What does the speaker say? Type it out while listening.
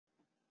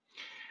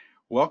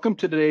Welcome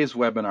to today's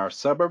webinar,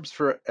 Suburbs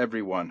for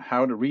Everyone,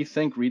 How to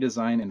Rethink,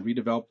 Redesign, and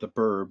Redevelop the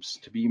Burbs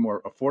to be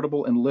more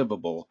affordable and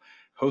livable,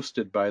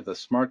 hosted by the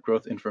Smart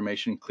Growth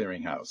Information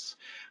Clearinghouse.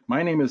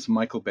 My name is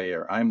Michael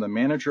Bayer. I am the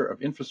Manager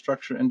of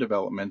Infrastructure and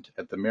Development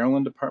at the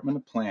Maryland Department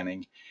of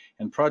Planning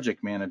and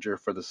Project Manager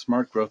for the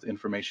Smart Growth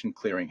Information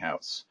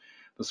Clearinghouse.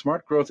 The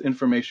Smart Growth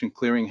Information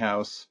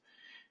Clearinghouse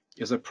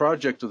is a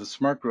project of the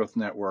Smart Growth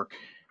Network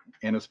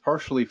and is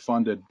partially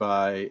funded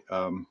by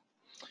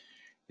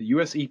the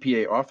U.S.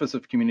 EPA Office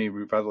of Community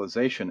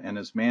Revitalization and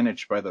is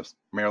managed by the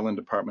Maryland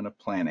Department of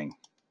Planning.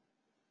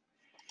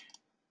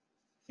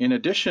 In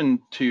addition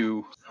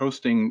to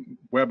hosting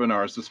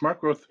webinars, the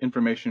Smart Growth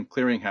Information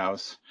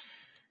Clearinghouse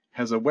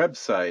has a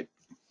website,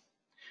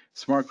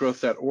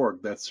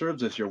 smartgrowth.org, that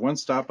serves as your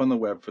one-stop on the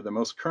web for the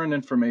most current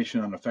information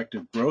on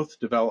effective growth,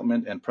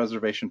 development, and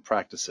preservation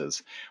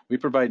practices. We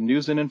provide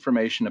news and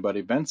information about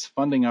events,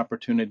 funding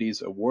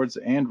opportunities, awards,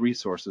 and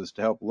resources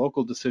to help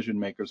local decision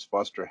makers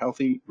foster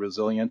healthy,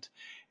 resilient,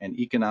 and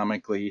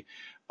economically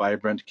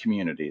vibrant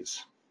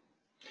communities.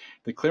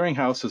 The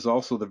Clearinghouse is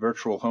also the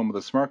virtual home of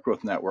the Smart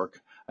Growth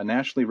Network, a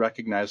nationally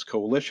recognized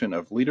coalition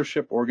of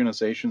leadership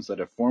organizations that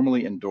have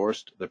formally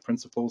endorsed the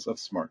principles of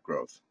smart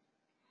growth.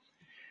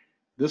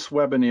 This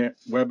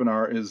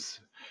webinar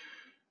is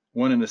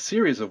one in a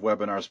series of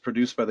webinars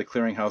produced by the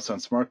Clearinghouse on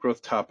smart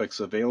growth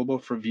topics available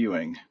for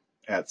viewing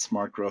at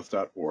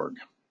smartgrowth.org.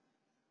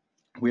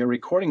 We are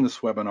recording this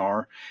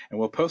webinar and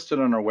will post it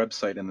on our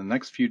website in the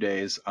next few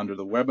days under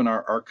the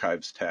Webinar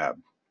Archives tab.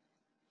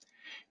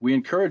 We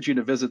encourage you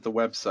to visit the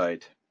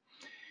website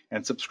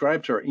and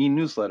subscribe to our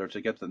e-newsletter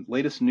to get the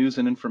latest news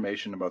and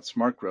information about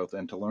smart growth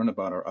and to learn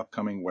about our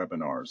upcoming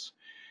webinars.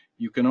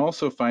 You can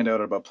also find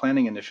out about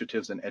planning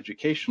initiatives and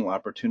educational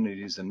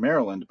opportunities in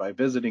Maryland by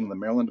visiting the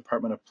Maryland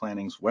Department of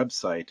Planning's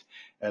website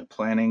at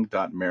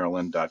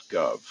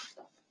planning.maryland.gov.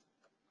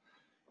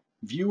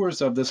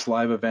 Viewers of this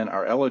live event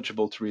are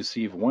eligible to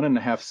receive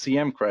 1.5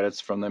 CM credits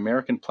from the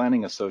American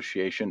Planning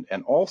Association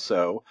and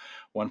also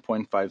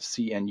 1.5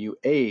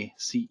 CNUA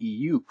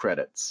CEU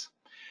credits.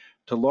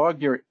 To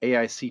log your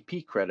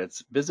AICP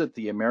credits, visit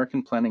the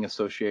American Planning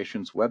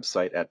Association's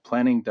website at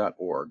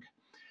planning.org.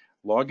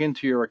 Log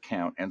into your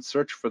account and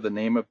search for the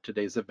name of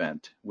today's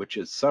event, which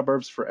is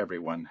Suburbs for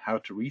Everyone, How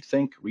to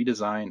Rethink,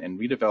 Redesign, and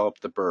Redevelop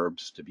the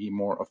Burbs to be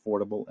more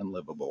affordable and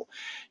livable.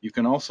 You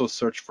can also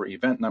search for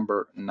event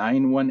number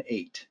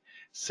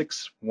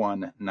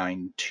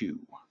 918-6192.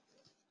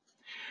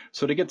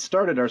 So to get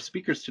started, our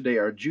speakers today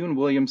are June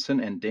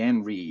Williamson and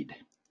Dan Reed.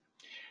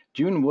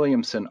 June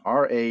Williamson,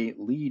 RA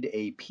Lead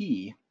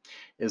AP,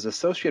 is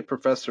Associate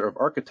Professor of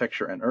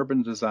Architecture and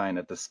Urban Design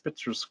at the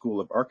Spitzer School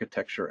of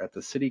Architecture at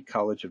the City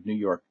College of New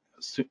York,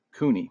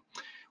 SUNY.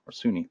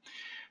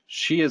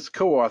 She is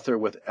co-author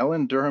with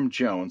Ellen Durham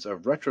Jones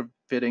of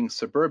Retrofitting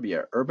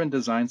Suburbia, Urban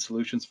Design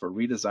Solutions for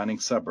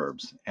Redesigning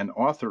Suburbs, and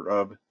author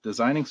of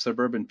Designing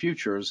Suburban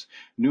Futures,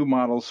 New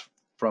Models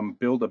from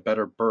Build a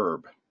Better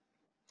Burb.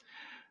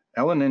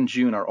 Ellen and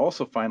June are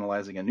also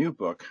finalizing a new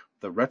book,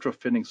 The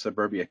Retrofitting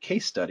Suburbia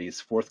Case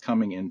Studies,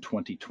 forthcoming in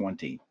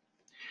 2020.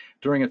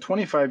 During a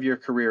 25-year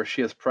career,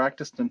 she has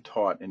practiced and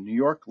taught in New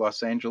York,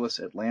 Los Angeles,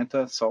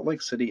 Atlanta, Salt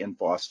Lake City, and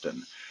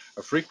Boston.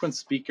 A frequent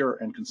speaker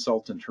and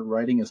consultant, her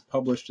writing is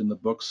published in the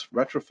books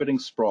Retrofitting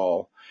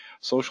Sprawl,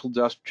 Social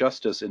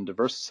Justice in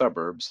Diverse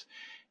Suburbs,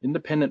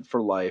 Independent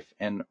for Life,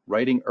 and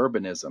Writing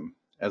Urbanism,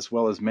 as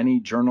well as many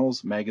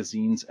journals,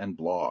 magazines, and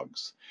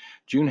blogs.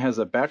 June has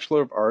a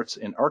Bachelor of Arts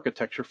in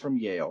Architecture from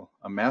Yale,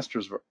 a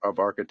Master's of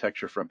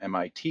Architecture from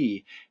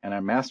MIT, and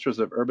a Master's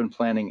of Urban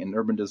Planning and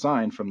Urban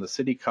Design from the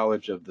City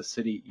College of the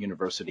City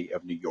University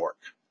of New York.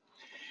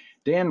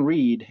 Dan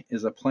Reed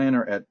is a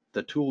planner at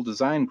the Toole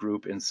Design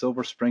Group in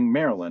Silver Spring,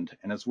 Maryland,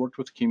 and has worked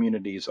with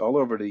communities all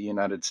over the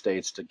United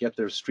States to get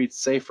their streets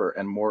safer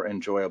and more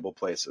enjoyable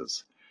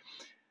places.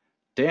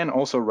 Dan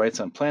also writes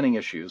on planning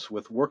issues,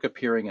 with work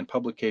appearing in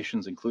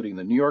publications including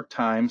the New York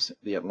Times,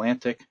 The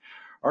Atlantic,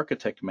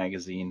 Architect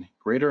Magazine,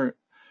 Greater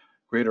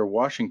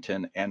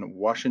Washington, and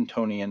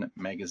Washingtonian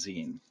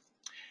Magazine.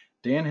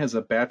 Dan has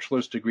a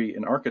bachelor's degree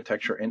in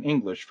architecture and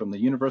English from the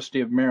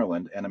University of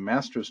Maryland and a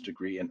master's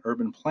degree in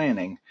urban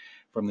planning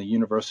from the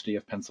University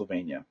of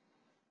Pennsylvania.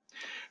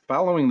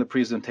 Following the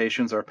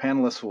presentations, our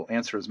panelists will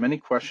answer as many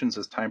questions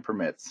as time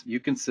permits. You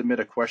can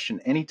submit a question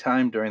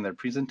anytime during their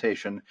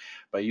presentation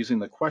by using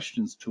the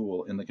questions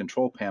tool in the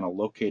control panel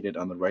located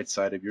on the right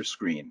side of your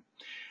screen.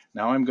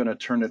 Now I'm going to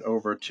turn it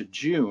over to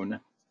June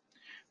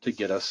to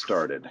get us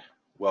started.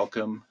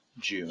 Welcome,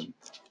 June.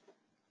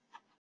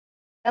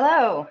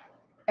 Hello,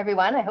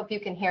 everyone. I hope you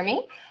can hear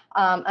me.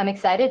 I'm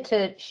excited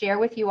to share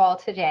with you all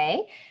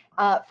today.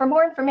 For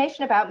more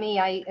information about me,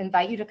 I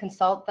invite you to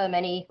consult the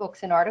many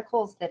books and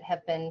articles that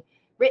have been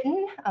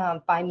written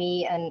by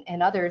me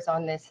and others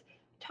on this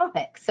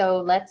topic.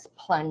 So let's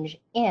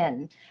plunge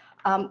in.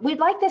 We'd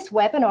like this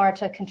webinar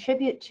to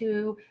contribute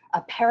to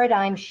a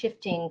paradigm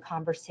shifting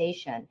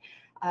conversation.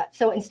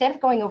 So instead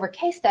of going over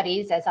case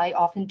studies, as I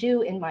often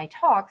do in my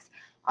talks,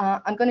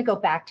 I'm going to go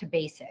back to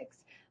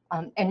basics.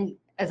 And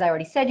As I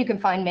already said, you can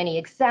find many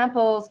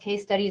examples,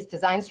 case studies,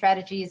 design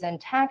strategies, and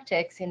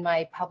tactics in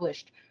my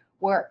published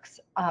works.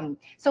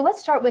 So let's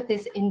start with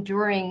this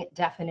enduring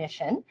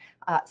definition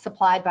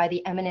supplied by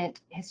the eminent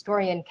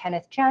historian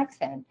Kenneth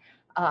Jackson.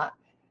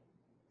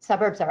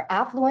 Suburbs are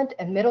affluent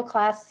and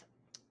middle-class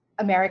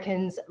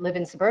Americans live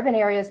in suburban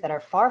areas that are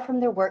far from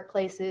their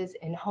workplaces,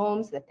 in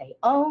homes that they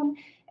own,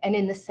 and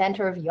in the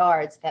center of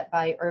yards that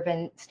by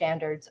urban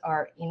standards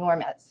are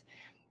enormous.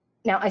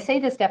 Now, I say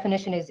this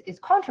definition is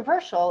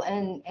controversial,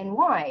 and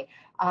why?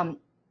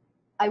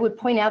 I would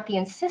point out the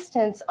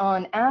insistence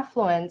on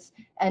affluence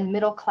and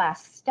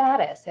middle-class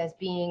status as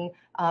being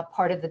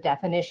part of the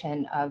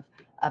definition of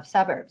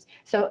suburbs.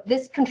 So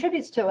this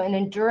contributes to an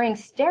enduring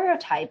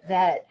stereotype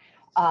that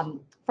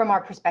from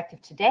our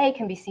perspective today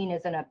can be seen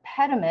as an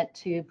impediment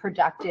to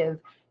productive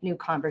new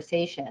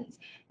conversations.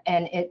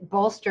 And it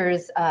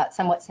bolsters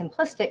somewhat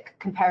simplistic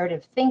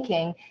comparative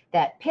thinking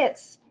that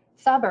pits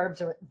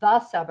suburbs, or the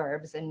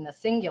suburbs in the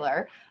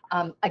singular,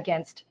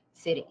 against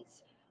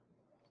cities.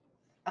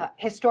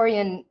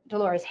 Historian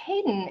Dolores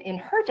Hayden, in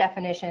her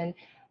definition,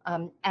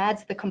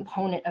 adds the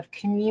component of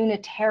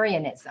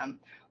communitarianism,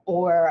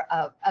 or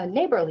a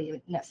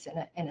neighborliness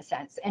in a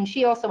sense. And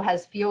she also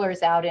has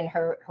feelers out in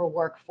her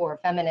work for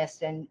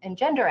feminist and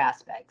gender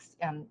aspects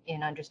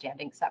in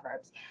understanding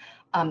suburbs.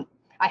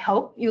 I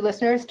hope you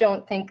listeners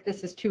don't think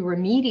this is too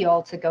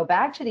remedial to go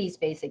back to these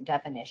basic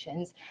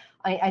definitions.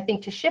 I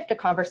think to shift a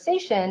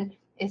conversation,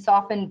 it's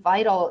often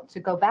vital to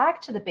go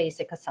back to the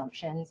basic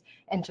assumptions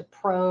and to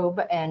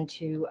probe and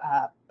to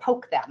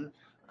poke them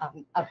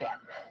a bit.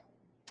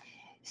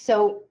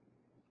 So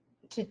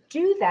to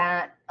do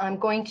that, I'm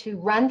going to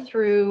run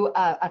through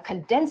a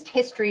condensed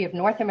history of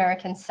North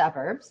American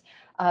suburbs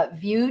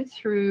viewed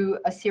through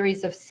a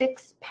series of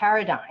 6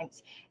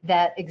 paradigms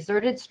that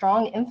exerted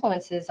strong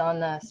influences on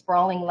the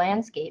sprawling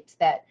landscapes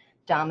that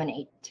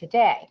dominate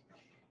today.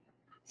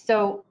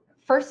 So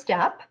first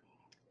up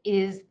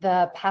is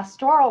the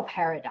pastoral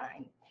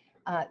paradigm.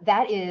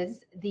 That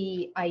is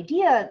the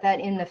idea that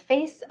in the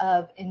face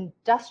of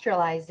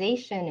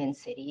industrialization in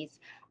cities,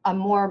 a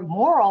more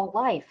moral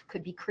life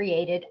could be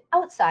created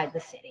outside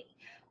the city,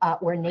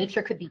 where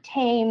nature could be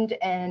tamed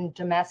and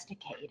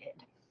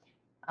domesticated.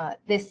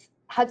 This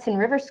Hudson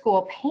River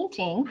School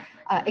painting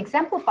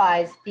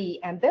exemplifies the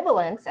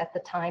ambivalence at the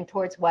time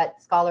towards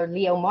what scholar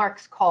Leo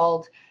Marx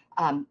called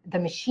the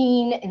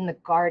machine in the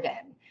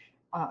garden.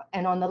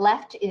 And on the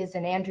left is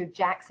an Andrew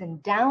Jackson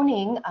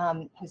Downing,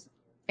 who's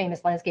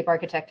famous landscape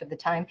architect of the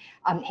time,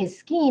 his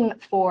scheme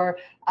for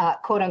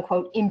quote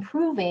unquote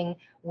improving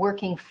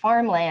working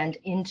farmland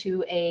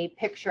into a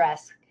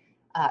picturesque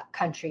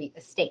country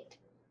estate.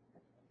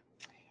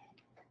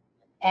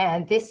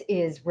 And this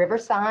is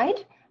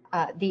Riverside,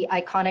 the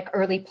iconic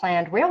early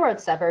planned railroad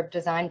suburb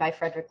designed by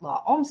Frederick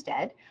Law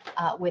Olmsted,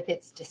 with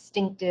its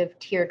distinctive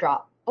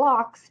teardrop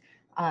blocks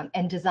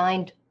and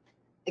designed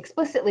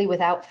explicitly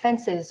without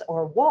fences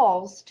or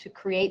walls to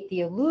create the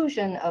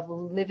illusion of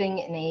living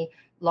in a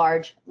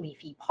large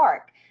leafy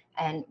park.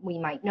 And we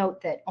might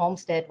note that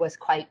Olmsted was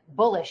quite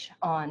bullish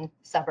on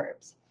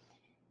suburbs.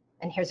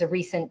 And here's a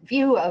recent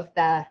view of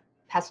the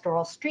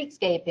pastoral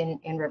streetscape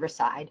in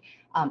Riverside,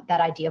 that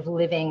idea of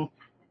living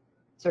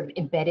sort of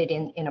embedded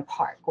in a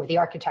park where the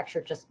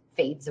architecture just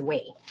fades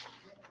away.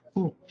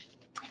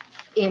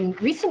 In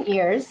recent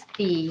years,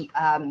 the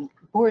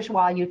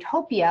bourgeois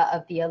utopia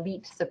of the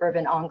elite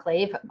suburban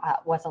enclave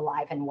was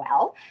alive and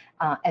well,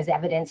 as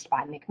evidenced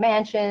by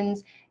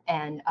McMansions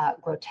and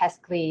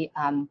grotesquely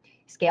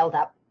scaled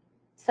up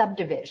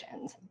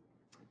subdivisions.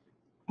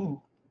 And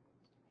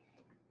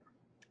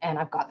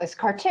I've got this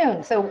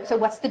cartoon. So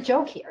what's the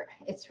joke here?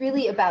 It's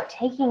really about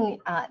taking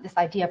this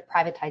idea of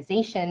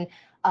privatization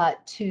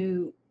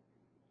to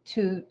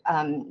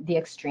the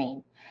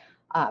extreme.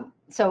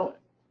 So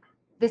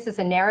this is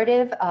a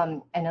narrative,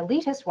 an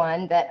elitist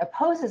one, that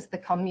opposes the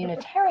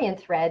communitarian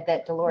thread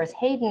that Dolores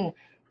Hayden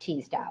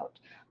teased out.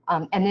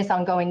 And this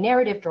ongoing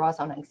narrative draws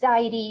on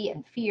anxiety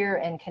and fear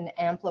and can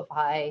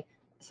amplify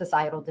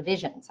societal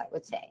divisions, I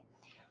would say.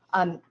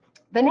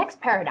 The next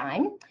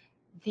paradigm,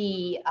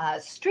 the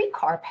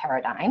streetcar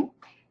paradigm,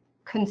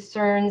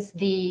 concerns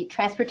the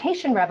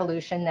transportation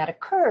revolution that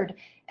occurred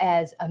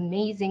as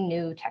amazing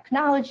new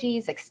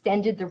technologies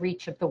extended the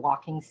reach of the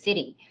walking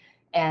city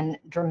and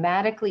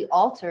dramatically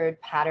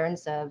altered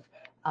patterns of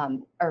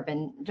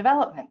urban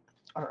development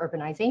or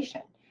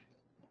urbanization.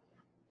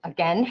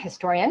 Again,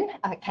 historian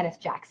Kenneth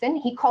Jackson,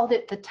 he called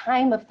it the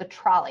time of the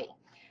trolley.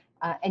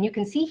 And you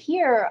can see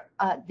here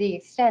the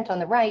extent on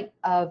the right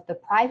of the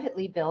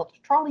privately built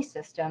trolley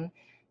system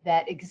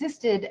that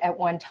existed at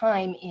one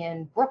time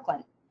in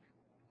Brooklyn.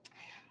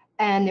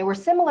 And there were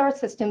similar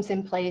systems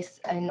in place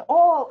in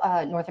all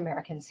North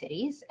American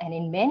cities and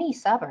in many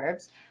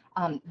suburbs,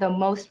 though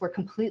most were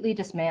completely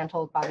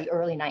dismantled by the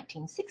early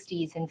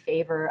 1960s in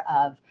favor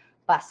of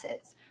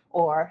buses,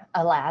 or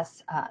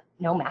alas,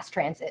 no mass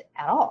transit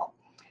at all.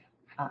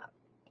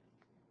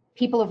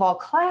 People of all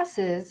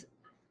classes,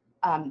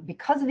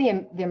 because of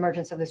the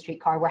emergence of the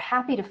streetcar, were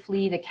happy to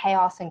flee the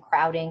chaos and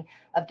crowding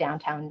of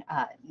downtown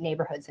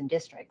neighborhoods and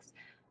districts.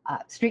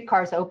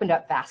 Streetcars opened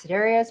up vast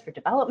areas for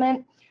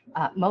development,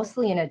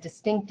 mostly in a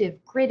distinctive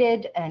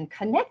gridded and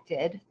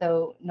connected,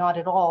 though not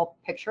at all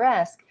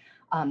picturesque,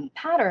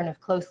 pattern of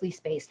closely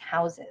spaced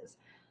houses.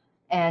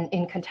 And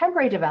in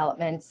contemporary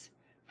developments,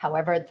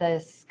 however,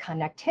 this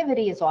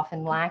connectivity is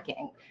often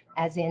lacking,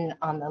 as in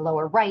on the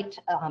lower right,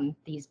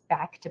 these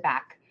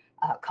back-to-back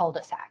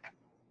cul-de-sac,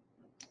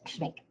 which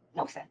make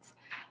no sense.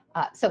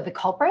 So the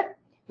culprit,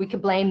 we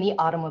could blame the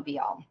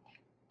automobile.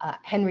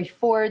 Henry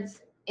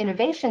Ford's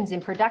innovations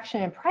in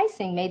production and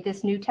pricing made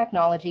this new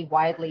technology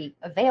widely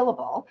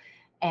available,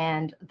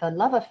 and the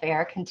love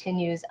affair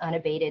continues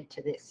unabated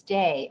to this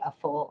day, a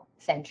full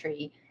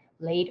century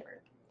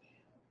later.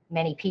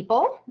 Many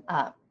people,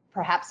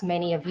 perhaps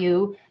many of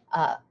you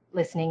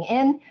listening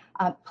in,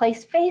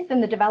 place faith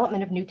in the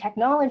development of new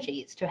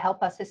technologies to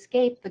help us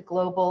escape the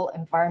global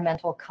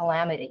environmental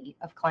calamity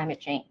of climate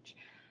change,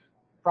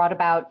 brought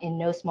about in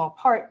no small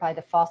part by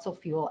the fossil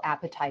fuel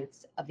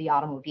appetites of the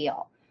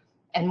automobile,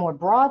 and more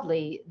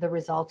broadly, the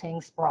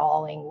resulting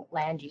sprawling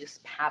land use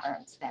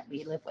patterns that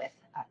we live with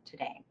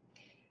today.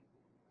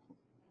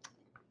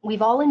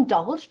 We've all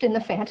indulged in the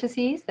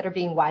fantasies that are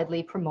being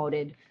widely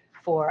promoted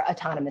for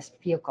autonomous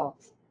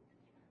vehicles.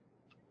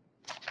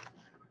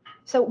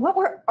 So what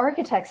were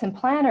architects and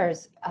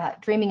planners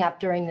dreaming up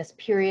during this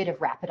period of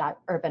rapid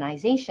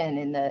urbanization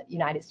in the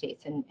United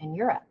States and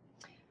Europe?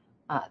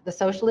 The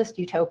socialist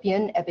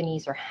utopian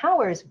Ebenezer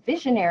Hauer's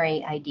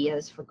visionary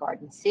ideas for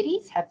garden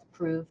cities have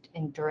proved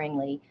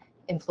enduringly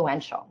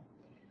influential.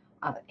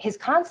 His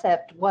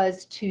concept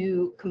was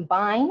to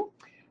combine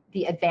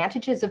the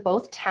advantages of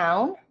both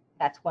town,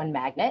 that's one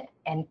magnet,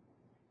 and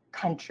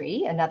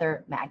country,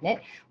 another magnet,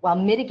 while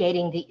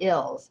mitigating the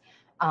ills,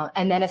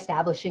 and then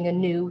establishing a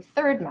new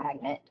third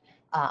magnet,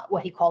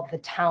 what he called the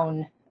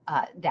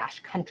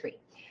town-country.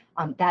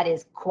 That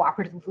is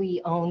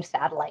cooperatively owned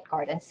satellite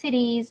garden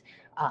cities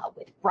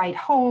with bright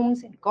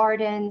homes and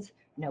gardens,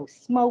 no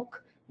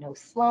smoke, no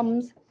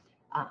slums,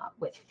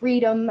 with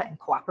freedom and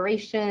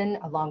cooperation,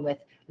 along with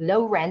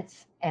low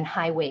rents and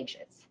high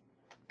wages.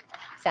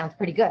 Sounds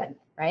pretty good,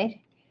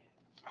 right?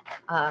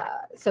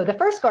 So the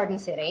first garden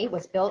city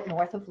was built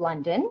north of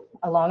London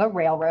along a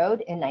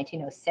railroad in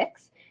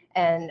 1906.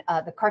 And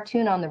the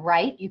cartoon on the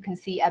right, you can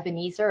see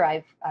Ebenezer,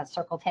 I've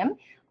circled him.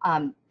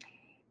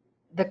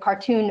 The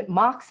cartoon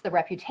mocks the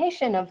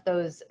reputation of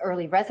those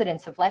early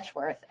residents of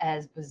Letchworth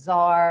as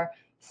bizarre,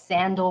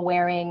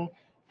 sandal-wearing,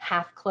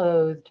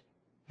 half-clothed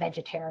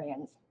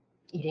vegetarians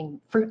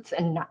eating fruits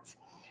and nuts.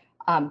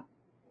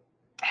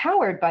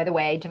 Howard, by the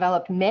way,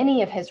 developed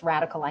many of his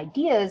radical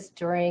ideas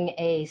during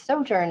a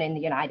sojourn in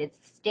the United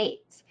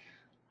States.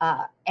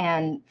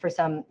 And for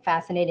some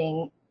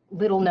fascinating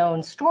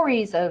little-known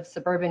stories of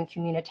suburban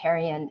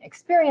communitarian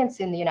experience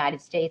in the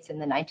United States in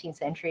the 19th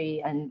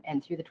century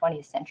and through the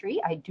 20th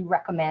century, I do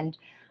recommend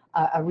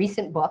a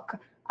recent book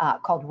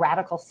called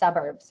Radical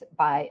Suburbs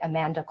by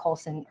Amanda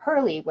Colson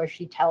Hurley, where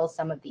she tells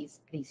some of these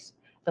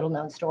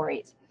little-known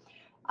stories.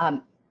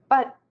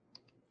 But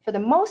for the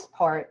most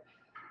part,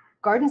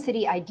 garden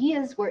city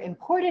ideas were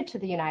imported to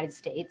the United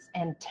States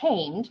and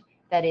tamed,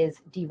 that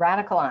is,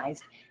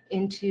 de-radicalized,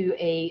 into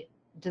a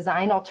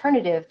design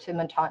alternative to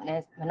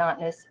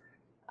monotonous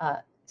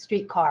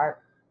streetcar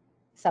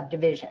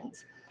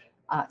subdivisions.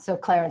 So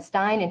Clarence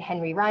Stein and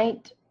Henry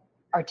Wright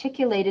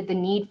articulated the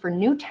need for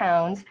new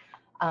towns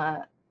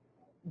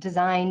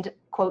designed,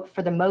 quote,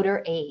 for the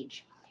motor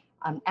age,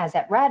 as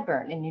at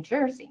Radburn in New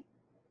Jersey.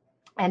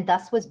 And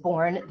thus was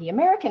born the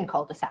American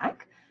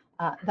cul-de-sac,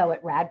 though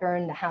at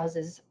Radburn the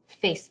houses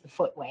face the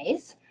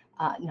footways,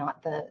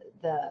 not the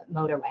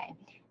motorway.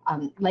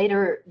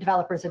 Later,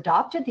 developers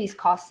adopted these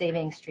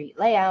cost-saving street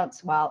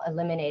layouts while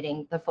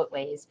eliminating the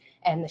footways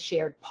and the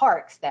shared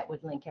parks that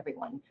would link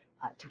everyone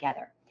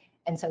together.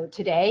 And so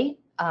today,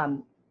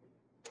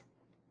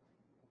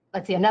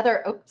 let's see,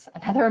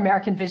 another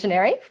American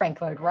visionary,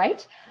 Frank Lloyd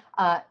Wright.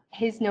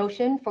 His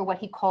notion for what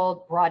he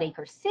called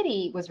Broadacre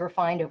City was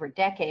refined over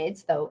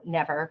decades, though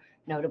never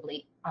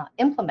notably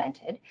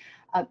implemented.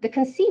 The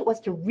conceit was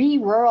to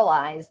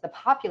re-ruralize the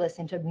populace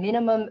into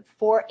minimum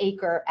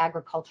 4-acre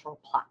agricultural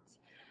plots.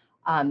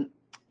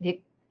 The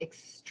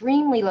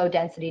extremely low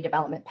density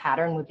development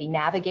pattern would be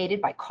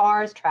navigated by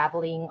cars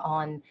traveling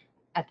on,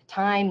 at the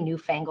time,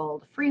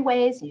 newfangled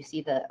freeways. You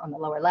see on the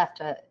lower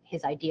left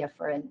his idea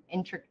for an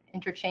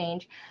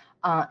interchange,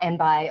 and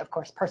by, of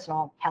course,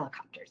 personal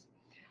helicopters.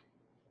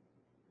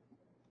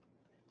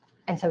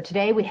 And so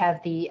today we have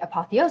the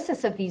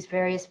apotheosis of these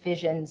various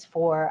visions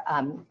for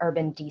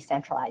urban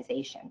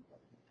decentralization.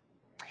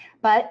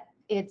 But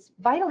it's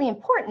vitally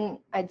important,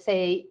 I'd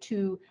say,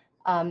 to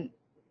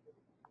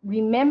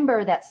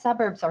remember that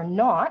suburbs are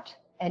not,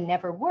 and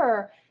never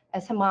were,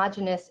 as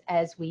homogeneous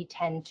as we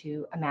tend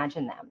to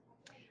imagine them.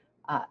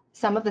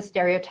 Some of the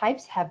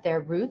stereotypes have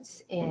their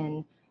roots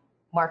in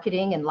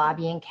marketing and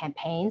lobbying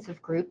campaigns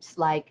of groups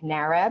like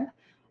NAREB,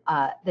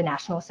 the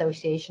National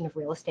Association of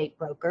Real Estate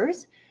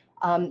Brokers,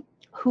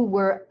 who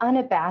were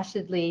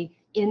unabashedly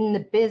in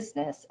the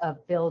business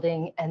of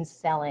building and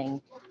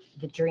selling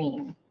the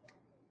dream.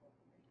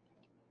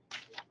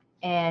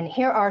 And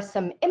here are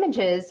some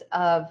images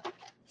of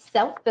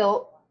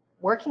self-built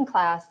working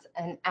class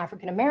and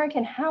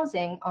African-American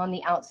housing on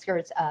the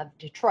outskirts of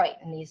Detroit.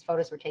 And these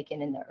photos were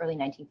taken in the early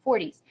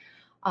 1940s.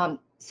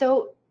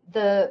 So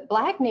the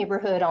Black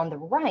neighborhood on the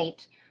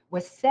right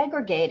was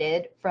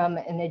segregated from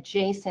an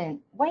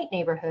adjacent white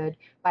neighborhood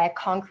by a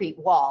concrete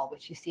wall,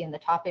 which you see in the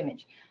top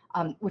image,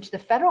 which the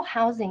Federal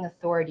Housing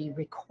Authority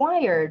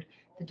required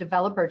the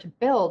developer to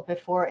build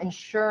before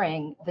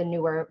ensuring the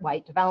newer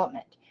white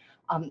development,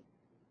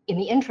 in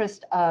the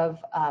interest of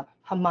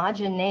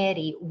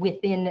homogeneity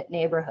within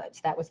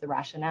neighborhoods. That was the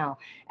rationale.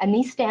 And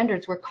these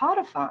standards were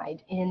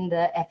codified in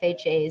the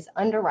FHA's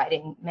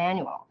underwriting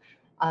manual.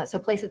 So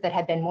places that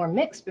had been more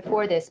mixed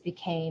before this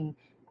became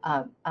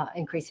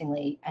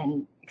increasingly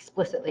and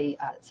explicitly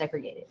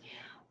segregated.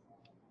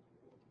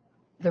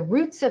 The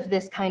roots of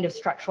this kind of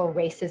structural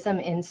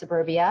racism in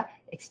suburbia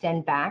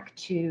extend back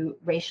to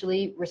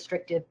racially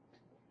restricted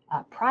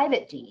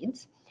private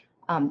deeds,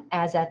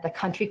 as at the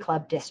Country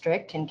Club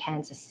District in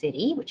Kansas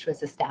City, which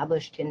was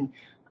established in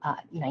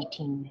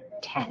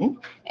 1910.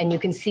 And you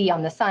can see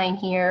on the sign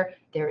here,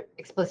 they're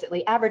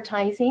explicitly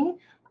advertising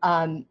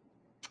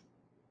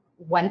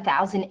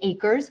 1,000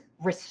 acres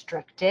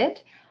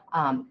restricted,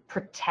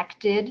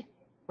 protected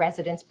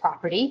residence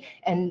property,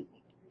 and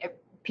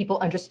people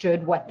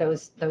understood what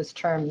those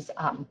terms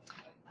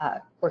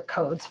were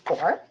codes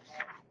for.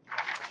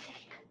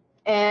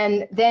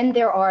 And then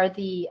there are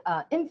the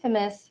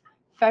infamous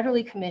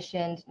federally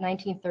commissioned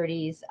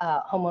 1930s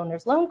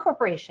homeowners loan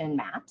corporation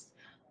maps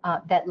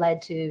that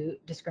led to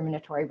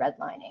discriminatory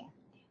redlining.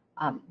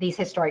 These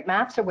historic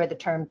maps are where the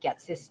term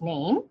gets its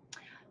name,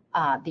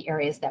 the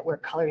areas that were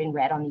colored in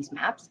red on these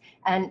maps.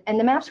 And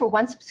the maps were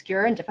once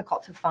obscure and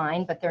difficult to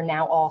find, but they're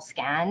now all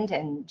scanned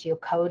and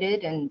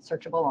geocoded and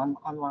searchable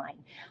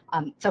online.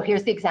 So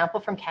here's the example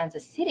from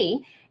Kansas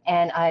City,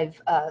 and I've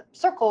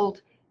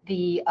circled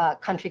the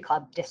Country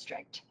Club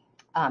District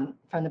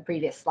from the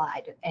previous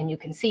slide. And you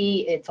can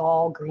see it's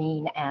all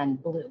green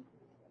and blue.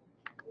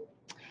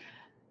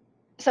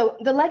 So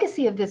the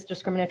legacy of this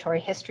discriminatory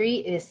history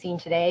is seen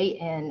today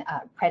in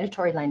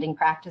predatory lending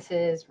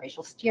practices,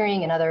 racial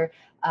steering, and other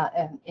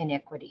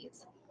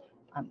inequities.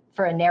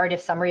 For a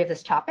narrative summary of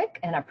this topic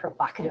and a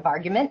provocative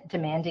argument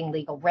demanding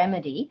legal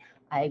remedy,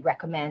 I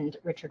recommend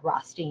Richard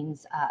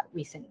Rothstein's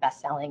recent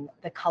best-selling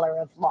The Color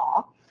of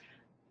Law.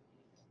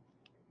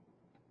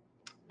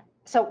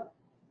 So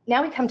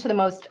now we come to the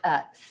most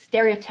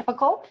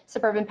stereotypical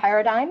suburban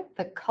paradigm,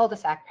 the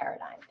cul-de-sac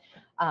paradigm,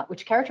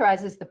 which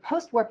characterizes the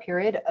post-war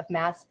period of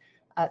mass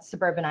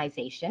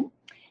suburbanization.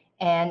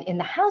 And in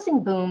the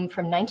housing boom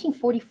from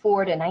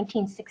 1944 to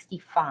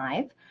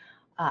 1965,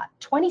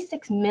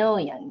 26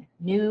 million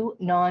new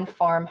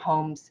non-farm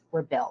homes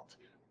were built,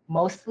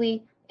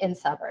 mostly in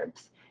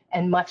suburbs,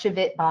 and much of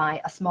it by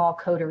a small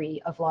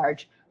coterie of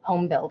large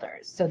home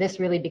builders. So this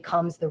really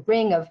becomes the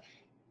ring of,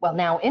 well,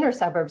 now inner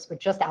suburbs, but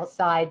just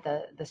outside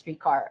the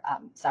streetcar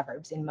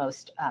suburbs in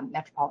most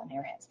metropolitan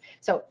areas.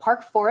 So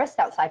Park Forest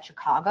outside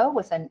Chicago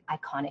was an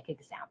iconic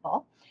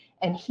example.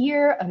 And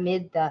here,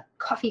 amid the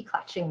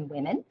coffee-clutching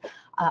women,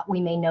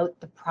 we may note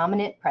the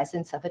prominent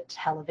presence of a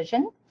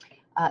television,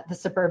 the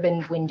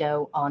suburban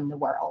window on the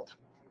world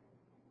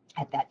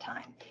at that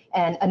time.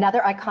 And another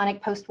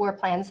iconic post-war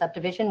planned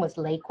subdivision was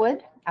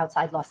Lakewood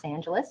outside Los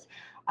Angeles,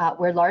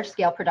 where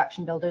large-scale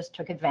production builders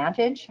took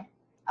advantage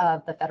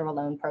of the federal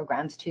loan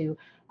programs to,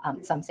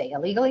 some say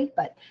illegally,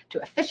 but to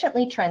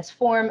efficiently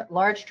transform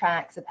large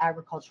tracts of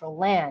agricultural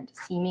land,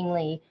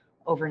 seemingly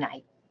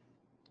overnight.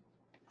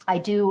 I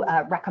do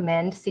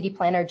recommend city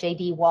planner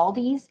J.D.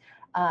 Waldy's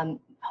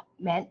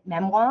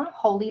memoir,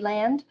 Holy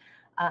Land,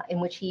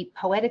 in which he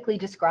poetically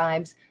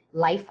describes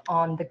life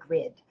on the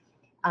grid.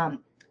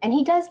 And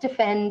he does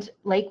defend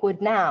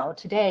Lakewood now,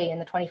 today in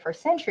the 21st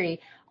century,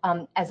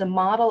 as a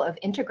model of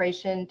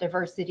integration,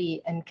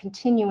 diversity, and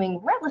continuing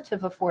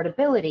relative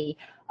affordability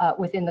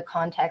within the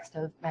context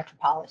of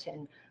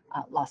metropolitan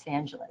Los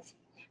Angeles.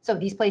 So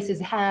these places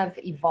have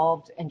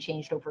evolved and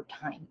changed over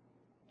time.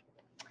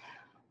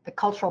 The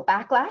cultural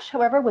backlash,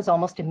 however, was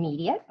almost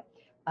immediate.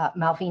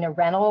 Malvina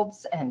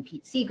Reynolds and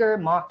Pete Seeger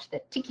mocked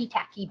the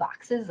ticky-tacky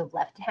boxes of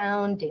Left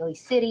Town, Daly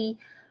City,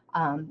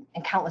 and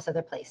countless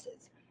other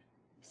places.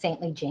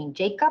 Saintly Jane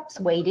Jacobs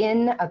weighed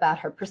in about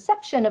her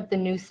perception of the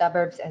new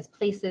suburbs as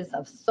places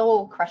of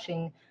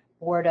soul-crushing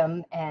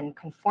boredom and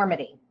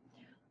conformity.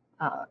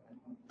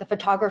 The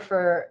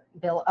photographer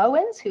Bill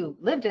Owens, who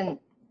lived in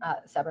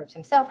suburbs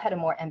himself, had a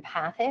more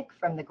empathic,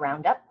 from the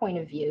ground up point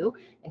of view,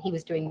 and he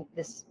was doing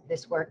this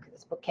work.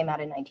 This book came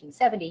out in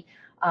 1970.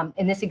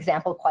 In this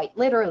example, quite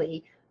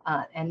literally,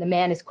 and the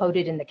man is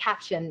quoted in the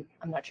caption,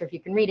 I'm not sure if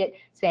you can read it,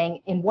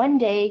 saying, "In one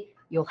day,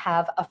 you'll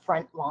have a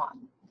front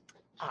lawn."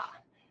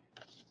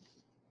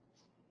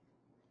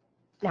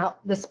 Now,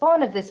 the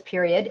spawn of this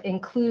period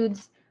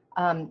includes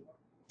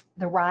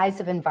the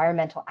rise of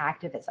environmental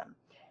activism,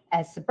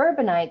 as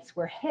suburbanites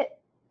were hit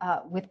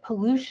with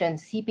pollution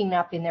seeping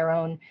up in their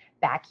own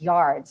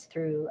backyards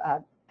through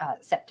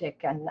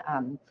septic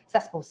and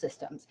cesspool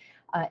systems.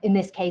 In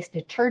this case,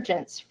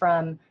 detergents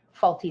from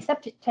faulty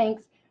septic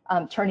tanks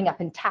turning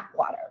up in tap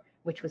water,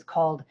 which was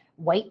called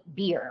white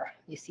beer.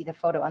 You see the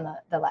photo on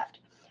the left.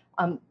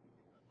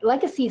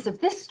 Legacies of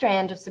this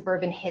strand of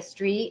suburban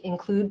history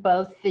include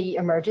both the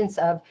emergence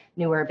of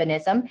new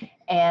urbanism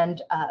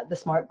and the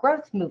smart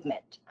growth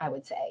movement, I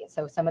would say.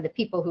 So some of the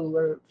people who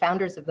were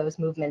founders of those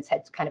movements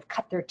had kind of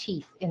cut their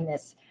teeth in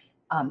this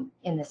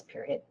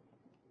period.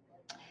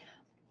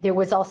 There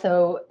was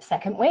also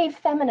second wave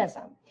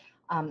feminism.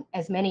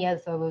 As many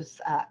of those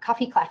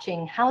coffee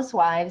clutching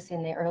housewives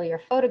in the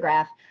earlier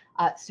photograph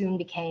soon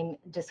became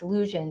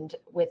disillusioned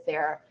with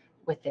their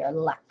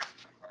luck.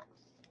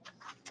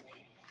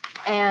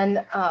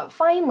 And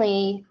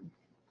finally,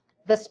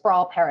 the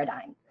sprawl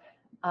paradigm.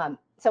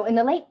 So in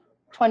the late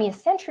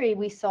 20th century,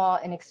 we saw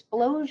an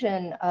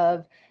explosion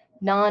of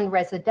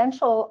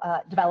non-residential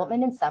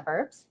development in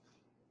suburbs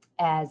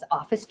as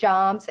office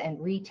jobs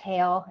and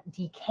retail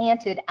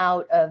decanted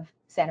out of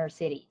center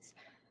cities,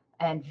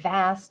 and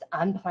vast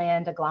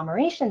unplanned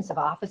agglomerations of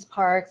office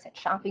parks and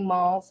shopping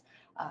malls,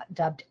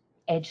 dubbed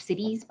edge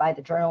cities by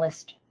the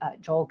journalist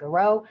Joel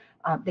Garreau,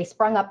 they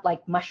sprung up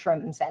like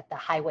mushrooms at the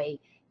highway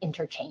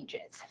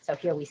interchanges. So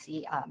here we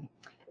see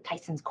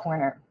Tyson's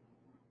Corner.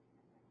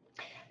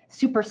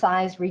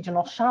 Supersized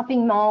regional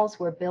shopping malls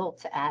were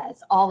built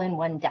as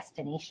all-in-one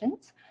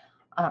destinations,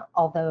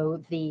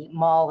 although the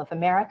Mall of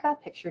America,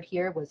 pictured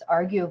here, was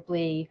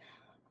arguably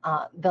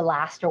the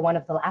last or one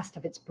of the last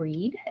of its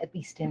breed, at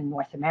least in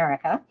North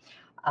America,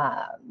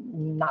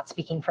 not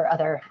speaking for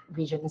other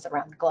regions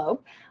around the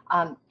globe.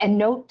 And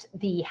note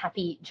the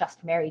happy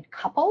just married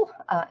couple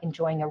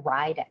enjoying a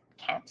ride at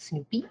Camp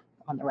Snoopy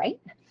on the right,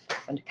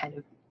 and a kind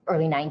of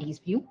early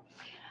 90s view.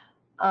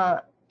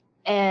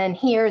 And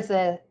here's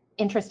an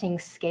interesting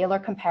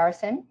scalar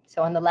comparison.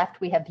 So on the left,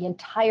 we have the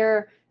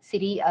entire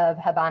city of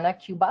Havana,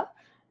 Cuba,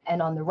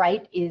 and on the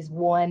right is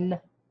one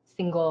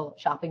single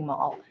shopping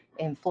mall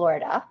in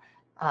Florida,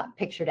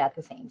 pictured at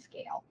the same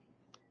scale.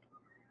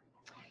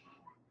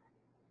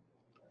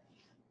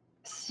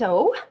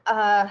 So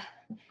an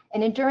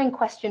enduring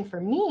question for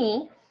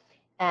me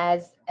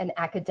as an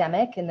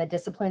academic in the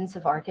disciplines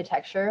of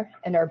architecture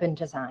and urban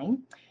design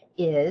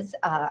is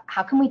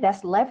how can we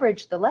best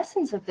leverage the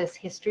lessons of this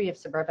history of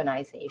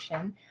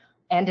suburbanization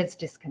and its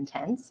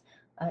discontents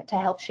to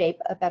help shape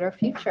a better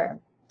future?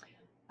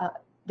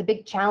 The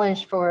big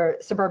challenge for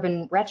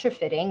suburban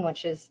retrofitting,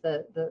 which is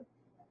at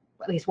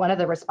least one of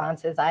the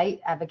responses I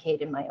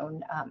advocate in my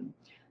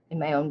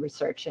own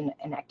research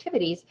and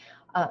activities,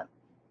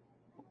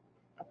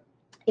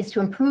 is to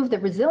improve the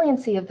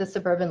resiliency of the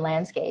suburban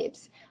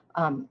landscapes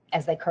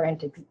as they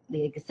currently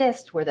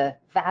exist, where the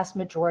vast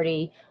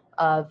majority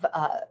of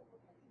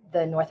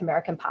the North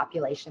American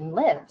population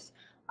lives.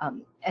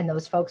 And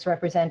those folks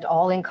represent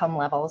all income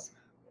levels,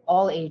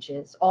 all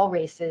ages, all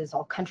races,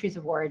 all countries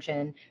of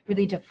origin,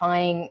 really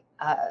defying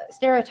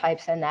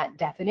stereotypes and that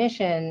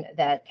definition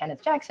that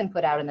Kenneth Jackson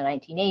put out in the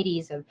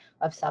 1980s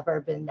of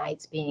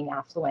suburbanites being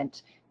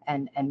affluent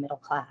and middle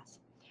class.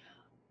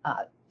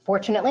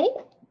 Fortunately,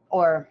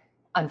 or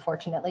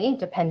unfortunately,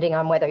 depending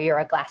on whether you're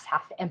a glass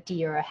half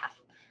empty or a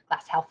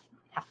glass half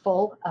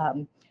full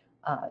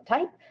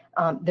type,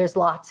 there's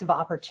lots of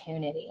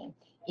opportunity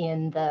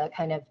in the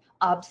kind of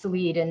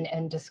obsolete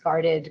and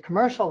discarded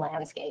commercial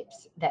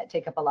landscapes that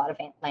take up a lot of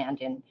land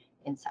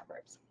in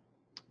suburbs.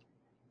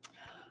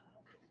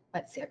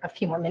 Let's see, a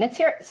few more minutes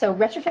here. So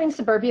Retrofitting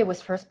Suburbia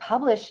was first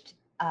published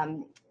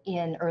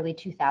in early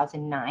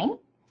 2009.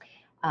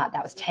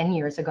 That was 10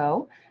 years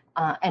ago.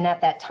 And at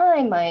that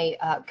time, my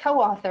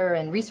co-author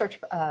and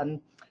research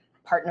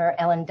partner,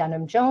 Ellen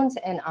Dunham-Jones,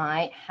 and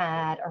I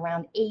had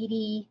around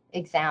 80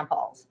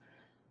 examples.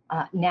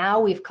 Now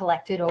we've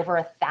collected over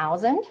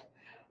 1,000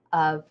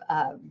 of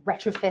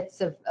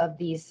retrofits of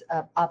these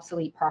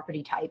obsolete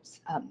property types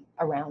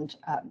around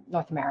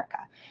North America.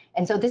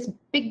 And so this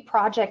big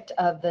project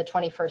of the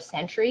 21st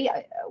century,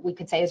 we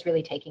could say, is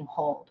really taking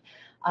hold.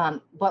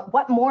 But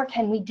what more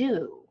can we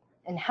do?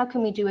 And how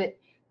can we do it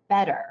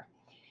better?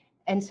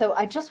 And so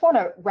I just want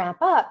to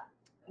wrap up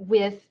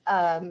with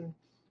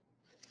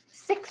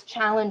 6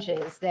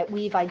 challenges that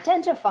we've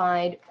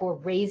identified for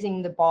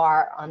raising the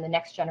bar on the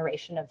next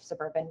generation of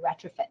suburban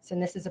retrofits.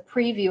 And this is a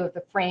preview of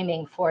the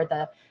framing for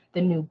the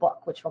new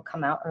book, which will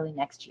come out early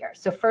next year.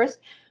 So first,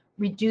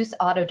 reduce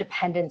auto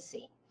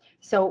dependency.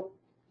 So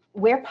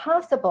where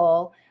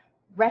possible,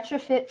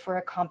 retrofit for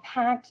a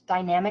compact,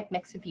 dynamic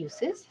mix of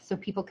uses so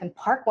people can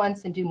park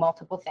once and do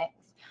multiple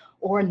things,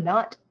 or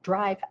not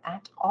drive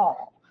at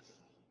all.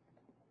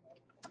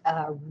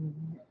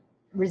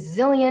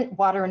 Resilient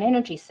water and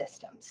energy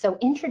systems. So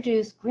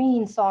introduce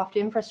green, soft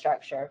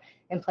infrastructure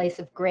in place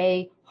of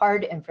gray,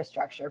 hard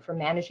infrastructure for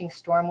managing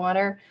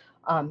stormwater.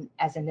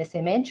 As in this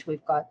image,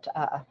 we've got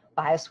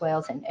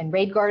bioswales and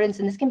raid gardens,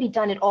 and this can be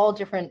done at all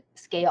different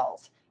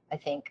scales, I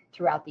think,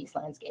 throughout these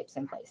landscapes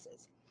and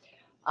places.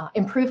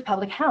 Improve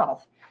public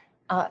health.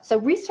 So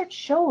research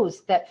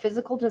shows that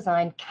physical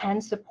design can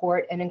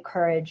support and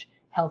encourage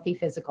healthy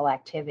physical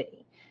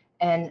activity.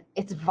 And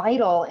it's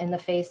vital in the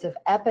face of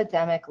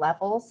epidemic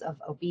levels of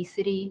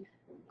obesity,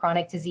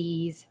 chronic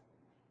disease,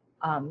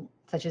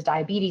 such as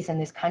diabetes in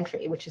this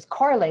country, which is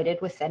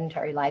correlated with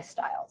sedentary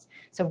lifestyles.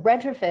 So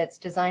retrofits,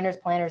 designers,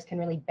 planners can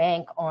really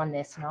bank on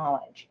this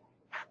knowledge.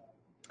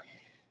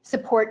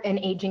 Support an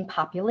aging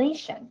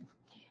population.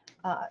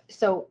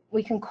 So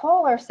we can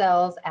call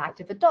ourselves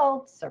active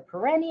adults or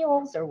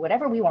perennials or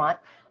whatever we want,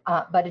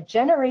 but a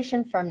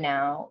generation from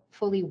now,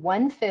 fully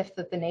 1/5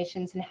 of the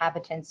nation's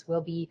inhabitants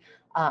will be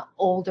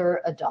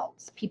older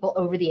adults, people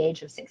over the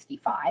age of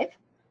 65,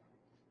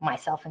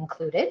 myself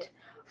included,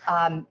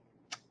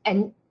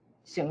 and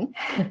soon.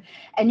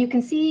 And you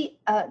can see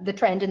the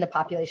trend in the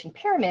population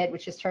pyramid,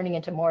 which is turning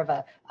into more of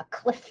a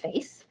cliff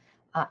face,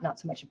 not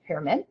so much a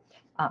pyramid.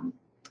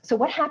 So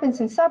what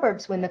happens in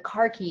suburbs when the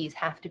car keys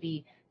have to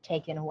be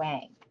taken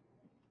away?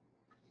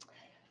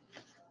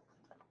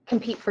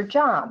 Compete for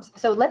jobs.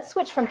 So let's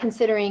switch from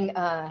considering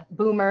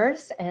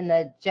boomers and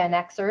the Gen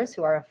Xers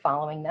who are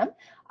following them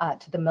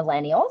to the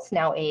millennials,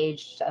 now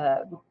aged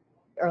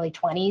early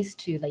 20s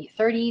to late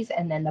 30s,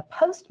 and then the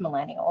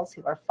post-millennials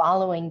who are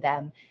following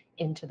them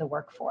into the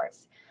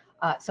workforce.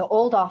 So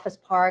old office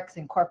parks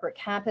and corporate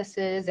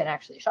campuses and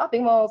actually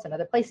shopping malls and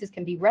other places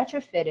can be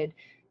retrofitted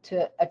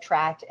to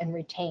attract and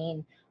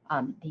retain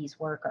these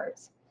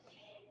workers.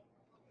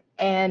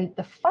 And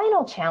the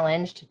final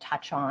challenge to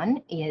touch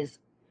on is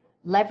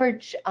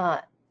leverage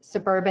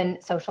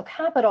suburban social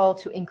capital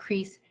to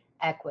increase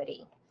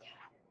equity.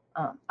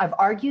 I've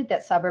argued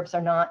that suburbs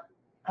are not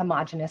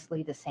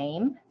homogeneously the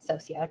same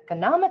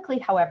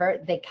socioeconomically. However,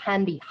 they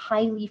can be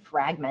highly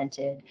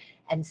fragmented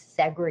and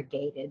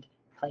segregated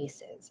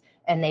places.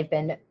 And they've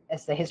been,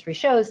 as the history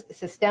shows,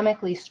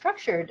 systemically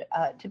structured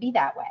to be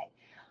that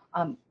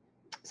way.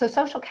 So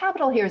social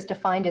capital here is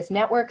defined as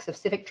networks of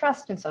civic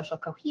trust and social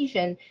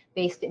cohesion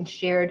based in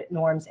shared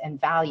norms and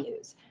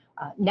values.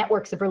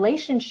 Networks of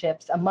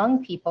relationships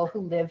among people who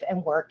live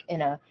and work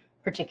in a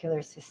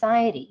particular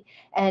society.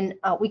 And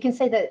we can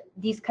say that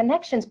these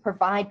connections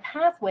provide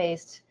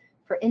pathways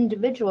for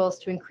individuals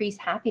to increase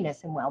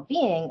happiness and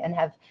well-being and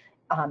have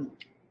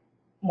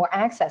more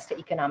access to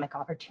economic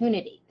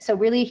opportunity. So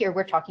really here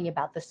we're talking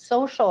about the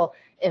social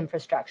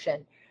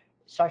infrastructure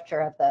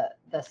of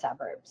the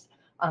suburbs.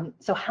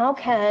 So how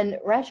can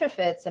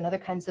retrofits and other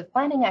kinds of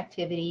planning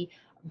activity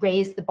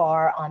raise the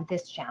bar on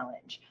this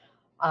challenge?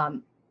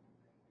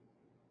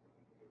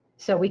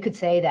 So we could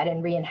say that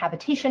in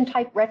re-inhabitation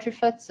type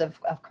retrofits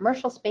of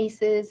commercial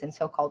spaces and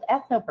so-called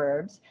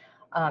ethno-burbs,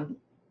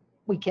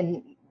 we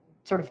can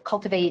sort of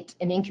cultivate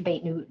and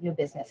incubate new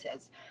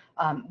businesses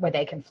where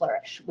they can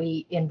flourish.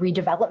 In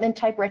redevelopment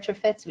type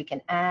retrofits, we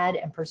can add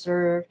and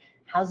preserve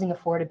housing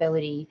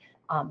affordability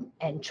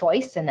and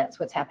choice, and that's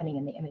what's happening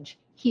in the image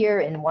here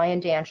in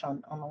Wyandanch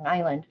on Long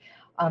Island.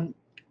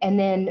 And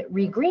then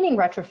regreening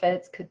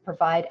retrofits could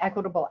provide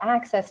equitable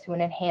access to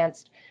an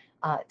enhanced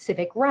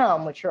civic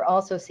realm, which you're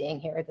also seeing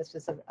here. This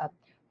was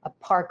a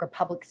park or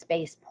public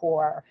space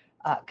poor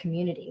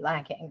community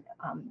lacking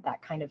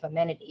that kind of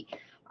amenity.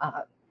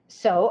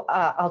 So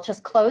I'll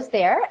just close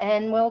there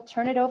and we'll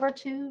turn it over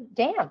to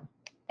Dan.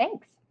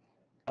 Thanks.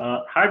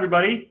 Hi,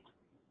 everybody.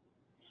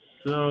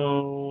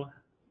 So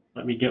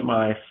let me get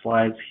my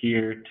slides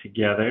here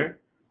together.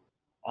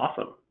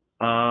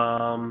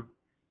 Awesome.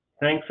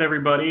 Thanks,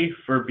 everybody,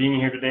 for being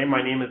here today.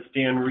 My name is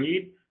Dan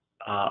Reed.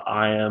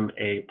 I am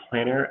a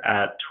planner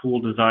at Toole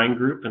Design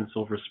Group in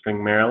Silver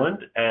Spring, Maryland,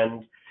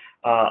 and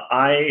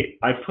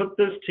I put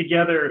this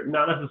together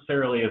not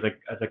necessarily as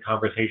a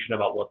conversation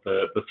about what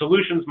the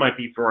solutions might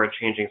be for our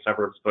changing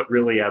suburbs, but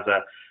really as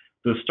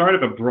the start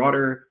of a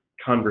broader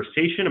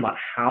conversation about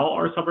how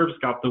our suburbs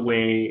got the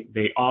way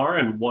they are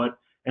and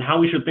how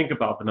we should think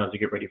about them as we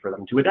get ready for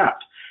them to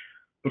adapt.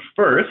 But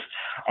first,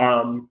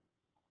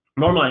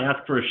 normally I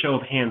ask for a show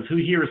of hands. Who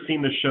here has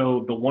seen the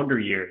show The Wonder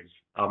Years?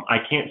 I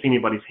can't see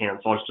anybody's hand,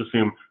 so I'll just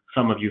assume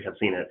some of you have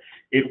seen it.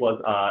 It was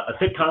a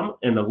sitcom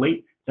in the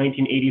late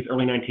 1980s,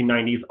 early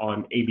 1990s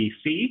on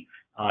ABC.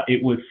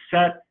 It was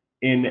set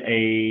in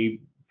a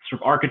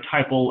sort of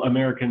archetypal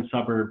American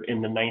suburb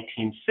in the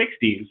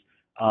 1960s,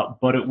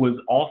 but it was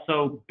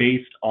also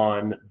based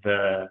on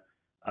the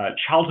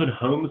childhood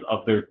homes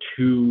of their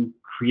two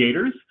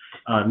creators.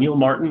 Neil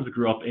Martins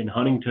grew up in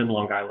Huntington,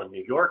 Long Island,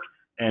 New York,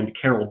 and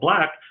Carol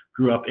Black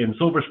grew up in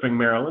Silver Spring,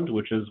 Maryland,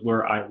 which is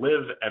where I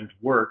live and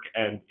work,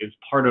 and is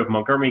part of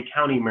Montgomery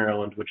County,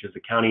 Maryland, which is a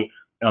county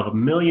of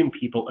 1 million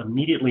people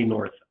immediately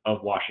north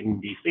of Washington,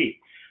 D.C.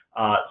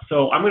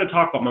 So I'm going to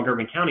talk about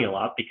Montgomery County a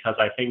lot because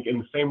I think in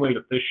the same way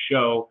that this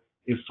show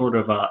is sort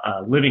of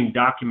a living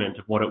document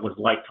of what it was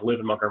like to live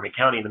in Montgomery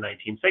County in the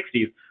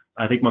 1960s,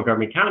 I think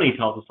Montgomery County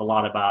tells us a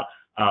lot about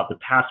the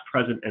past,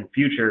 present, and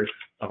future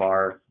of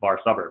our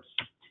suburbs.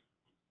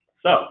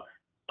 So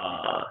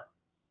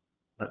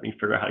let me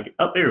figure out how to get,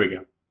 oh, there we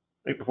go.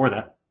 Right before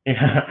that.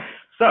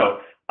 So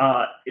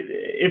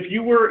if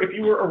you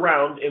were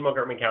around in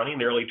Montgomery County in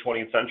the early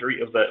 20th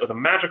century, it was a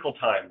magical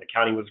time. The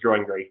county was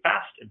growing very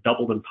fast. It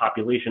doubled in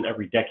population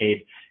every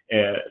decade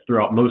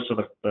throughout most of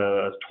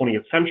the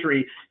 20th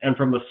century. And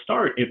from the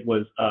start, it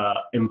was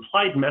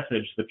implied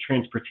message that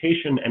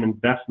transportation and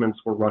investments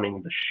were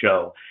running the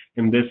show.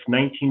 In this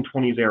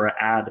 1920s era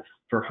ad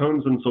for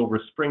homes in Silver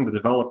Spring, the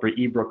developer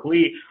Ebrook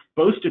Lee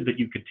boasted that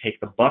you could take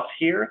the bus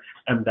here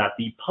and that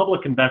the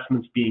public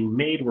investments being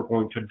made were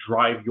going to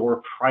drive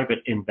your private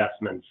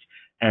investments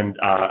and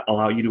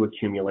allow you to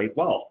accumulate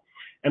wealth.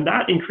 And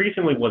that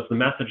increasingly was the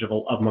message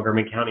of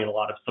Montgomery County and a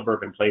lot of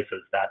suburban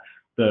places, that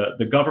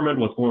the government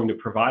was going to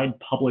provide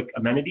public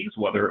amenities,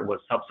 whether it was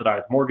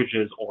subsidized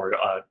mortgages or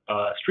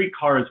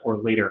streetcars or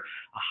later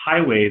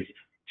highways,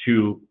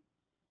 to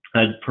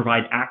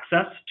provide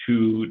access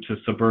to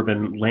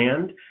suburban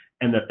land,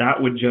 and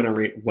that would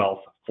generate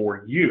wealth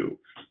for you.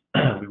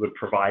 We would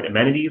provide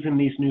amenities in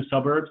these new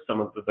suburbs.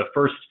 Some of the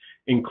first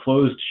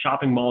enclosed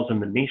shopping malls in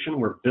the nation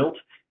were built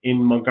in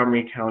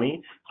Montgomery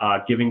County,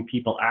 giving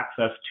people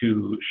access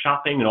to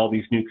shopping and all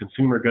these new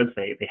consumer goods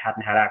they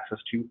hadn't had access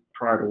to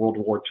prior to World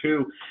War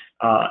II.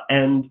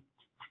 And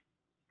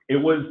it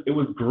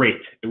was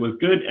great. It was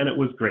good and it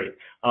was great.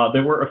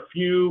 There were a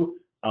few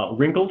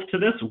wrinkles to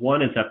this.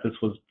 One is that this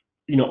was,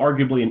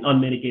 arguably an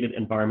unmitigated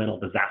environmental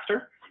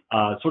disaster.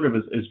 Sort of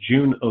as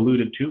June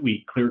alluded to,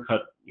 we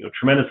clear-cut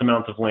tremendous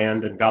amounts of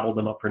land and gobbled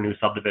them up for new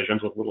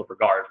subdivisions with little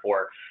regard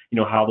for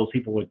how those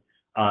people would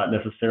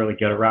necessarily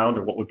get around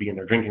or what would be in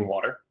their drinking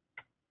water.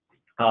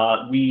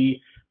 We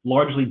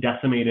largely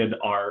decimated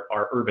our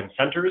urban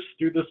centers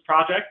through this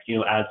project,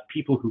 as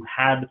people who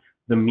had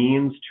the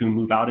means to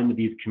move out into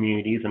these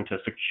communities and to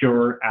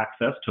secure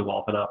access to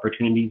wealth and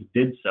opportunities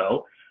did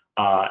so,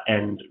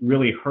 and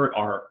really hurt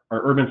our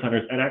urban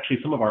centers and actually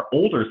some of our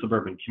older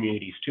suburban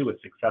communities too, as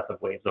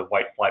successive waves of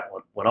white flight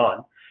went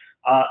on.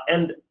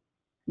 And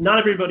not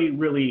everybody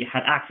really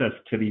had access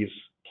to these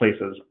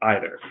places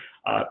either.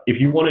 If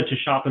you wanted to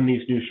shop in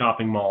these new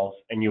shopping malls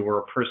and you were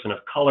a person of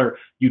color,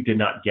 you did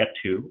not get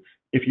to.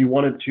 If you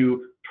wanted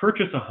to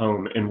purchase a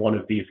home in one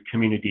of these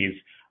communities,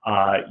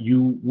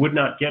 you would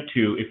not get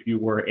to if you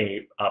were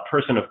a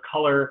person of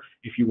color,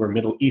 if you were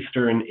Middle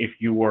Eastern, if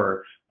you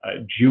were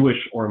Jewish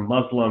or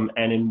Muslim,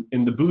 and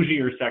in the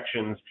bougier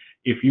sections,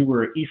 if you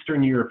were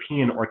Eastern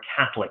European or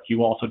Catholic,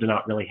 you also did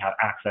not really have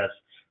access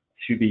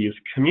to these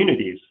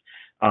communities.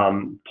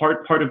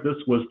 Part of this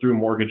was through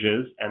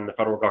mortgages and the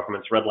federal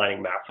government's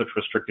redlining maps, which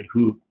restricted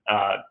who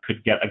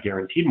could get a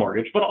guaranteed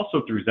mortgage, but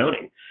also through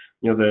zoning.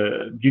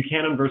 The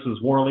Buchanan versus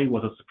Worley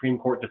was a Supreme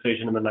Court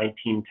decision in the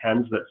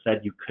 1910s that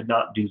said you could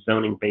not do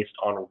zoning based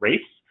on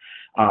race,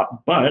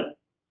 but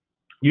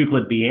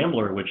Euclid v.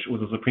 Ambler, which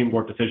was a Supreme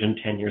Court decision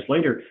 10 years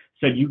later,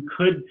 said you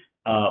could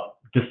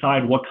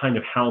decide what kind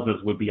of houses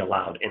would be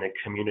allowed in a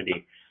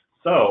community.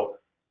 So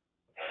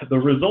the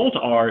result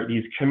are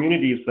these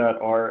communities that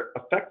are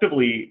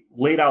effectively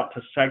laid out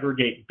to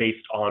segregate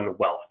based on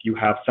wealth. You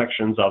have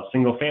sections of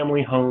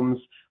single-family homes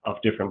of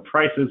different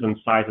prices and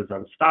sizes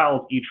and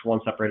styles, each one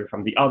separated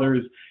from the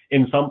others.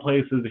 In some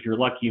places, if you're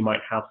lucky, you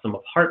might have some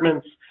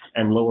apartments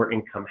and lower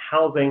income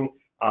housing,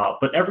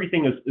 but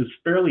everything is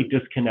fairly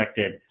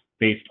disconnected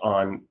based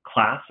on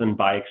class and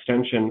by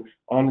extension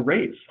on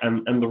race.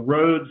 And the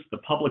roads, the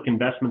public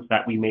investments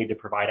that we made to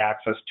provide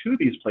access to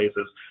these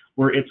places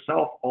were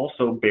itself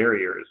also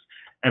barriers.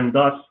 And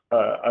thus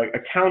a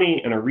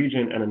county and a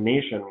region and a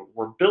nation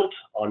were built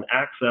on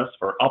access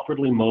for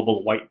upwardly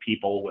mobile white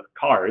people with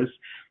cars.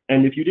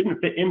 And if you didn't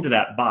fit into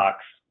that box,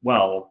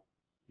 well,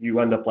 you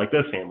end up like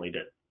this family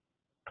did.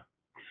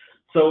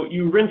 So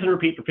you rinse and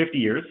repeat for 50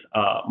 years,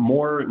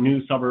 more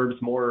new suburbs,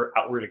 more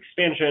outward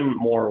expansion,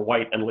 more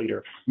white and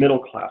later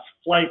middle-class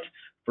flight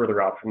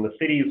further out from the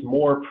cities,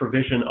 more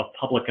provision of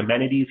public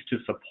amenities to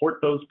support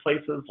those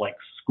places like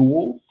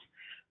schools,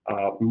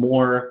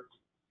 more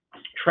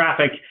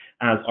traffic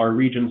as our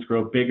regions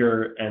grow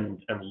bigger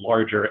and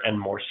larger and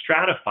more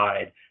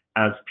stratified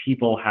as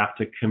people have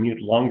to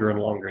commute longer and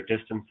longer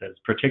distances,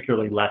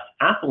 particularly less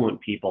affluent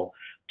people,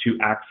 to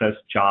access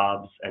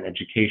jobs and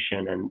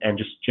education and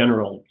just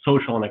general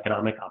social and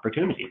economic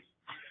opportunities.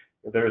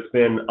 There's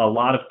been a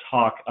lot of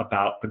talk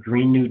about the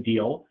Green New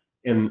Deal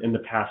in the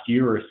past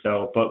year or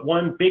so, but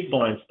one big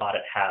blind spot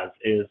it has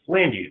is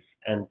land use.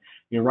 And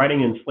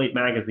writing in Slate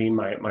magazine,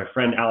 my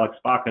friend Alex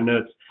Baca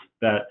notes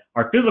that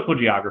our physical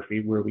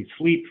geography, where we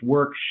sleep,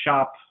 work,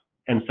 shop,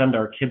 and send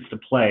our kids to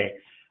play,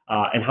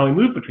 and how we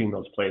move between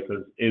those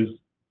places is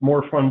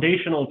more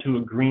foundational to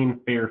a green,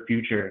 fair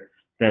future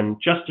than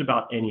just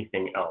about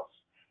anything else.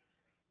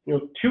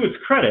 To its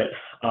credit,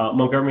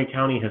 Montgomery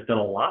County has done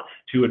a lot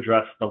to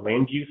address the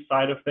land use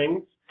side of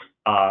things,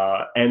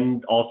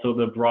 and also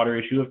the broader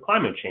issue of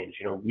climate change.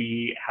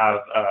 We have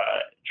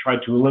tried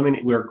to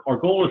eliminate, our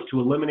goal is to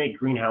eliminate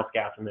greenhouse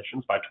gas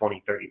emissions by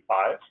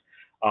 2035.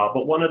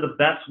 But one of the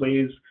best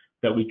ways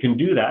that we can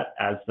do that,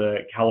 as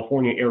the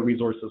California Air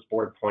Resources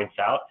Board points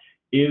out,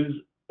 is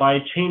by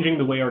changing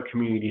the way our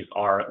communities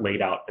are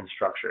laid out and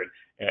structured,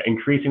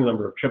 increasing the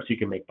number of trips you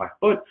can make by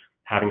foot,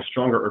 having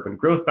stronger urban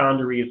growth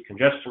boundaries,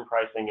 congestion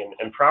pricing,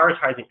 and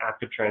prioritizing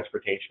active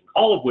transportation,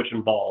 all of which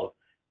involve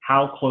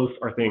how close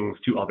are things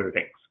to other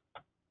things.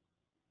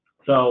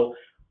 So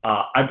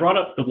I brought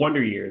up the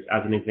Wonder Years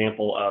as an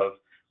example of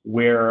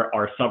where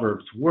our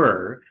suburbs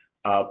were,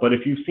 but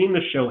if you've seen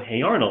the show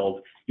Hey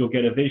Arnold, you'll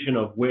get a vision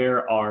of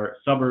where our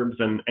suburbs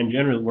and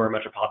generally where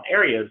metropolitan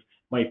areas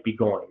might be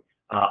going.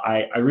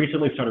 I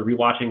recently started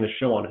rewatching this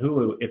show on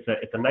Hulu. It's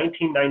a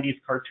 1990s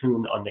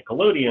cartoon on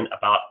Nickelodeon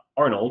about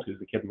Arnold, who's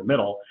the kid in the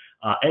middle,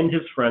 and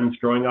his friends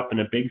growing up in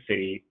a big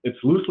city. It's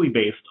loosely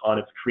based on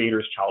its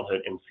creator's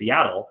childhood in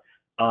Seattle,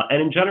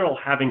 and in general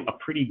having a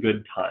pretty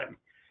good time.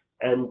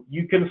 And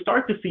you can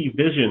start to see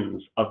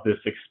visions of this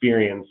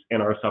experience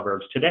in our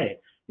suburbs today.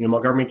 You know,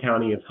 Montgomery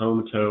County is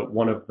home to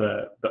one of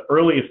the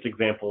earliest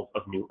examples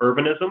of new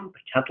urbanism, the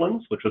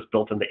Kentlands, which was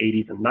built in the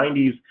 80s and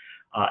 90s,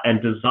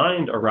 and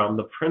designed around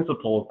the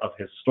principles of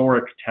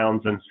historic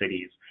towns and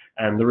cities.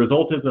 And the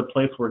result is a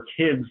place where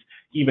kids,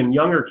 even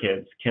younger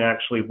kids, can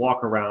actually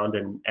walk around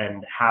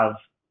and have,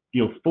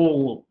 you know,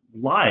 full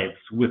lives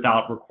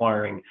without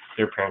requiring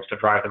their parents to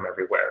drive them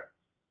everywhere.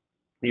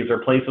 These are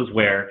places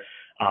where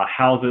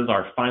houses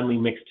are finely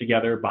mixed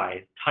together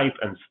by type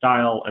and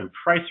style and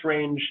price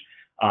range.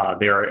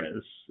 There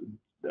is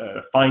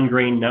a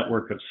fine-grained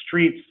network of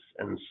streets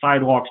and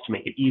sidewalks to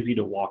make it easy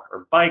to walk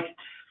or bike.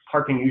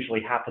 Parking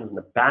usually happens in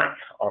the back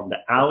on the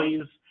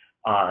alleys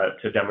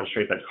to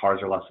demonstrate that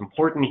cars are less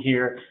important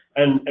here.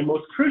 And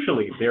most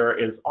crucially,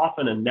 there is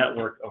often a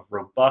network of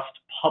robust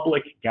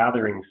public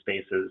gathering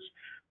spaces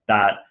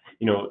that,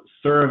 you know,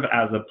 serve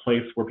as a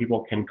place where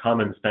people can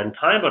come and spend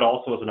time, but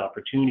also as an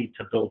opportunity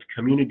to build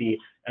community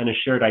and a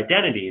shared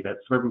identity that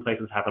suburban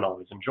places haven't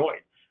always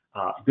enjoyed.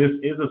 This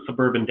is a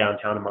suburban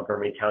downtown in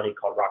Montgomery County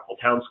called Rockville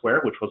Town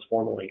Square, which was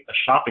formerly a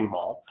shopping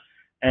mall.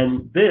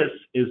 And this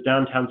is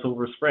downtown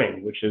Silver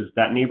Spring, which is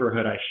that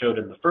neighborhood I showed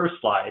in the first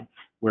slide,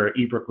 where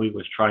E. Brookley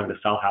was trying to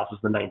sell houses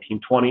in the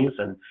 1920s,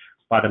 and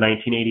by the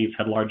 1980s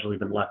had largely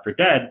been left for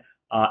dead,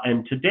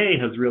 and today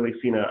has really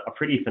seen a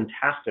pretty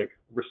fantastic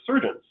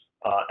resurgence.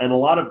 And a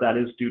lot of that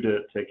is due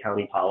to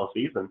county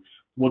policies. And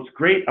what's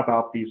great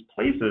about these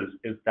places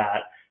is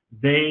that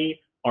they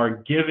are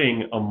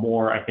giving a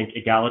more, I think,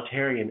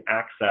 egalitarian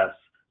access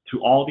to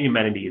all the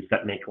amenities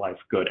that make life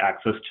good: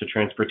 access to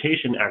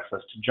transportation, access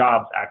to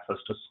jobs, access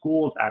to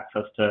schools,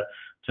 access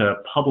to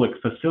public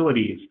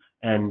facilities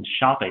and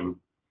shopping,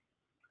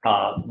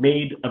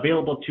 made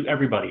available to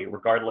everybody,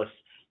 regardless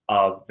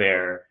of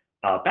their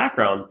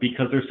background,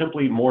 because they're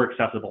simply more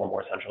accessible and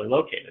more centrally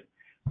located.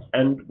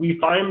 And we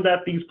find that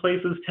these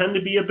places tend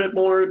to be a bit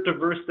more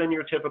diverse than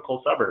your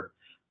typical suburb.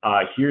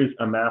 Here's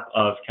a map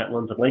of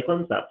Kentlands and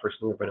Lakelands, that first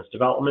urbanist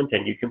development,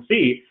 and you can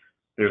see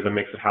there's a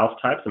mix of house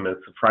types, a mix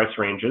of price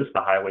ranges.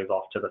 The highway's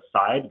off to the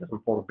side,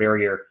 doesn't form a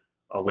barrier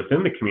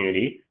within the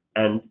community.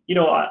 And, you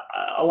know,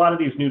 a lot of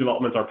these new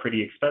developments are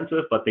pretty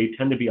expensive, but they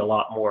tend to be a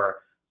lot more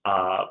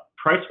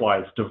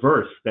price-wise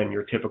diverse than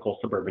your typical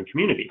suburban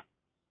community.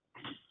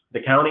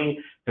 The county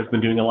has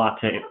been doing a lot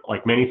to,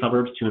 like many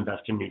suburbs, to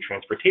invest in new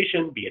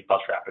transportation, be it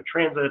bus rapid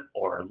transit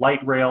or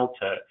light rail,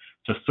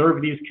 to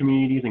serve these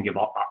communities and give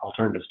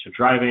alternatives to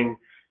driving.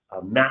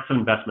 Massive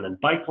investment in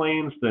bike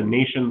lanes, the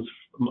nation's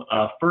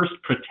first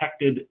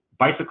protected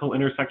bicycle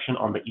intersection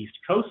on the East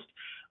Coast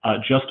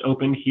just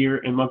opened here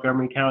in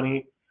Montgomery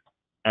County.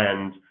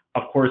 And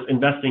of course,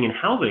 investing in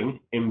housing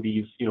in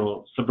these, you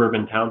know,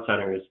 suburban town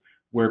centers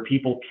where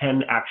people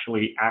can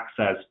actually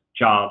access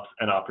jobs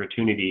and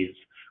opportunities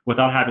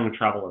without having to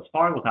travel as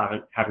far, without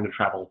having to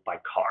travel by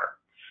car.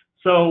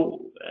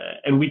 So,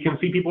 and we can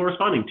see people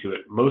responding to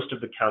it. Most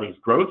of the county's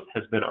growth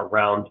has been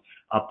around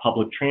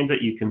public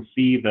transit. You can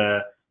see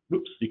the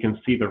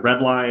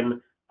Red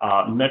Line,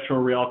 Metro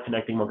Rail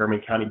connecting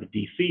Montgomery County to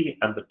DC,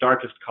 and the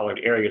darkest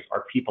colored areas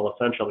are people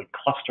essentially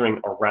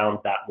clustering around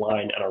that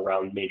line and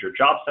around major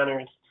job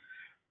centers.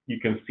 You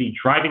can see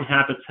driving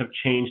habits have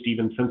changed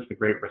even since the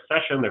Great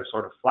Recession. They're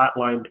sort of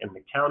flatlined in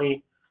the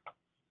county.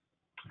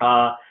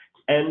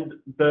 And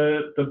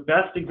the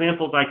best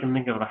examples I can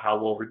think of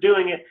how well we're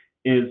doing it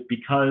is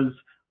because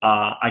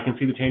I can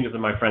see the changes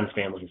in my friends'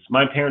 families.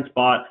 My parents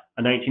bought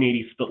a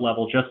 1980s split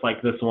level just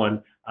like this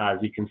one, as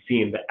you can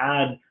see in the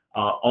ad.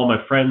 All my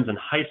friends in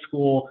high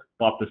school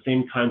bought the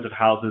same kinds of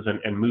houses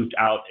and moved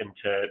out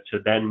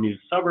into then new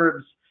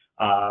suburbs.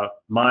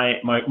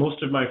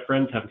 Most of my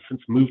friends have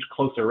since moved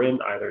closer in,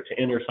 either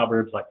to inner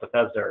suburbs like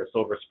Bethesda or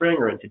Silver Spring,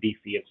 or into DC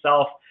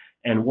itself.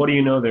 And what do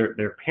you know,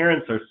 their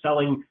parents are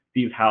selling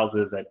these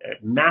houses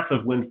at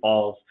massive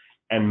windfalls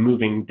and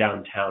moving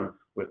downtown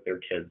with their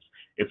kids.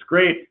 It's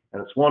great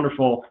and it's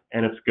wonderful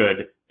and it's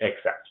good,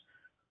 except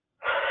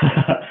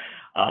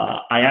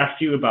I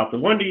asked you about the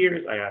Wonder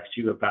Years, I asked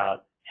you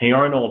about Hey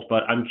Arnold,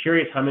 but I'm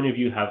curious how many of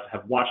you have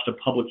watched a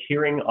public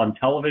hearing on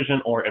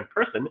television or in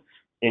person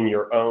in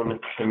your own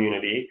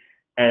community,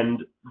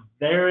 and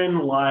therein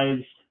lies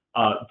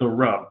the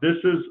rub. This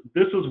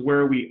is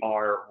where we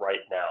are right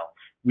now.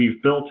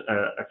 We've built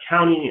a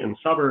county and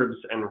suburbs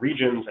and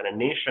regions and a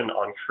nation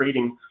on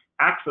creating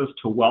access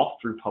to wealth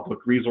through public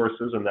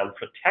resources and then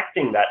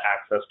protecting that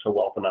access to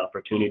wealth and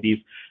opportunities.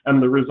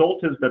 And the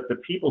result is that the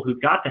people who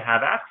got to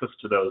have access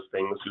to those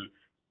things, who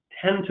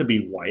tend to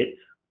be white,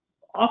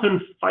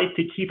 often fight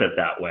to keep it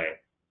that way.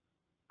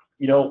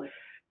 You know,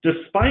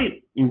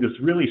 despite this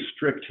really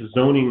strict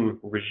zoning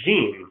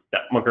regime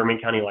that Montgomery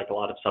County, like a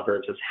lot of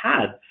suburbs, has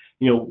had,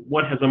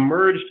 what has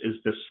emerged is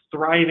this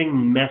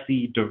thriving,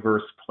 messy,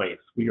 diverse place.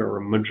 We are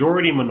a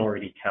majority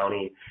minority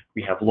county.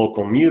 We have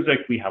local music.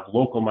 We have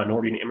local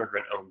minority and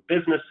immigrant-owned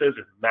businesses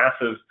and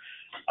massive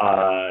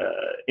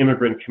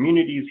immigrant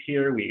communities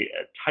here. We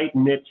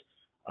tight-knit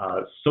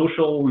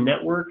social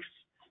networks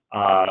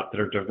that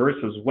are diverse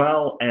as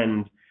well,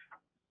 and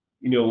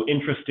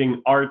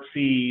interesting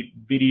artsy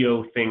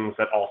video things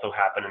that also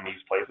happen in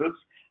these places.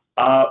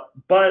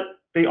 But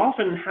they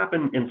often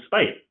happen in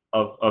spite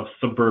of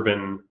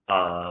suburban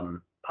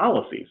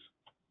policies.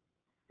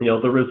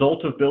 The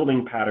result of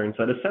building patterns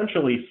that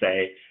essentially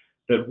say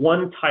that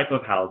one type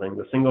of housing,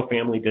 the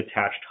single-family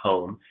detached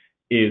home,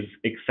 is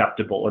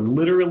acceptable, and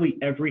literally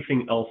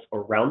everything else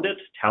around it,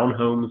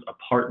 townhomes,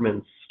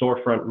 apartments,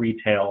 storefront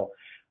retail,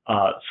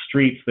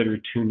 streets that are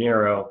too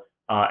narrow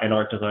and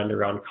aren't designed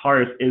around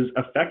cars, is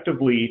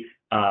effectively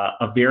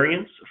a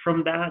variance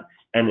from that,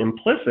 and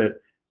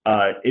implicit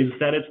is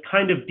that it's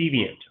kind of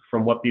deviant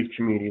from what these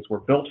communities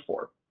were built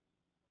for.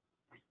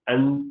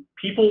 And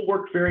people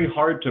worked very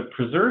hard to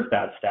preserve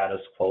that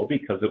status quo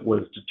because it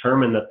was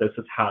determined that this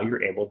is how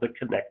you're able to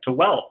connect to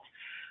wealth.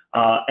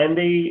 And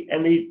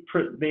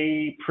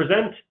they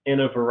present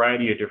in a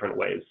variety of different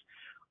ways.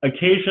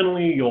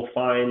 Occasionally, you'll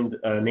find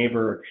a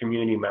neighbor or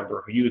community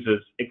member who uses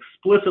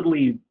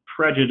explicitly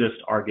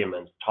prejudiced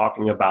arguments,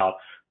 talking about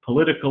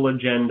political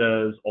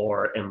agendas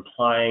or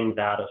implying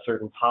that a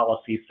certain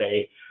policy,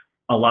 say,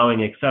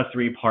 allowing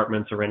accessory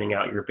apartments or renting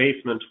out your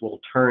basement, will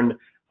turn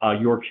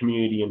your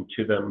community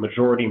into the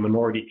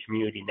majority-minority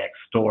community next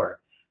door.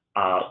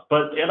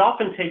 But it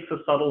often takes a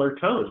subtler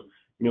tone.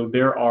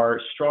 There are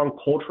strong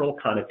cultural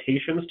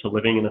connotations to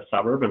living in a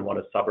suburb and what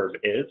a suburb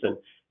is,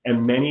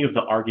 and many of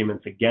the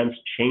arguments against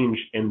change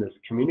in this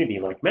community,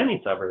 like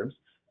many suburbs,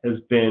 has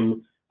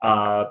been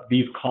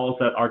these calls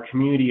that our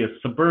community is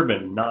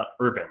suburban, not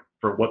urban,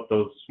 for what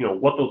those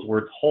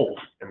words hold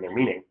in their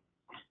meaning.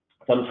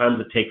 Sometimes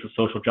it takes a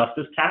social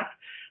justice tack.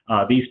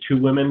 These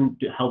two women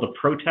held a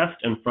protest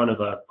in front of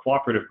a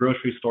cooperative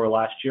grocery store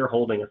last year,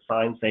 holding a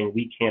sign saying,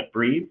 "We can't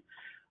breathe."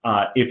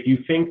 If you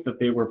think that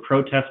they were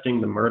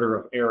protesting the murder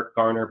of Eric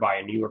Garner by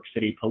a New York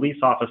City police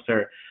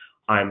officer,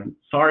 I'm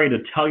sorry to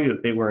tell you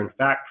that they were in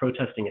fact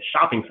protesting a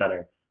shopping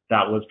center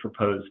that was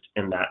proposed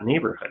in that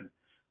neighborhood.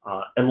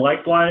 And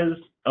likewise,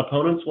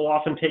 opponents will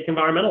often take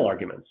environmental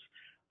arguments.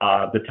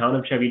 The town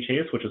of Chevy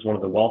Chase, which is one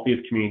of the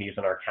wealthiest communities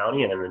in our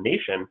county and in the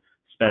nation,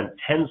 spent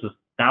tens of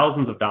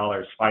thousands of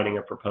dollars fighting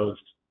a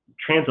proposed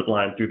transit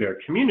line through their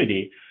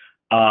community.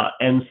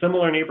 And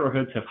similar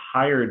neighborhoods have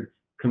hired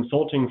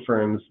consulting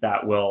firms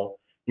that will,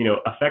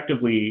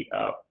 effectively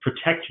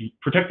protect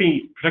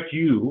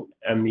you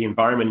and the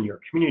environment in your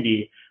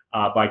community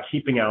by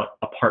keeping out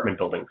apartment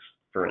buildings,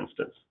 for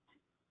instance.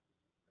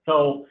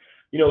 So,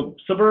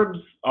 suburbs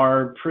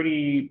are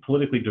pretty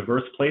politically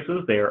diverse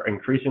places. They are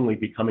increasingly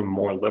becoming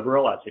more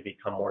liberal as they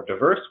become more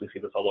diverse. We see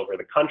this all over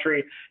the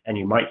country, and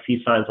you might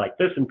see signs like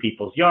this in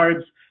people's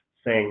yards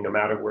saying, "No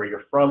matter where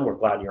you're from, we're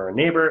glad you're a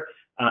neighbor."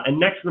 And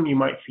next to them, you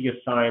might see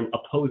a sign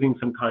opposing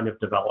some kind of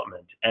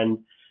development. And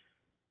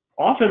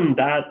often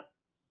that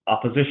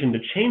opposition to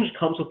change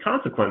comes with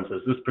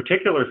consequences. This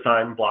particular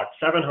sign blocked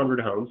 700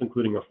 homes,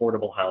 including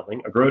affordable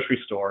housing, a grocery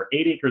store,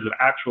 8 acres of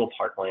actual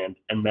parkland,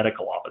 and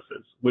medical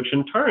offices, which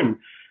in turn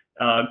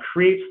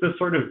creates this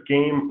sort of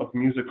game of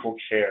musical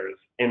chairs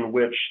in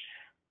which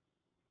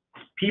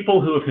people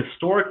who have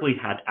historically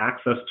had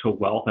access to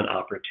wealth and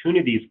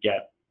opportunities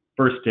get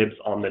first dibs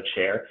on the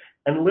chair,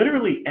 and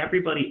literally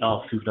everybody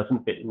else who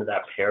doesn't fit into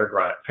that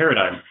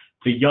paradigm,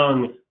 the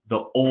young,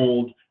 the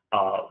old,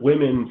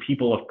 women,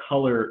 people of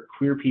color,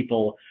 queer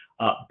people,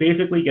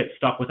 basically get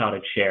stuck without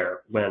a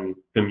chair when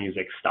the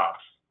music stops.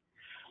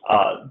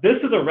 This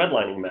is a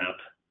redlining map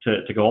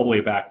to go all the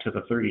way back to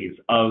the 30s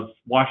of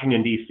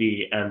Washington,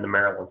 D.C. and the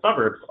Maryland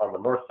suburbs. On the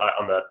north side,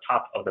 on the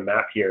top of the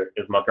map here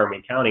is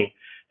Montgomery County.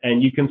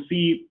 And you can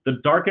see the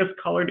darkest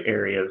colored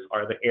areas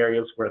are the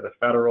areas where the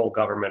federal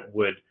government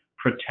would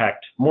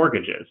protect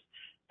mortgages.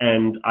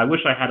 And I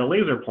wish I had a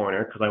laser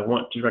pointer because I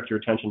want to direct your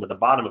attention to the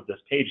bottom of this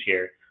page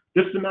here.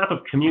 This is a map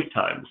of commute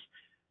times.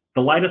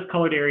 The lightest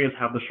colored areas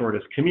have the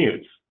shortest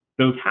commutes.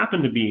 Those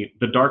happen to be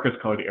the darkest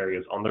colored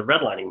areas on the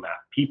redlining map.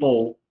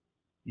 People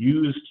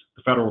used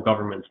the federal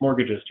government's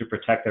mortgages to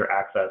protect their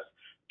access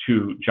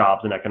to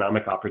jobs and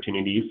economic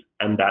opportunities,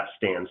 and that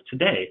stands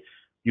today.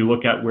 You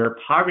look at where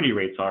poverty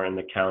rates are in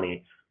the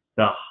county.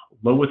 The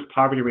lowest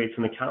poverty rates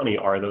in the county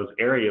are those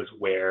areas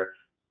where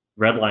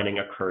redlining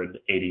occurred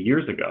 80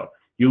 years ago.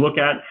 You look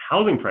at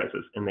housing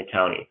prices in the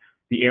county.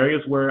 The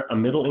areas where a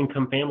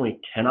middle-income family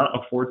cannot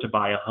afford to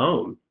buy a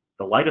home,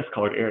 the lightest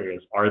colored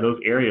areas are those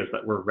areas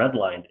that were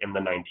redlined in the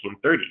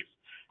 1930s.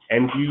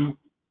 And you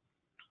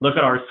look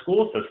at our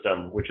school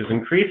system, which is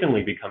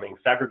increasingly becoming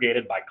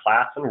segregated by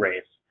class and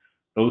race.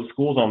 Those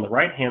schools on the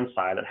right-hand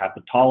side that have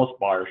the tallest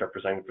bars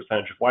representing the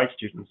percentage of white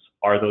students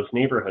are those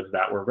neighborhoods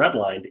that were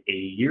redlined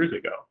 80 years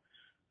ago.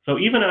 So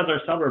even as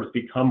our suburbs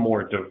become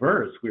more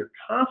diverse, we're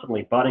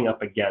constantly butting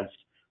up against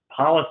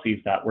policies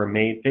that were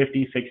made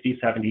 50, 60,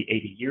 70,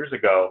 80 years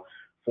ago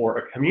for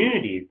a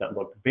community that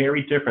looked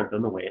very different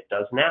than the way it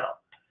does now.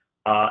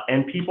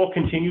 And people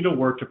continue to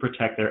work to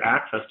protect their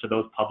access to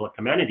those public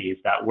amenities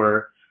that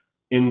were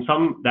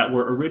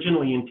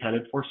originally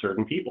intended for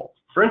certain people.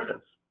 For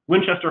instance,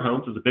 Winchester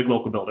Homes is a big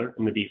local builder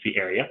in the DC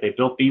area. They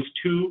built these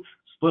 2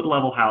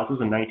 split-level houses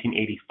in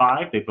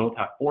 1985. They both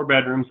have 4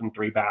 bedrooms and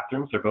 3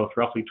 bathrooms. They're both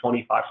roughly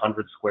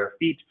 2,500 square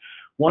feet.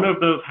 One of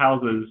those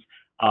houses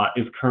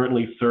is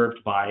currently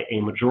served by a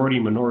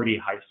majority-minority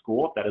high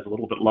school that is a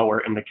little bit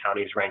lower in the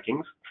county's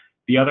rankings.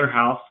 The other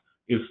house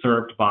is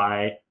served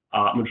by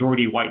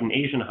majority white and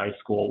Asian high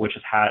school, which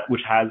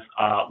has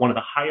one of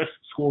the highest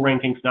school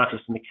rankings, not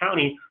just in the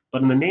county,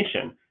 but in the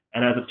nation.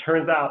 And as it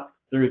turns out,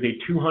 there is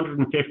a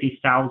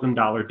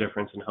 $250,000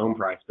 difference in home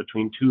price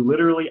between 2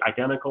 literally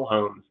identical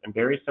homes in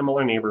very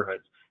similar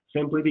neighborhoods,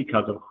 simply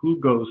because of who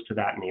goes to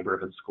that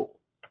neighborhood school.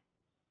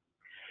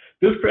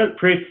 This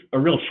creates a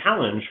real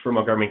challenge for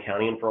Montgomery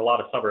County and for a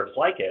lot of suburbs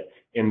like it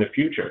in the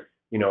future.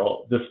 You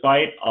know,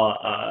 despite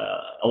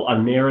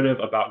a narrative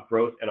about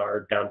growth in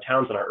our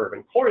downtowns and our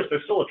urban cores,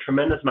 there's still a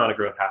tremendous amount of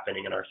growth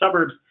happening in our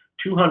suburbs.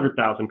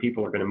 200,000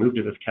 people are going to move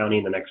to this county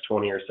in the next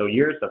 20 or so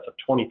years. That's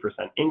a 20%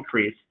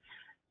 increase.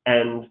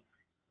 And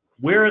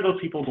where are those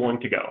people going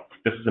to go?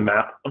 This is a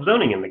map of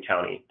zoning in the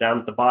county. Down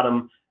at the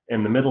bottom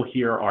in the middle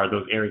here are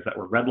those areas that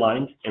were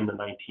redlined in the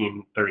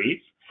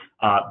 1930s.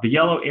 The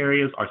yellow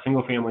areas are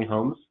single-family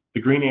homes.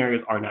 The green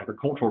areas are an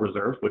agricultural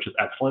reserve, which is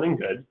excellent and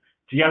good.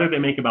 Together, they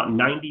make about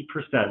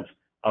 90%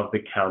 of the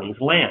county's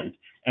land.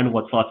 And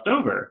what's left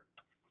over,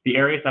 the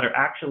areas that are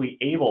actually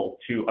able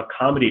to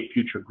accommodate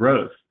future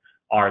growth,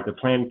 are the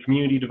planned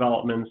community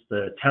developments,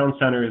 the town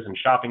centers and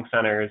shopping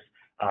centers,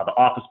 the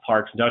office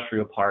parks,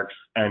 industrial parks,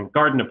 and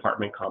garden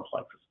apartment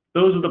complexes.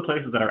 Those are the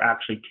places that are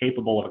actually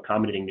capable of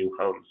accommodating new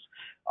homes.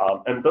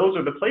 And those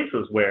are the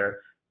places where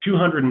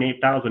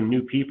 208,000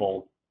 new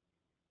people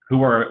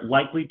who are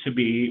likely to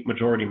be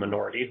majority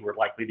minority, who are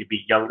likely to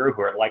be younger,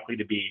 who are likely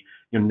to be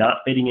not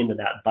fitting into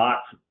that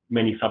box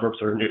many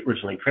suburbs are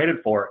originally created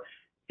for,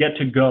 get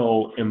to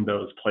go in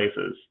those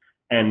places.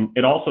 And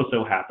it also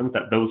so happens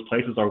that those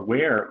places are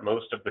where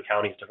most of the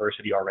county's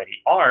diversity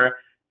already are,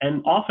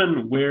 and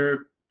often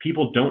where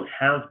people don't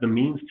have the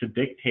means to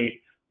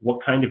dictate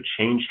what kind of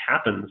change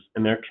happens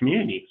in their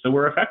community. So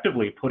we're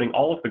effectively putting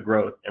all of the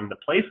growth in the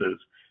places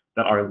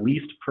that are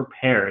least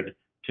prepared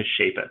to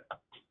shape it.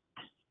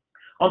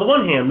 On the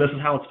one hand, this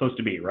is how it's supposed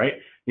to be, right?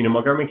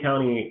 Montgomery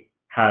County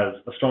has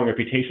a strong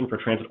reputation for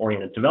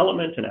transit-oriented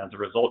development, and as a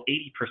result,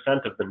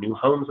 80% of the new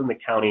homes in the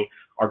county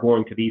are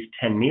going to these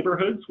 10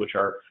 neighborhoods, which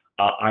are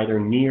either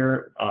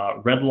near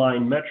red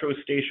line metro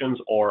stations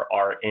or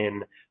are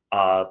in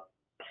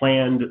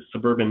planned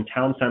suburban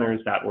town centers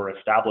that were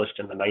established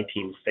in the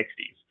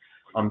 1960s.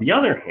 On the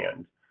other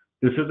hand,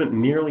 this isn't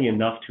nearly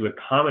enough to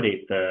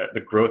accommodate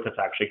the growth that's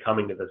actually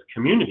coming to this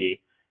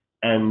community.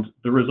 And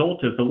the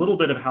result is the little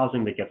bit of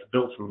housing that gets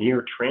built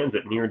near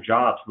transit, near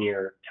jobs,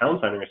 near town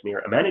centers, near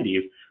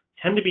amenities,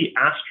 tend to be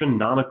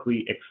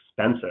astronomically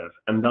expensive.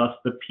 And thus,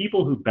 the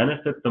people who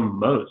benefit the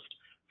most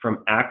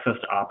from access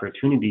to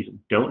opportunities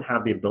don't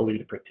have the ability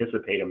to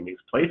participate in these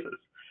places.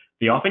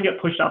 They often get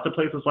pushed out to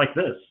places like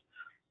this.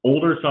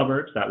 Older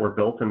suburbs that were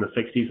built in the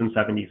 60s and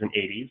 70s and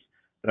 80s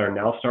that are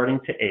now starting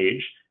to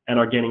age and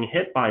are getting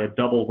hit by a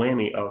double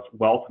whammy of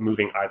wealth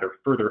moving either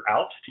further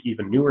out to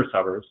even newer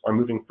suburbs or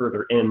moving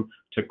further in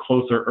to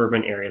closer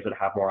urban areas that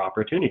have more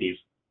opportunities.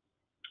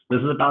 This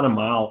is about a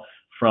mile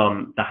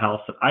from the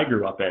house that I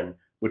grew up in,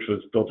 which was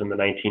built in the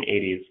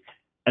 1980s.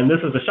 And this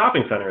is a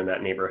shopping center in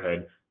that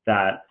neighborhood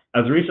that,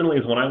 as recently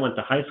as when I went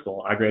to high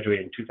school, I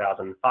graduated in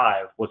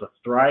 2005, was a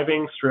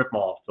thriving strip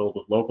mall filled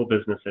with local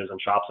businesses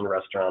and shops and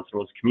restaurants, and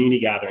was a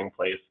community gathering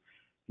place.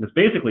 And it's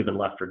basically been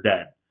left for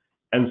dead.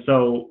 And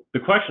so the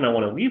question I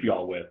want to leave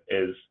y'all with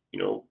is,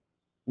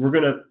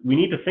 we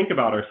need to think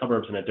about our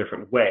suburbs in a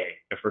different way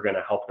if we're going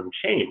to help them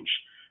change.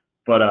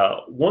 But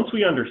once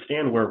we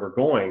understand where we're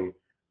going,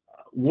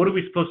 what are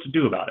we supposed to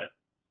do about it?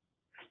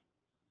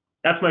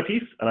 That's my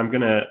piece, and I'm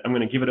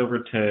gonna give it over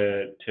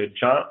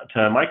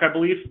to Mike, I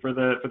believe, for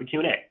the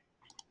Q&A.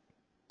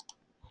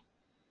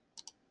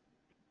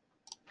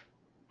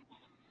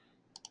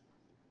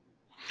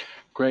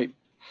 Great,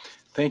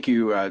 thank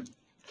you,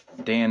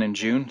 Dan and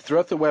June.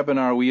 Throughout the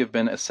webinar, we have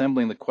been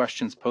assembling the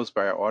questions posed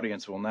by our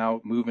audience. We'll now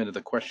move into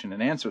the question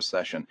and answer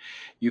session.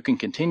 You can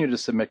continue to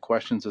submit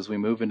questions as we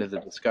move into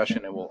the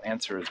discussion, and we'll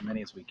answer as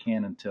many as we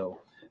can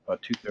until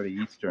about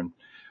 2:30 Eastern.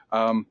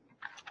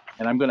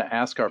 And I'm going to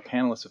ask our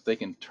panelists if they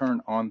can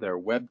turn on their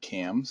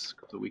webcams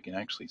so we can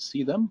actually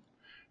see them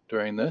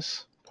during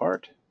this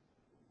part.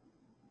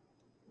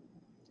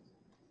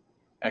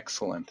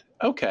 Excellent.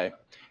 Okay.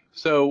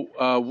 So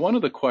one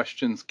of the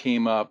questions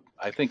came up,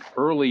 I think,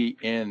 early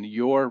in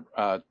your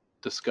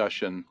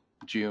discussion,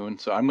 June.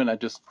 So I'm going to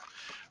just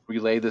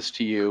relay this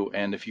to you,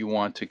 and if you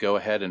want to go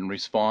ahead and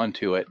respond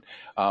to it.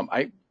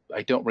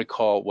 I don't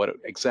recall what it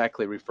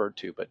exactly referred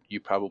to, but you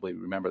probably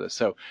remember this.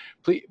 So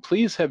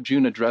please have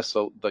June address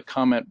the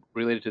comment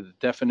related to the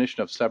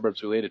definition of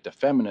suburbs related to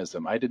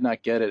feminism. I did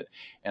not get it,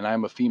 and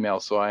I'm a female,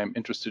 so I am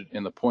interested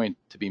in the point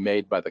to be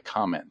made by the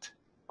comment.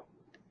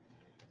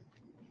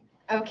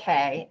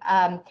 Okay.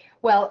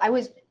 Well, I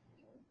was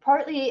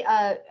partly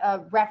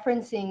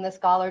referencing the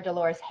scholar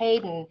Dolores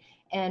Hayden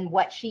and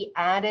what she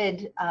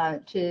added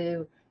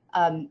to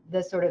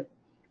the sort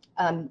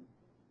of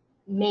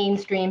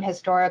mainstream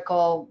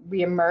historical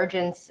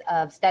reemergence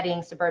of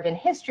studying suburban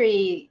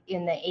history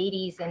in the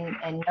 80s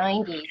and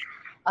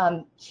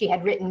 90s. She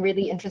had written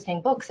really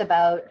interesting books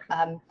about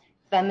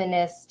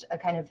feminist, a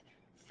kind of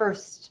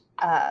first,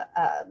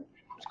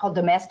 it's called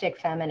domestic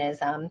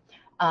feminism.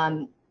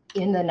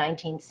 In the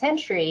 19th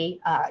century,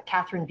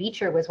 Catherine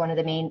Beecher was one of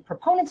the main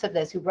proponents of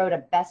this, who wrote a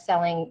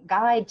best-selling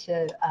guide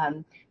to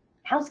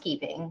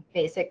housekeeping,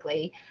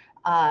 basically,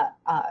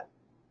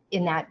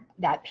 in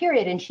that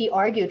period, and she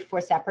argued for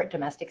separate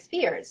domestic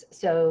spheres.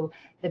 So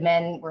the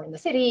men were in the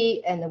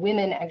city, and the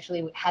women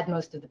actually had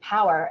most of the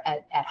power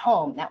at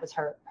home. That was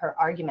her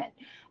argument,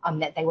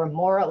 that they were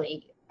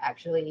morally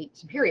actually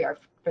superior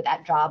for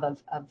that job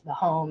of the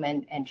home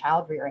and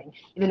child rearing.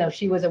 Even though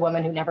she was a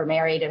woman who never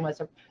married and was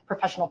a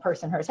professional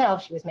person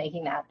herself, she was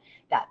making that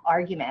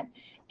argument.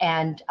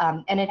 And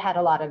it had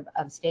a lot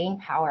of staying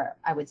power,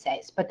 I would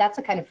say. But that's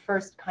a kind of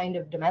first kind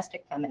of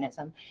domestic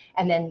feminism.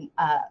 And then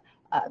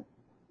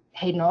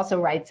Hayden also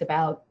writes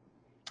about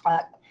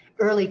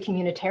early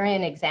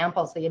communitarian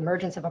examples, the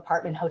emergence of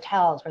apartment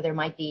hotels, where there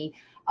might be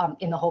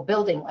in the whole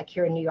building, like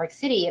here in New York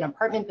City, an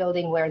apartment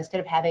building where instead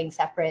of having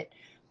separate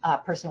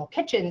personal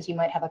kitchens, you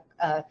might have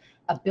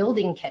a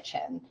building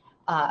kitchen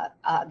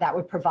that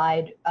would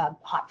provide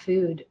hot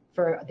food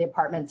for the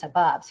apartments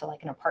above, so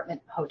like an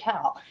apartment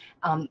hotel,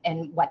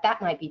 and what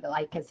that might be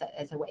like as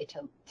a way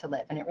to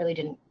live. And it really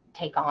didn't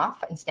take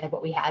off. Instead,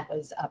 what we had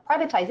was a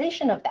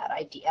privatization of that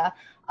idea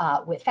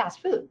with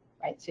fast food,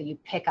 right? So you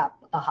pick up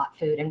the hot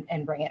food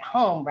and bring it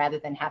home rather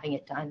than having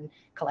it done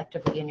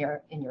collectively in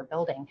your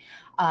building.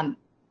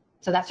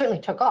 So that certainly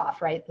took off,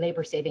 right?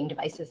 Labor-saving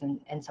devices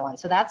and so on.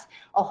 So that's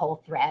a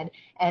whole thread.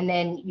 And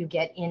then you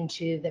get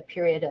into the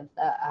period of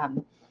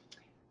the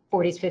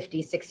 40s,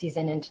 50s, 60s,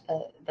 and into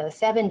the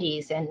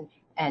 70s,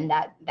 and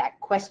that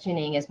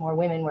questioning as more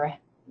women were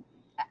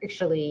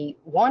actually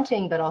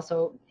wanting, but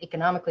also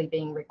economically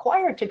being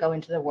required to go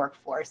into the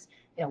workforce.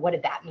 You know, what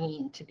did that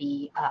mean to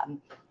be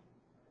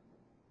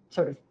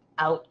sort of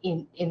out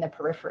in the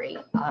periphery,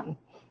 and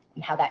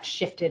how that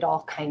shifted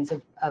all kinds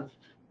of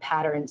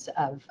patterns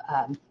of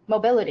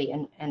mobility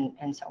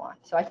and so on.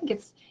 So I think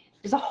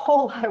there's a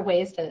whole lot of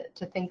ways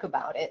to think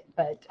about it,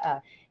 but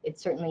it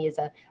certainly is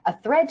a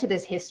thread to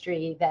this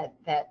history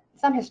that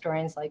some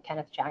historians like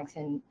Kenneth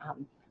Jackson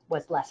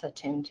was less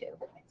attuned to,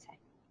 I'd say.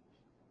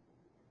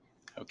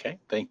 Okay,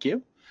 thank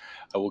you.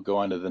 I will go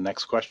on to the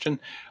next question.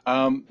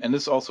 And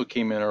this also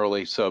came in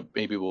early, so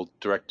maybe we'll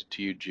direct it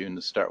to you, June,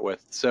 to start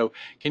with. So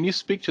can you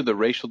speak to the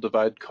racial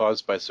divide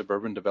caused by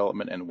suburban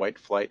development and white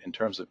flight in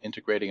terms of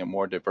integrating a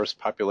more diverse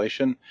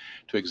population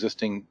to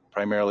existing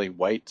primarily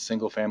white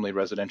single-family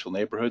residential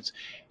neighborhoods?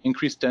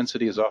 Increased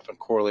density is often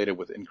correlated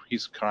with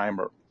increased crime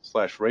or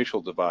 /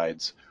 racial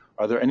divides.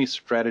 Are there any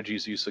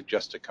strategies you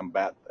suggest to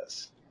combat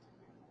this?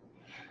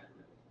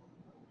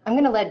 I'm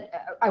going to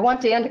I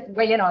want Dan to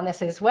weigh in on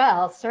this as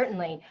well,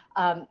 certainly.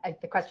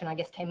 The question, I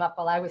guess, came up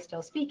while I was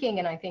still speaking,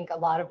 and I think a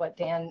lot of what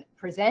Dan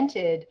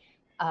presented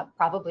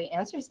probably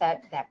answers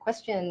that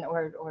question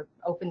or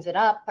opens it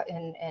up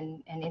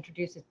and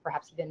introduces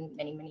perhaps even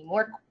many, many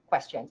more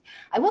questions.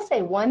 I will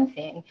say one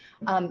thing.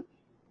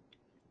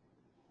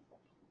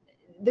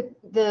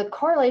 The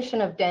correlation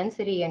of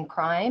density and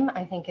crime,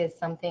 I think, is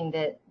something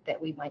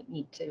that we might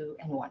need to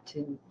and want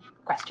to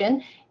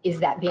question. Is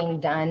that being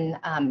done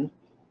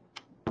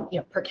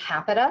per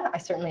capita?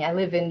 I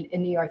live in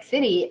New York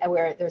City,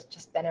 where there's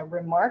just been a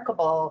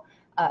remarkable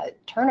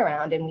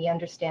turnaround, and we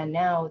understand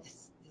now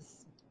this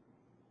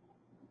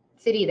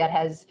city that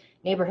has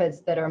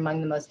neighborhoods that are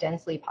among the most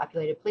densely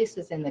populated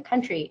places in the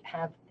country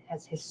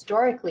has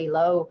historically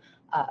low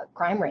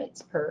crime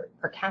rates per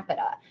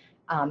capita,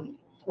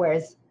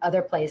 whereas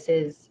other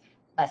places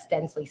less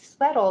densely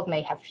settled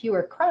may have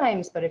fewer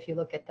crimes, but if you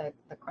look at the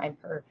crime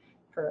per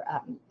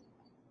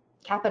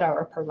capita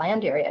or per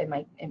land area,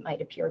 it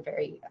might appear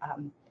very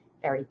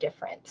very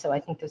different. So I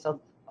think there's a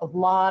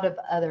lot of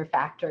other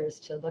factors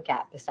to look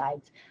at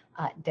besides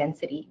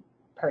density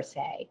per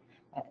se.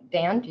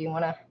 Dan, do you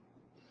want to?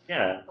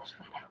 Yeah,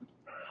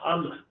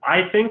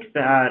 I think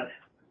that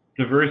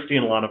diversity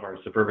in a lot of our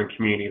suburban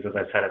communities, as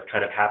I said, has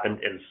kind of happened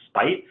in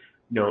spite.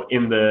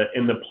 In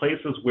the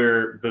places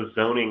where the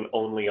zoning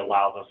only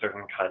allows a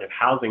certain kind of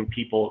housing,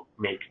 people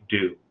make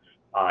do.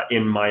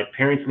 In my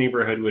parents'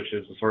 neighborhood, which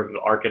is a sort of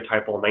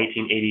archetypal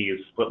 1980s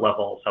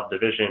split-level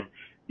subdivision,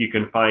 you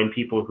can find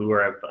people who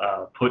have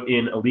put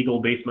in illegal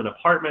basement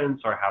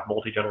apartments or have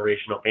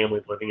multi-generational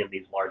families living in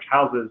these large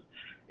houses,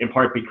 in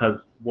part because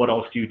what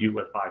else do you do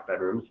with 5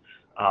 bedrooms?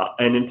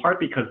 And in part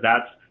because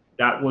that's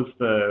that was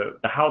the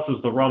house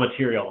was the raw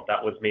material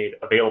that was made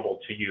available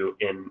to you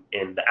in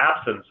the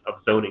absence of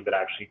zoning that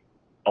actually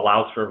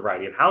allows for a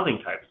variety of housing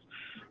types.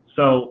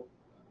 So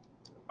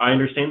I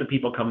understand that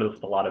people come to this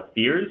with a lot of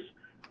fears.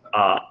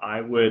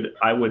 I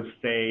would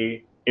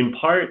say, in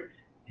part,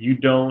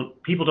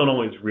 people don't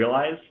always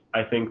realize,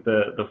 I think,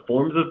 the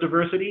forms of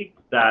diversity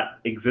that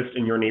exist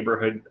in your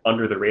neighborhood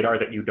under the radar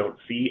that you don't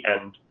see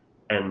and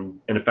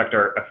in effect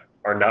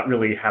are not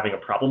really having a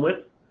problem with.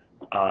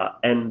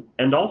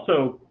 And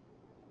also,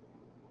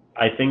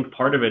 I think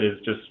part of it is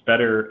just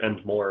better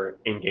and more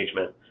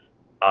engagement.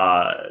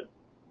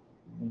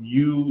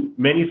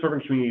 Many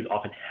suburban communities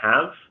often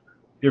have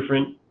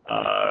different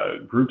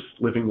groups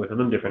living within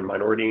them, different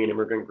minority and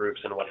immigrant groups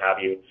and what have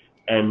you.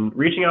 And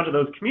reaching out to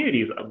those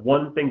communities,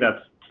 one thing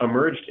that's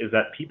emerged is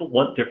that people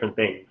want different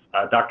things.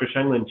 Dr.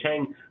 Shenglin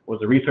Cheng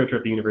was a researcher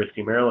at the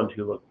University of Maryland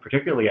who looked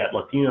particularly at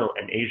Latino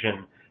and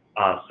Asian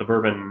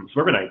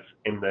suburbanites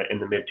in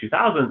the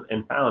mid-2000s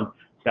and found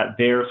that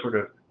their sort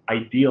of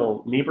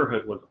ideal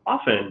neighborhood was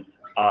often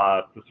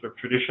the sort of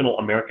traditional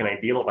American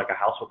ideal of like a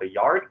house with a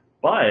yard,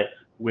 but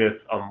with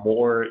a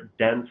more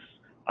dense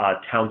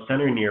town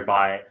center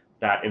nearby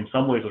that in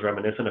some ways was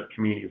reminiscent of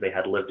communities they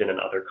had lived in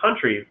other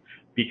countries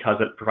because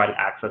it provided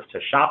access to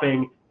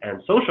shopping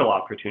and social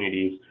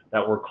opportunities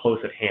that were close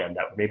at hand,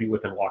 that were maybe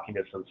within walking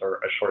distance or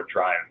a short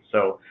drive.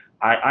 So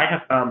I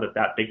have found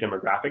that big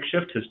demographic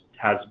shift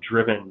has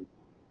driven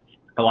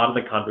a lot of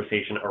the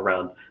conversation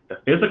around the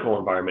physical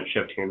environment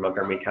shift here in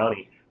Montgomery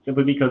County,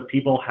 simply because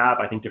people have,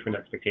 I think, different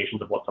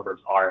expectations of what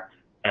suburbs are,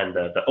 and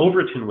the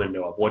Overton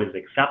window of what is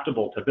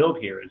acceptable to build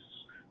here is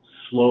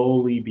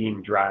slowly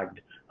being dragged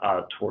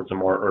towards a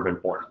more urban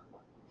form.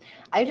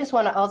 I just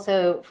want to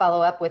also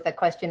follow up with a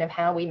question of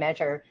how we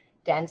measure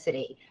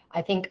density.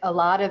 I think a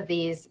lot of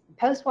these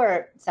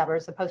post-war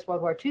suburbs, the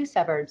post-World War II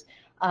suburbs,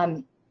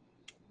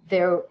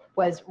 there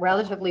was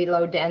relatively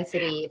low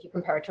density if you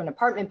compare it to an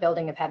apartment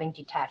building of having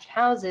detached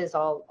houses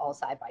all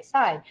side by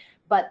side.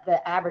 But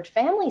the average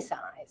family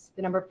size,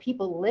 the number of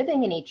people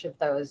living in each of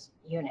those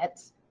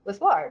units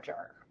was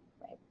larger,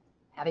 right?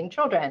 Having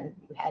children,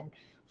 you had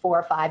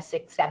 4, 5,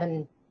 6,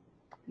 7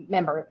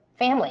 member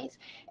families.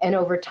 And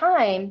over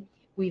time,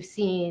 we've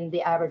seen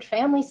the average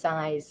family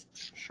size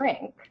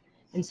shrink.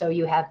 And so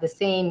you have the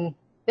same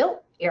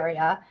built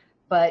area,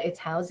 but it's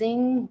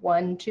housing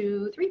 1,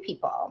 2, 3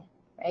 people,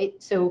 right?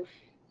 So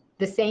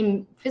the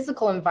same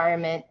physical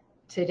environment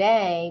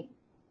today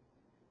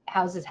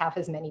houses half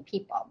as many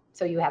people.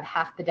 So you have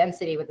half the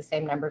density with the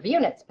same number of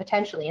units,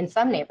 potentially in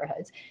some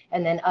neighborhoods.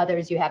 And then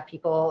others, you have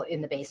people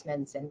in the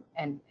basements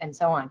and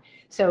so on.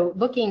 So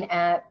looking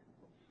at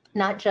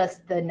not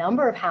just the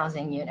number of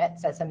housing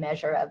units as a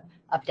measure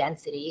of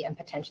density and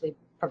potentially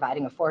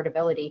providing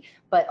affordability,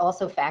 but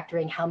also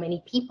factoring how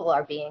many people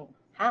are being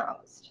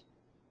housed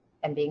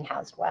and being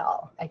housed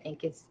well, I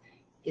think is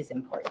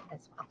important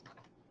as well.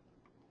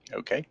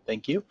 Okay,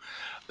 thank you.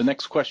 The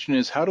next question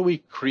is, how do we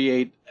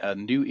create a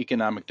new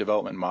economic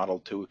development model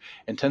to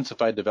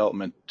intensify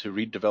development to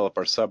redevelop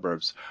our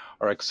suburbs?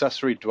 Are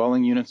accessory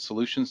dwelling unit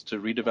solutions to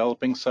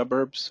redeveloping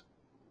suburbs?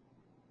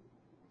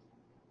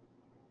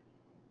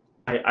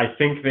 I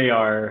think they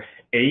are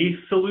a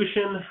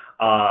solution,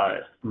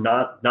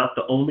 not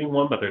the only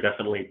one, but they're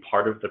definitely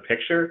part of the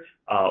picture.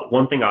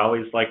 One thing I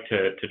always like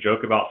to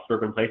joke about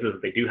suburban places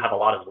is they do have a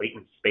lot of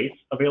latent space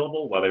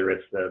available, whether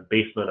it's the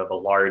basement of a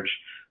large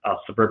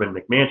suburban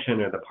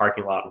McMansion or the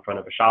parking lot in front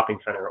of a shopping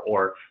center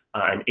or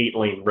an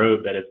 8-lane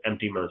road that is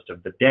empty most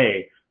of the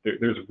day.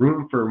 There's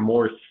room for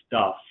more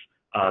stuff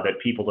that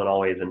people don't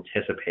always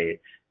anticipate.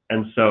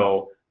 And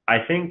so I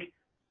think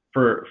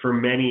for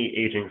many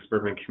aging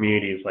suburban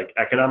communities, like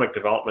economic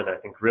development, I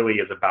think really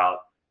is about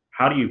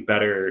how do you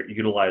better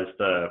utilize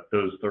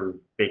those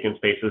vacant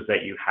spaces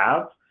that you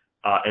have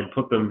and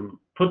put them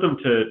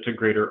to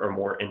greater or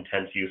more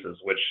intense uses,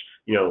 which,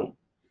 you know,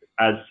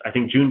 as I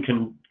think June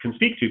can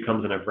speak to,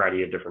 comes in a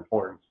variety of different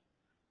forms.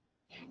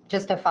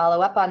 Just to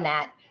follow up on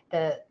that,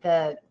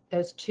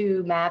 those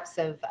 2 maps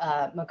of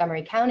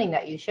Montgomery County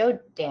that you showed,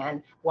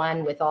 Dan,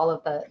 one with all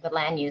of the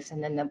land use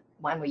and then the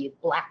one where you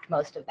blacked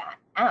most of that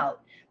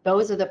out,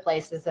 those are the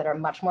places that are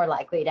much more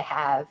likely to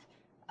have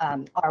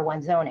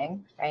R1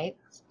 zoning, right?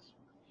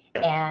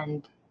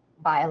 And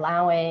by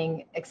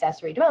allowing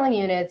accessory dwelling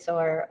units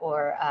or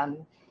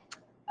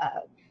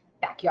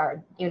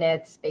backyard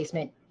units,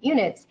 basement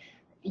units,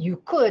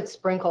 you could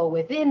sprinkle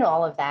within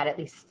all of that at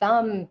least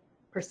some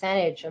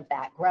percentage of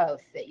that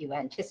growth that you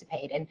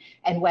anticipate.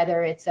 And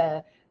whether it's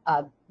a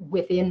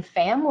within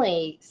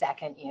family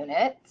second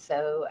unit,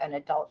 so an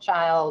adult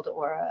child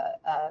or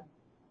a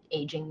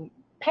aging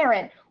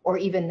parent, or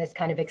even this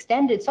kind of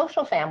extended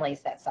social families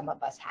that some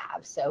of us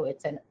have. So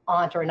it's an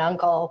aunt or an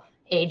uncle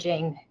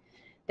aging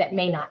that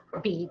may not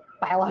be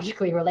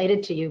biologically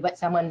related to you, but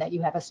someone that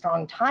you have a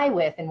strong tie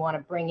with and want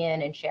to bring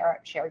in and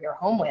share your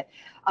home with.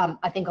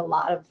 I think a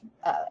lot of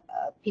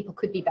people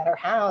could be better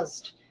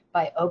housed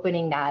by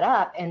opening that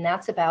up. And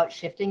that's about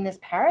shifting this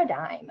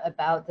paradigm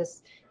about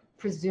this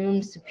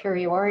presumed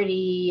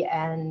superiority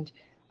and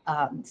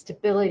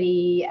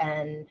stability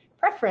and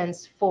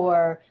preference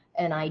for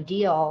an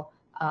ideal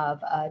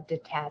of a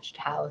detached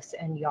house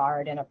and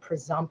yard and a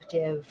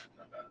presumptive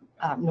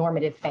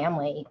normative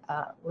family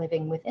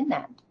living within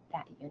that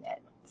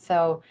unit.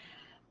 So,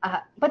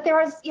 but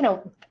there is,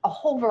 a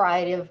whole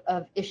variety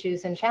of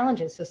issues and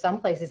challenges. So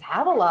some places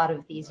have a lot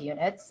of these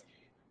units,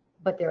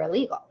 but they're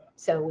illegal.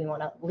 So we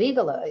want to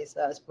legalize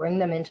those, bring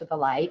them into the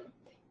light,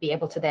 be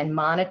able to then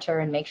monitor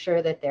and make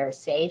sure that they're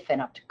safe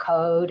and up to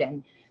code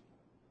and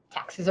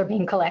taxes are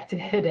being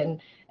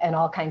collected and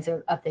all kinds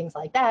of things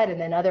like that. And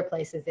then other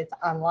places it's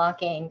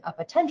unlocking a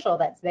potential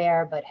that's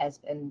there but has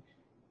been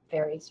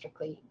very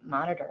strictly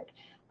monitored.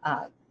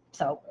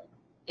 So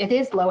it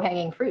is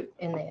low-hanging fruit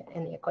in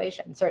the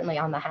equation, certainly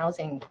on the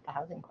housing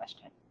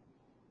question.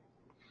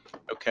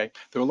 Okay,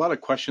 there are a lot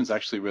of questions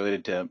actually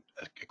related to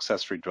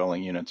accessory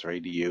dwelling units or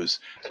ADUs,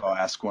 so I'll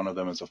ask one of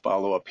them as a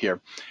follow-up here.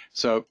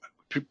 So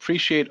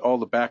appreciate all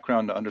the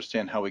background to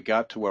understand how we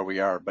got to where we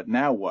are, but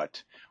now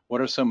what? What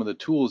are some of the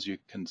tools you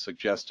can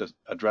suggest to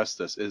address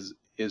this? Is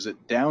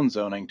it down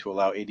zoning to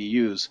allow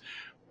ADUs,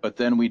 but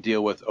then we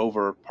deal with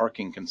over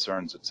parking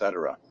concerns, et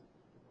cetera?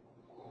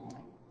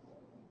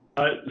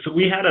 So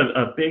we had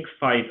a big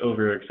fight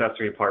over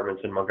accessory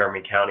apartments in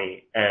Montgomery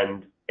County,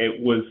 and it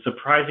was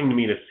surprising to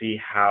me to see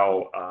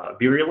how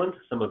virulent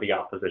some of the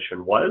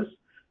opposition was.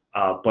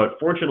 But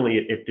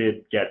fortunately, it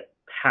did get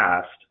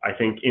passed. I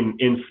think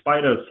in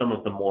spite of some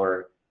of the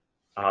more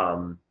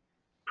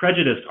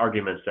prejudiced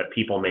arguments that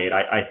people made,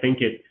 I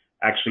think it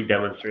actually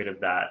demonstrated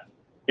that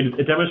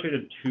it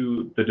demonstrated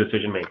to the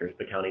decision makers,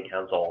 the county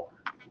council,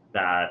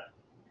 that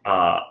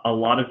a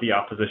lot of the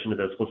opposition to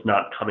this was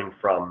not coming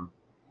from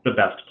the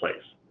best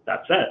place. That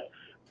said,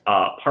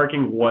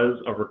 parking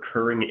was a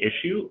recurring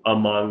issue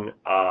among,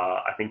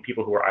 I think,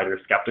 people who were either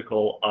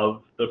skeptical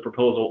of the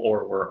proposal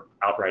or were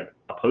outright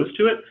opposed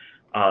to it.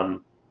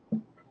 One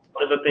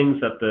of the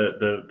things that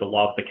the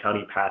law of the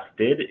county passed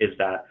did is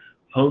that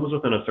homes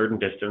within a certain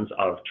distance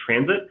of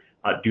transit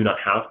do not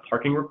have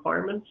parking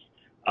requirements,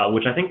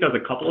 which I think does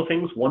a couple of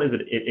things. One is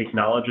it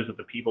acknowledges that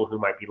the people who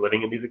might be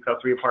living in these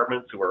accessory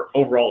apartments, who are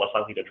overall less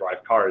likely to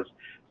drive cars,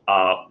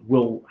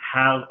 will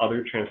have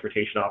other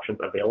transportation options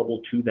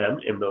available to them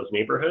in those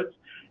neighborhoods.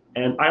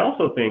 And I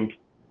also think,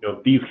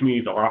 these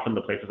communities are often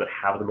the places that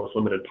have the most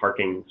limited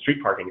parking,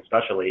 street parking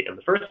especially, in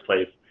the first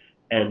place.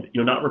 And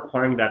not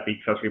requiring that the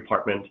accessory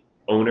apartment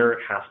owner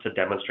has to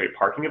demonstrate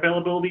parking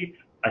availability,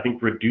 I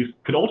think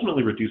could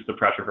ultimately reduce the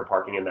pressure for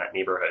parking in that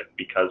neighborhood,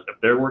 because if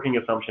their working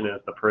assumption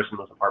is the person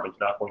in this apartment's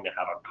not going to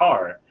have a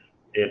car,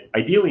 it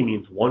ideally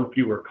means one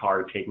fewer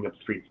car taking up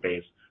street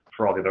space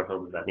for all the other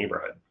homes in that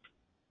neighborhood.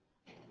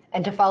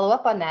 And to follow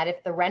up on that,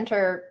 if the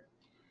renter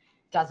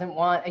doesn't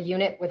want a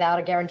unit without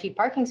a guaranteed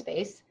parking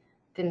space,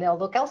 then they'll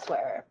look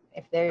elsewhere.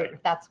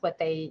 If that's what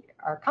they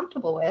are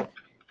comfortable with,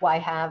 why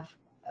have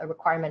a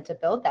requirement to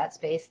build that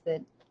space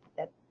that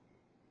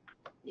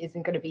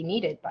isn't going to be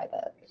needed by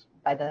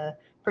the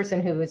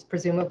person who is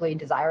presumably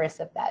desirous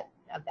of that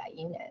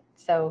unit?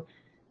 So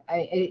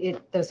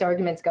those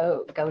arguments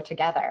go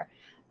together.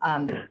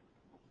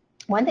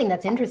 One thing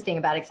that's interesting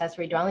about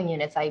accessory dwelling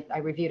units, I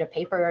reviewed a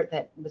paper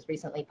that was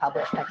recently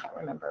published. I can't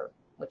remember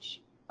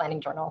which planning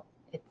journal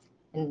it's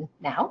in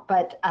now,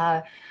 but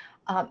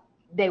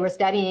they were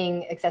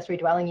studying accessory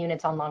dwelling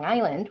units on Long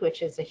Island,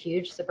 which is a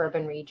huge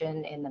suburban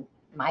region in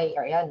my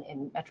area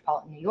in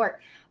metropolitan New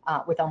York,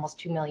 with almost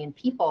 2 million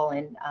people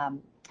in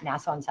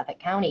Nassau and Suffolk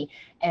County,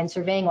 and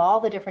surveying all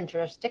the different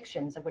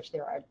jurisdictions, of which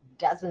there are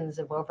dozens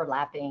of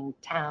overlapping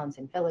towns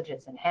and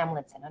villages and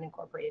hamlets and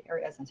unincorporated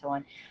areas and so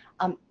on.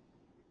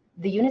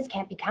 The units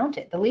can't be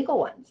counted, the legal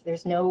ones.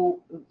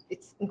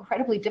 It's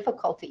incredibly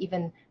difficult to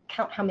even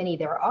count how many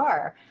there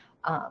are,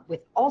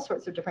 with all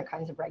sorts of different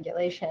kinds of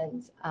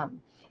regulations.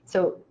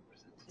 So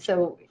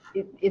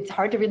it's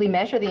hard to really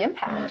measure the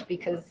impact,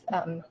 because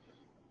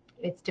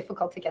it's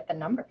difficult to get the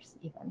numbers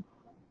even.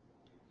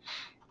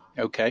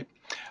 Okay.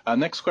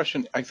 Next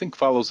question, I think,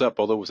 follows up,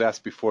 although it was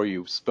asked before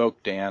you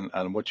spoke, Dan,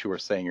 on what you were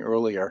saying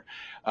earlier.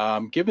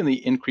 Given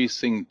the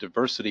increasing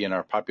diversity in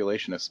our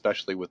population,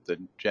 especially with the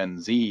Gen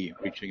Z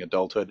reaching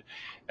adulthood,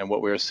 and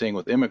what we're seeing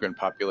with immigrant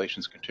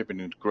populations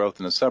contributing to growth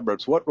in the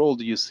suburbs, what role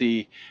do you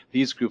see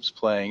these groups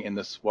playing in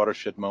this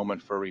watershed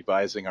moment for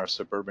revising our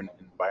suburban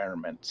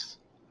environments?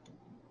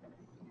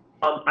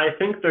 I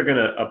think they're going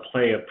to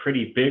play a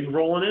pretty big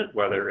role in it,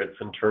 whether it's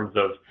in terms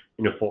of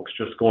folks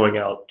just going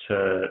out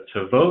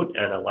to vote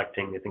and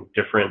electing, I think,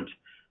 different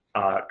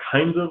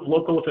kinds of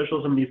local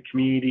officials in these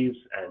communities,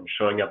 and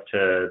showing up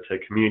to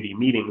community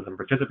meetings and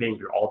participating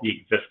through all the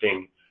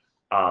existing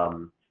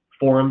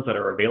forums that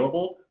are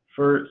available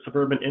for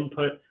suburban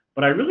input.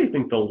 But I really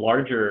think the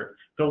larger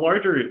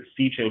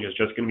sea change is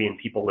just going to be in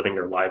people living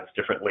their lives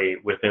differently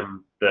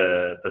within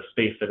the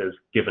space that is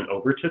given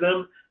over to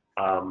them.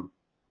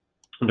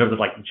 In terms of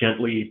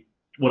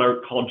what I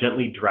would call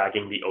gently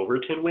dragging the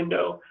Overton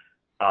window.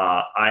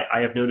 I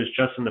have noticed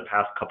just in the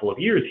past couple of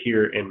years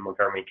here in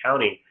Montgomery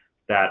County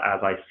that as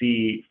I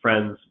see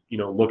friends,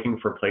 looking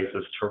for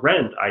places to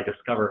rent, I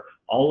discover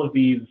all of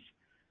these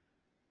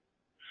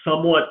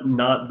somewhat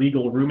not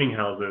legal rooming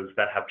houses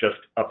that have just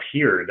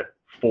appeared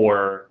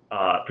for,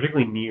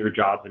 particularly near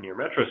jobs and near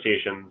metro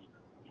stations,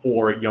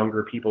 for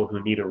younger people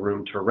who need a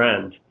room to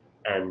rent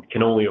and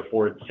can only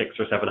afford $600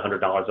 or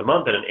 $700 a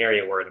month in an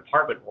area where an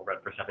apartment will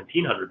rent for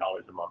 $1,700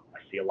 a month.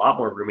 I see a lot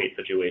more roommate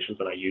situations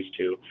than I used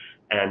to,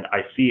 and I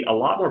see a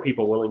lot more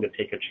people willing to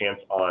take a chance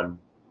on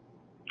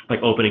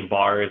like opening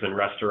bars and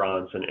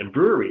restaurants and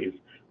breweries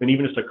than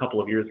even just a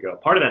couple of years ago.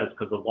 Part of that is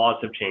because the laws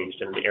have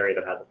changed in an area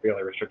that has a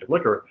fairly restrictive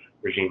liquor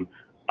regime,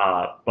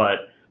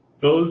 but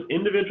those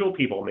individual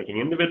people making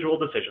individual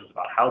decisions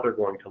about how they're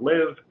going to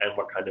live and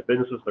what kind of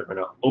businesses they're going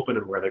to open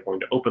and where they're going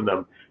to open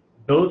them,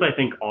 those I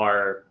think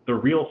are the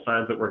real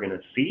signs that we're going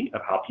to see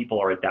of how people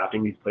are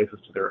adapting these places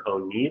to their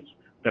own needs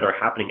that are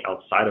happening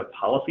outside of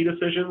policy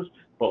decisions,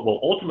 but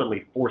will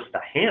ultimately force the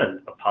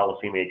hand of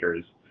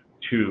policymakers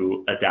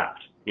to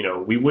adapt. You know,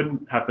 we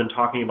wouldn't have been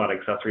talking about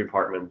accessory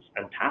apartments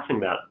and passing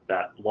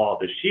that law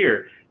this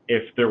year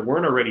if there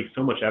weren't already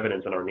so much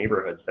evidence in our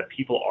neighborhoods that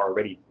people are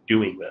already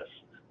doing this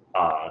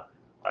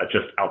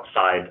just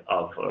outside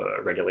of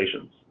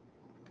regulations.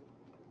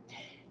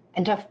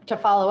 And to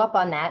follow up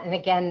on that, and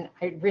again,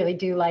 I really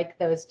do like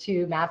those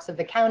two maps of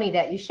the county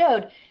that you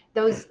showed,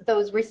 those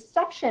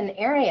reception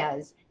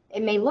areas,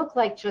 it may look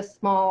like just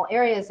small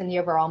areas in the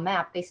overall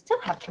map, they still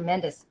have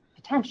tremendous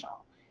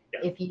potential.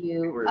 Yeah. If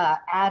you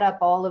add up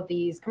all of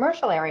these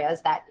commercial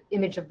areas, that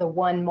image of the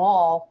one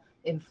mall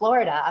in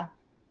Florida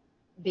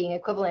being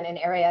equivalent in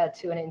area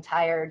to an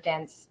entire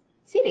dense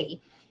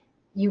city,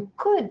 you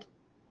could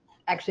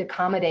actually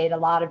accommodate a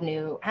lot of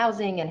new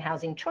housing and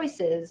housing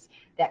choices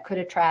that could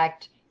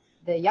attract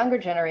the younger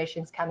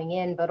generations coming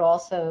in, but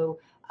also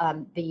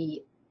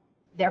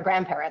their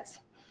grandparents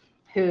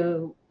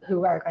who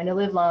are going to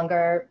live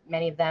longer,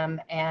 many of them,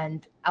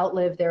 and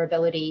outlive their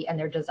ability and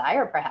their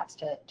desire perhaps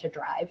to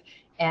drive.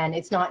 And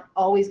it's not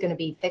always going to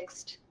be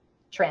fixed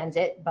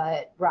transit,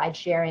 but ride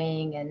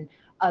sharing and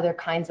other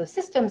kinds of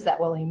systems that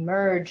will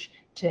emerge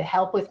to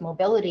help with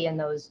mobility in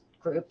those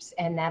groups,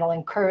 and that'll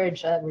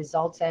encourage a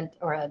resultant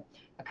or a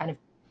kind of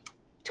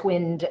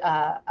twinned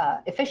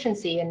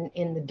efficiency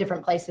in the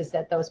different places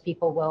that those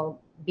people will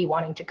be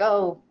wanting to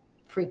go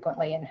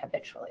frequently and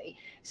habitually.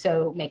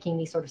 So making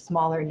these sort of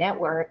smaller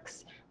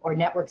networks or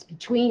networks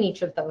between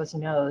each of those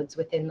nodes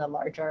within the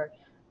larger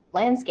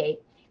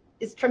landscape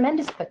is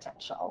tremendous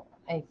potential,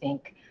 I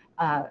think.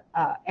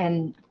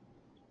 And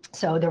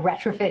so the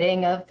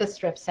retrofitting of the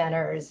strip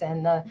centers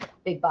and the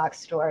big box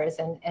stores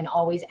and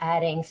always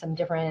adding some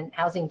different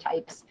housing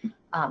types,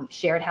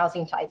 shared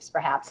housing types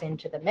perhaps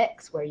into the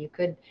mix, where you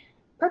could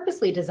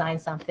purposely design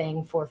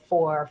something for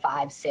 4,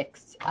 5,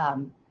 6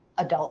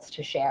 adults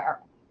to share,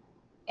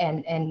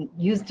 and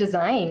use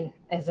design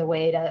as a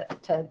way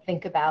to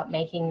think about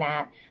making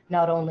that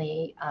not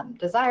only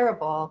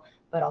desirable,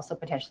 but also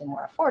potentially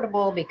more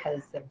affordable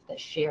because of the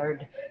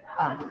shared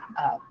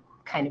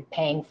kind of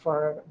paying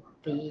for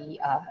the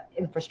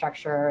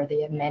infrastructure,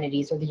 the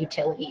amenities, or the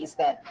utilities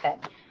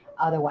that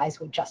otherwise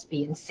would just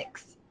be in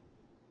 6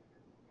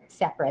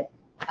 separate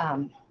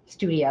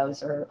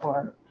studios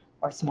or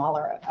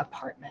smaller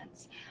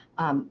apartments.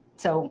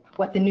 So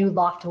what the new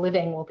loft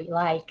living will be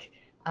like,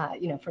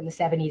 you know, from the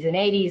 70s and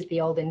 80s,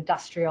 the old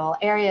industrial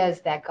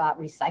areas that got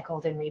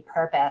recycled and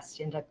repurposed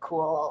into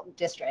cool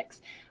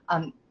districts.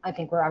 I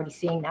think we're already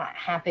seeing that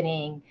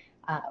happening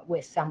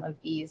with some of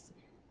these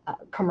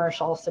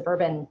commercial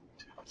suburban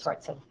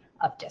sorts of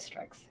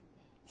districts.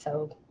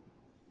 So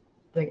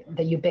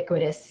the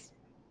ubiquitous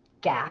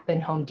Gap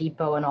and Home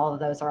Depot and all of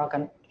those are all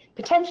going to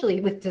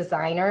potentially, with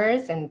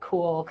designers and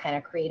cool kind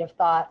of creative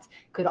thoughts,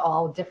 could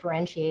all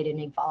differentiate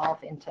and evolve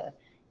into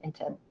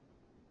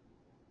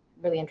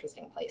really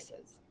interesting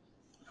places.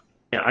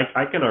 Yeah,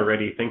 I can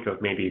already think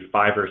of maybe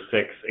 5 or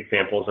 6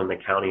 examples in the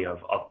county of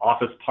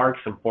office parks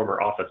and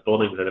former office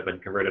buildings that have been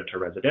converted to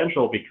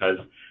residential because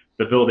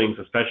the buildings,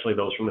 especially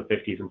those from the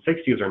 50s and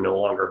 60s, are no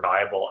longer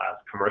viable as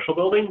commercial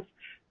buildings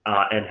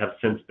and have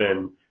since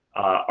been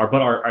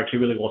are actually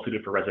really well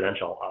suited for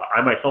residential.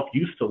 I myself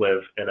used to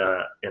live in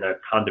a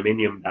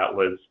condominium that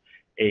was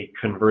a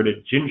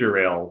converted ginger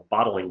ale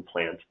bottling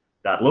plant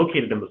that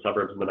located in the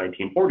suburbs in the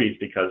 1940s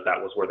because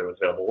that was where there was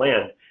available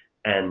land,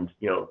 and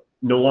you know,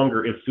 no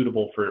longer is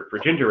suitable for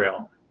ginger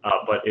ale,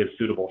 but is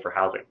suitable for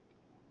housing.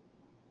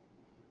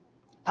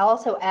 I'll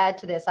also add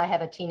to this, I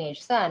have a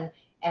teenage son,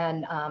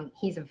 and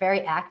he's a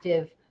very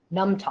active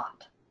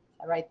numtot.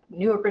 I write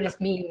new urbanist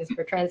meetings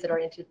for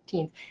transit-oriented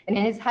teens. And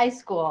in his high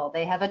school,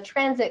 they have a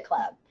transit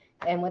club.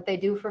 And what they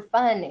do for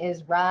fun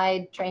is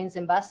ride trains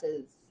and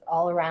buses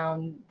all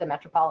around the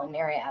metropolitan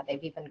area.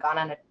 They've even gone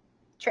on a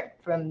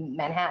trip from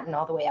Manhattan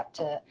all the way up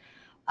to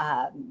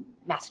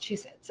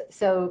Massachusetts.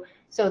 So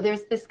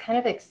there's this kind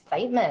of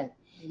excitement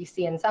you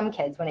see in some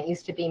kids when it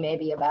used to be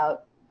maybe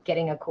about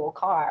getting a cool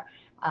car.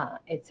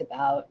 It's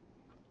about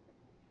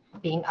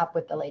being up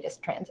with the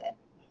latest transit.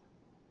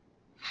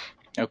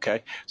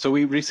 Okay, so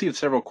we received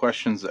several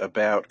questions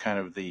about kind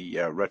of the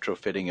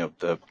retrofitting of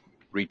the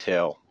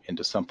retail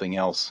into something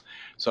else.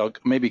 So I'll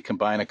maybe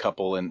combine a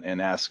couple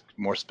and ask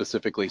more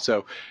specifically.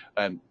 So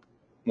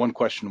one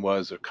question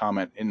was, or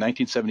comment, in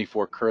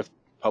 1974, Kurth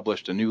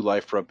published A New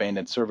Life for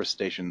Abandoned Service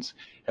Stations.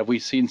 Have we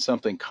seen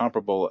something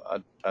comparable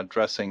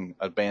addressing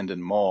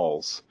abandoned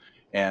malls?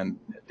 And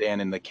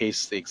Dan, in the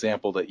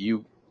example that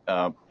you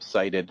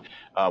cited,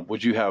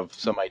 would you have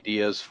some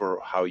ideas for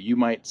how you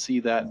might see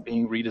that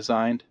being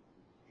redesigned?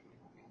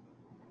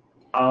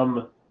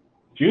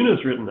 June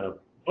has written a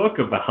book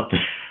about this.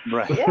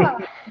 Right. Yeah,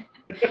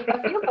 a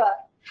few books.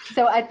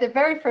 So at the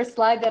very first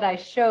slide that I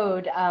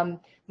showed,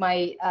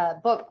 my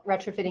book,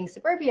 Retrofitting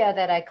Suburbia,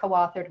 that I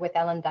co-authored with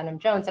Ellen Dunham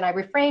Jones, and I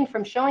refrained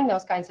from showing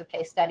those kinds of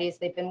case studies.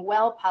 They've been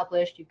well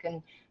published. You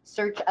can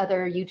search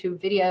other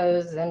YouTube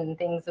videos and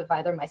things of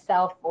either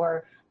myself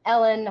or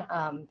Ellen,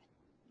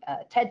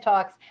 TED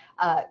Talks,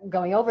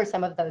 going over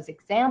some of those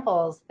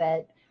examples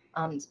that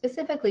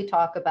specifically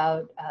talk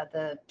about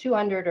the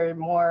 200 or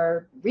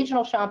more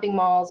regional shopping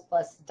malls,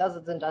 plus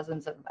dozens and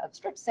dozens of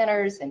strip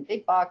centers and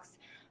big box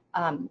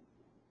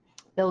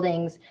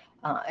buildings,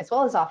 as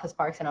well as office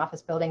parks and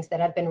office buildings that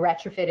have been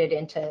retrofitted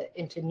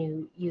into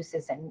new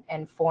uses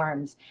and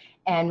forms.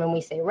 And when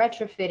we say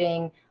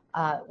retrofitting,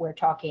 we're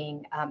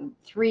talking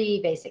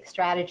three basic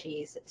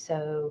strategies.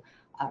 So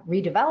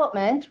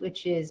redevelopment,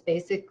 which is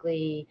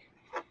basically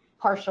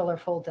partial or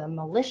full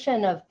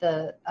demolition of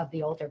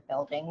the older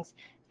buildings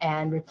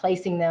and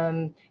replacing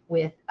them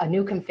with a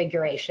new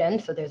configuration.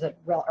 So there's a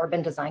real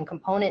urban design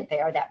component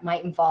there that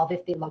might involve,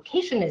 if the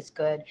location is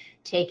good,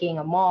 taking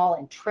a mall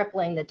and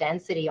tripling the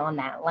density on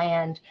that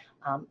land,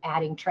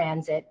 adding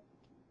transit,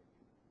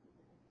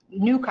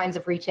 new kinds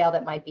of retail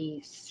that might be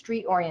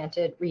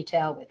street-oriented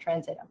retail with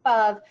transit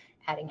above,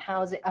 adding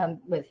housing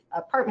with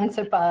apartments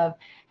above,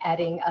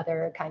 adding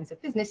other kinds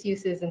of business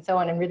uses and so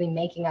on, and really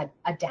making a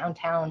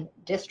downtown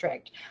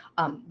district.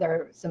 There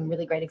are some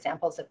really great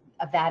examples of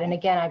that. And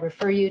again, I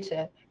refer you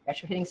to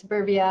Retrofitting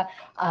Suburbia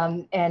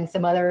and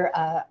some other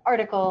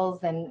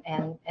articles and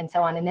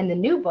so on. And then the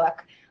new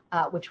book,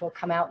 which will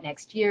come out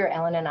next year,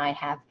 Ellen and I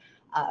have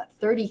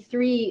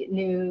 33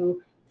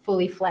 new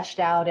fully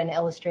fleshed out and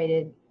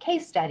illustrated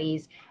case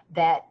studies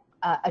that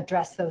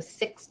address those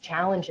 6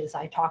 challenges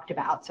I talked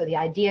about. So the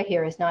idea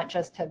here is not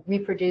just to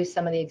reproduce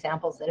some of the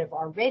examples that have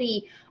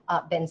already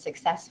been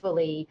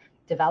successfully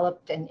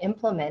developed and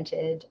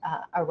implemented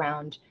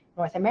around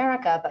North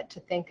America, but to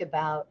think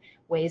about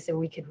ways that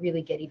we could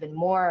really get even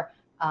more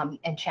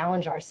and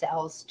challenge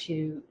ourselves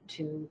to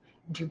do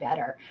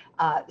better.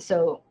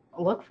 So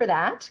look for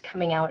that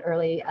coming out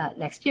early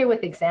next year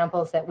with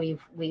examples that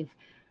we've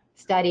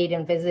studied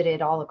and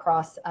visited all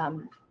across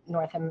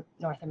North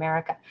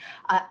America.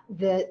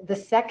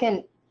 The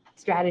second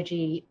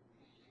strategy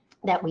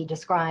that we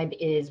describe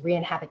is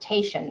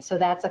reinhabitation. So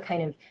that's a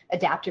kind of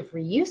adaptive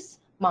reuse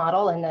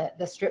model. And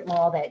the strip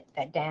mall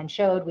that Dan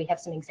showed, we have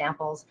some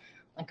examples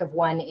like of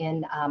one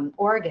in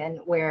Oregon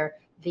where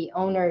the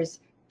owners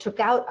took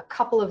out a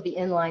couple of the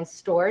inline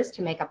stores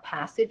to make a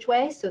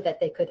passageway so that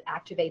they could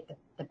activate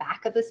the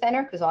back of the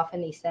center, because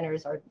often these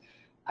centers are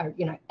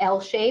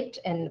L-shaped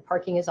and the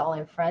parking is all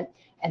in front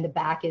and the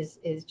back is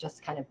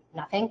just kind of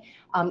nothing.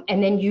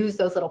 And then use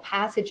those little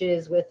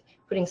passages with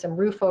putting some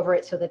roof over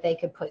it so that they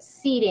could put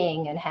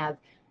seating and have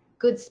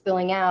goods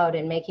spilling out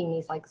and making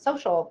these like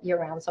social,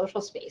 year-round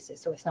social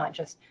spaces. So it's not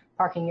just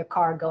parking your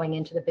car, going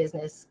into the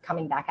business,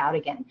 coming back out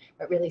again,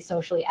 but really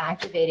socially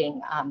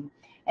activating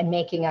and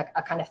making a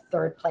kind of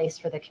third place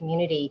for the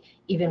community,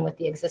 even with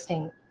the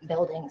existing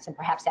buildings, and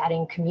perhaps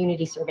adding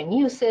community serving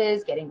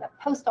uses, getting the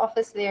post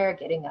office there,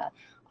 getting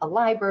a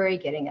library,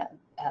 getting a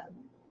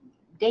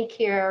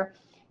daycare,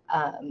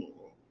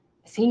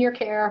 senior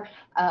care,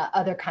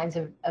 other kinds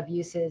of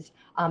uses.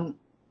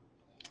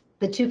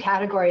 The two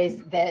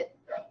categories that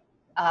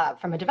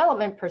from a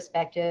development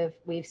perspective,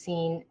 we've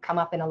seen come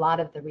up in a lot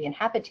of the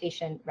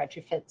reinhabitation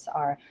retrofits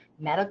are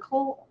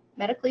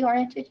medically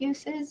oriented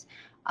uses.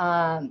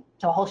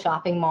 So a whole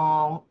shopping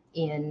mall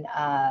in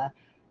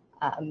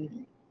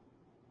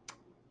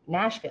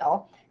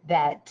Nashville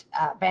that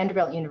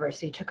Vanderbilt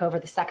University took over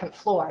the second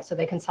floor. So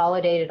they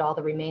consolidated all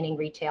the remaining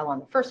retail on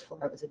the first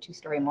floor. It was a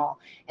 2-story mall,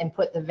 and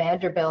put the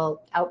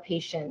Vanderbilt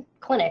outpatient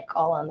clinic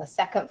all on the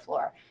second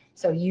floor.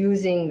 So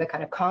using the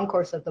kind of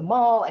concourse of the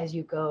mall as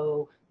you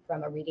go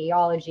from a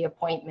radiology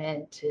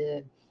appointment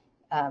to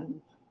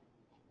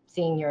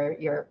seeing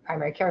your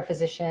primary care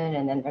physician,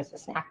 and then there's a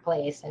snack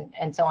place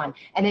and so on.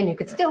 And then you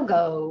could still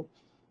go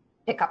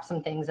pick up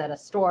some things at a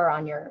store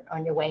on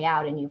your way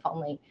out, and you've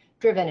only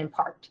driven and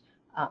parked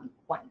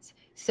once.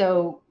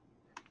 So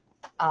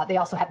they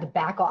also have the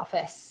back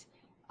office,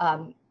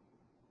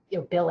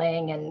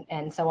 billing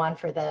and so on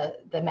for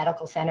the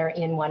medical center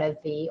in one of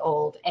the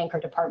old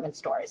anchor department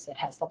stores that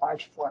has the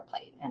large floor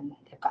plate, and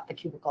they've got the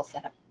cubicle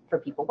set up for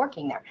people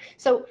working there.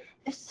 So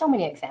there's so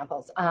many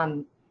examples.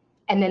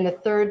 And then the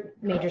third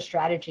major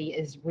strategy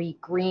is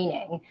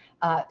re-greening.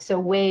 So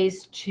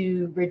ways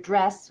to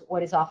redress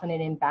what is often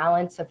an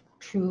imbalance of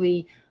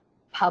truly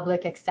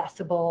public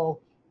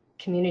accessible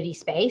community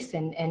space.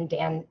 And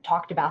Dan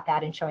talked about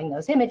that in showing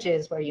those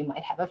images where you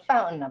might have a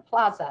fountain, a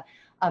plaza.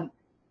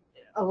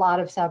 A lot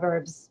of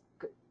suburbs,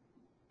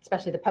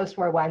 especially the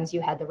post-war ones,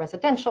 you had the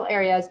residential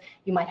areas,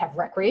 you might have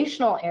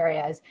recreational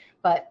areas,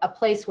 but a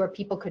place where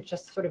people could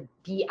just sort of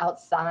be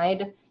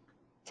outside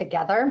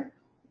together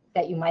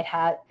that you might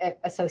have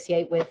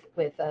associate with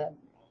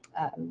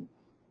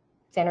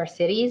center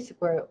cities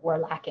were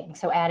lacking.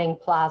 So adding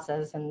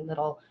plazas and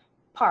little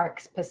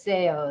parks,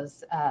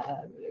 paseos,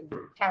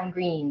 town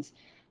greens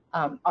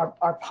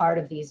are part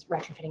of these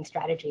retrofitting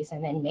strategies.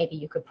 And then maybe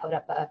you could put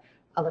up a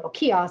little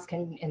kiosk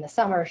in the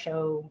summer,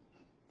 show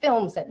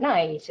films at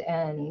night,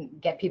 and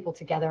get people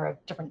together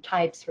of different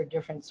types for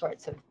different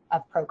sorts of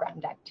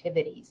programmed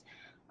activities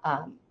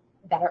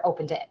that are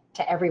open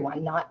to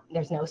everyone.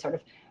 There's no sort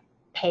of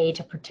pay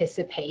to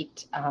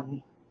participate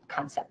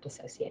concept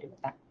associated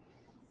with that.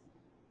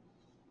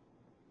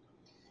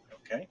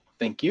 Okay,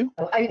 thank you.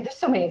 So, I mean, there's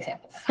so many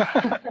examples.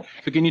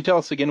 So can you tell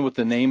us again what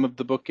the name of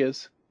the book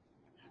is?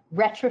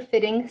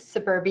 Retrofitting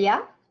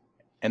Suburbia.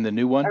 And the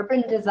new one?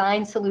 Urban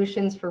Design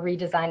Solutions for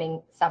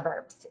Redesigning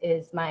Suburbs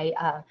is my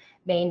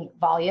main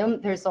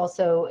volume. There's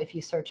also, if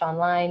you search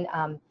online,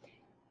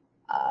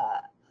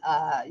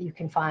 you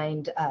can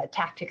find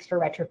tactics for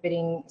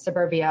retrofitting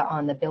suburbia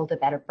on the Build a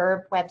Better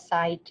Burb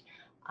website.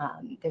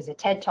 There's a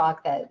TED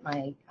Talk that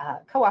my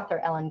co-author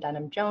Ellen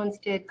Dunham-Jones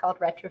did called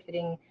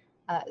Retrofitting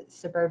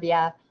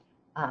Suburbia.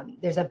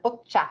 There's a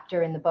book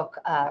chapter in the book,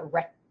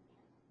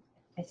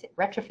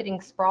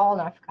 Retrofitting Sprawl,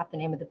 and I forgot the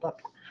name of the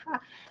book,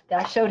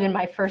 that I showed in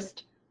my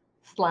first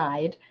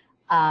slide,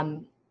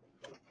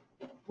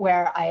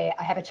 where I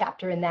have a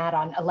chapter in that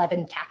on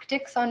 11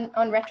 tactics on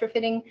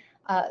retrofitting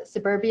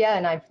suburbia,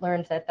 and I've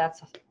learned that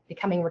that's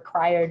becoming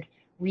required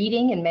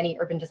reading in many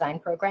urban design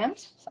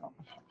programs, so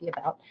I'm happy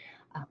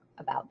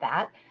about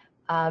that.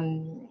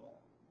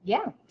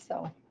 Yeah,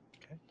 so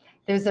okay.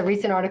 There's a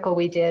recent article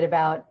we did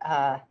about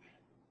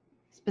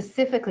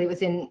specifically, it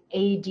was in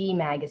AD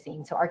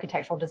magazine, so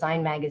Architectural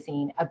Design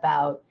magazine,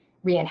 about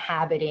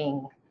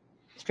re-inhabiting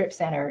strip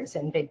centers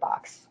and big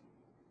box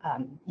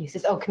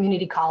uses. Oh,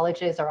 community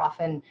colleges are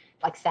often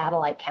like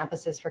satellite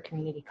campuses for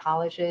community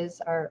colleges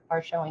are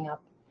showing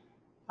up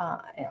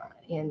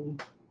in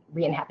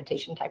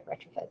re-inhabitation type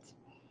retrofits.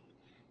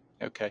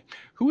 Okay.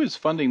 Who is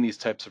funding these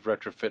types of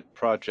retrofit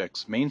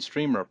projects,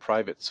 mainstream or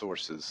private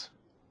sources?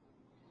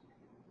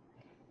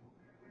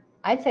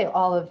 I'd say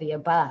all of the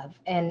above,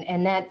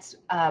 and that's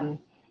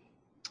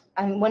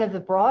one of the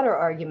broader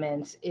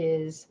arguments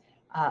is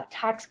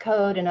tax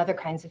code and other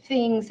kinds of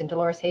things, and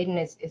Dolores Hayden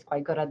is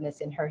quite good on this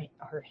in her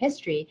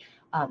history.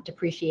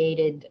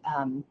 Accelerated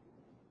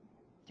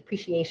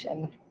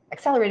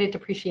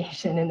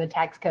depreciation in the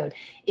tax code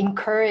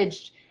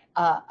encouraged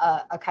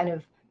a kind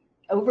of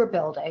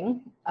overbuilding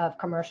of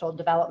commercial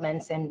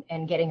developments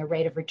and getting a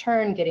rate of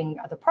return, getting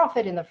the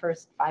profit in the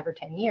first 5 or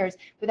 10 years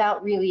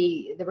without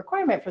really the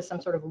requirement for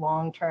some sort of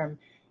long-term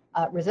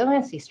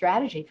resiliency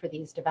strategy for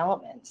these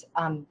developments.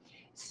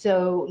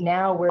 So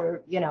now we're,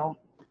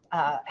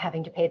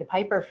 having to pay the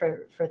piper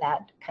for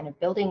that kind of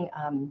building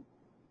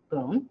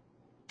boom.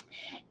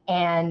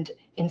 And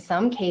in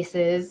some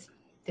cases,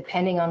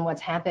 depending on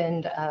what's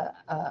happened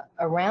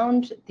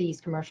around these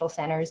commercial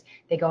centers,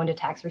 they go into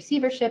tax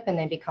receivership and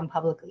they become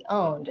publicly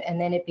owned. And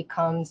then it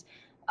becomes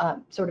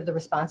sort of the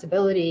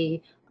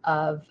responsibility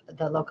of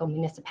the local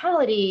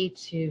municipality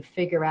to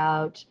figure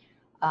out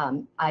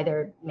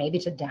either maybe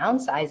to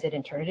downsize it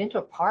and turn it into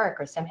a park,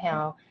 or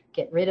somehow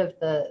get rid of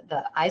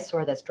the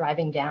eyesore that's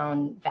driving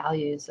down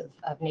values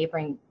of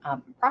neighboring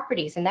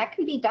properties. And that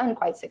can be done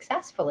quite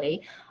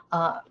successfully,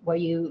 where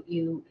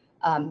you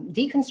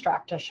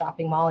deconstruct a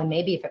shopping mall, and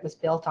maybe if it was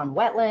built on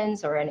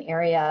wetlands or an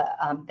area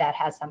that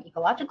has some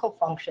ecological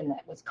function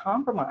that was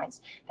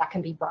compromised, that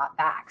can be brought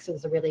back. So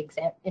there's a really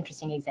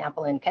interesting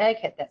example in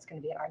Connecticut that's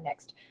going to be in our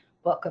next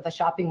book of a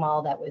shopping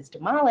mall that was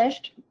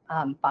demolished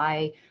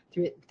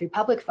through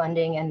public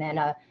funding, and then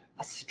a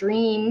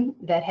stream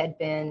that had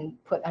been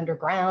put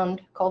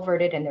underground,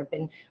 culverted, and there have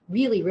been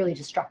really, really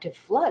destructive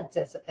floods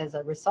as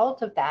a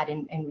result of that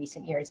in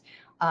recent years.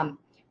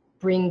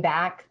 Bring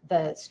back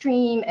the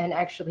stream and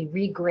actually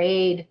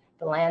regrade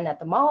the land that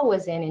the mall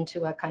was in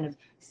into a kind of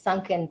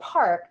sunken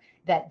park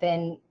that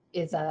then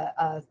is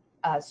a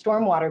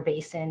stormwater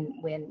basin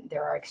when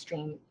there are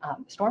extreme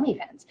storm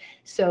events.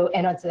 So,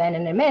 and it's then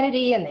an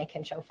amenity, and they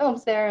can show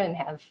films there and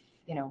have,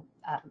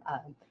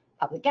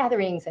 public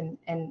gatherings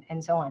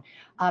and so on.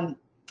 I'm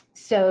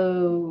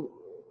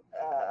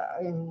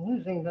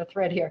losing the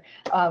thread here.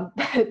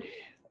 But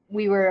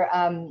we were,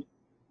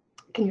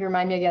 can you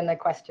remind me again the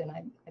question?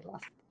 I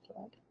lost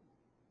the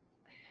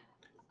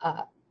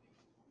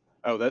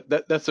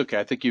thread. That's okay.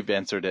 I think you've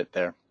answered it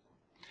there.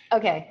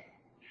 Okay.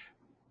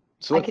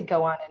 So I could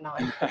go on and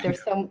on, but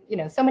there's so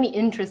many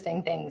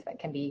interesting things that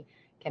can be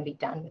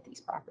done with these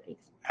properties.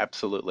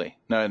 Absolutely.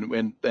 No,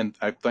 and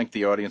I thank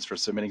the audience for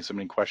submitting so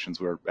many questions.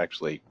 We're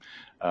actually,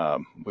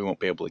 we won't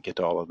be able to get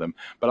to all of them,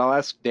 but I'll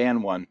ask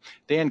Dan one.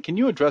 Dan, can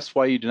you address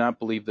why you do not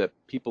believe that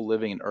people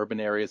living in urban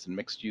areas and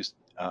mixed-use,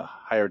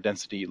 higher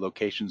density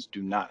locations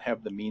do not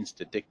have the means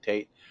to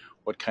dictate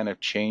what kind of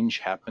change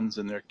happens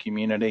in their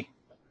community?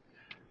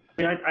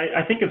 I mean,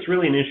 I think it's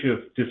really an issue of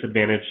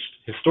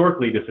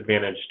historically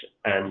disadvantaged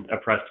and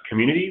oppressed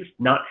communities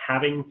not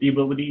having the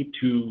ability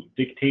to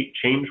dictate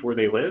change where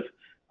they live.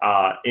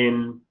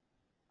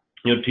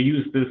 To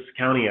use this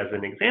county as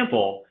an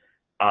example,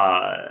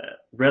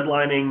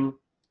 redlining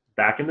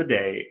back in the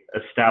day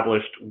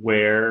established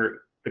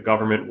where the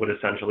government would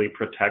essentially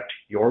protect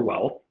your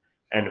wealth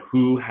and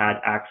who had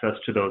access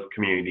to those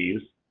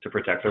communities to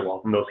protect their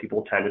wealth. And those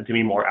people tended to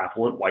be more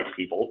affluent white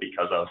people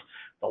because of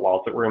the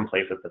laws that were in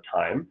place at the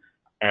time.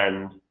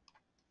 And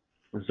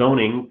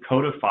zoning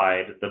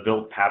codified the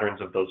built patterns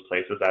of those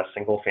places as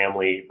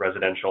single-family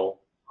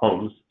residential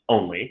homes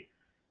only.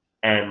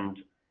 And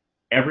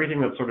everything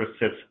that sort of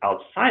sits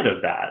outside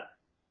of that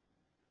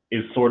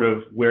is sort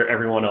of where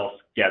everyone else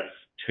gets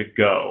to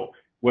go.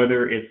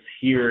 Whether it's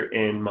here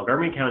in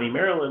Montgomery County,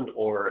 Maryland,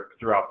 or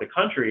throughout the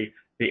country,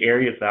 the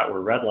areas that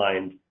were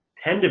redlined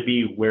tend to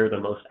be where the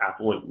most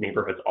affluent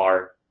neighborhoods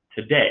are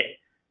today.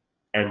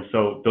 And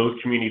so those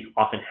communities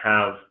often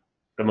have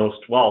the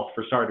most wealth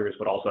for starters,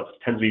 but also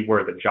tends to be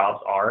where the jobs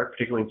are,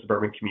 particularly in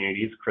suburban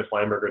communities. Chris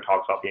Lineberger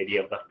talks about the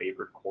idea of the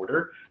favored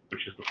quarter,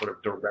 which is the sort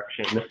of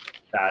direction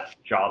that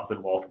jobs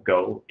and wealth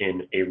go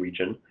in a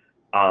region.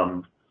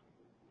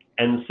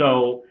 And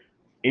so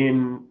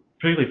in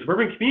particularly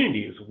suburban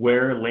communities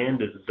where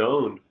land is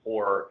zoned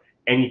for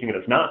anything that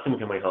is not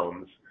single-family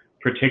homes,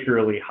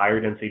 particularly higher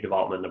density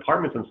development and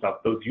apartments and stuff,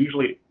 those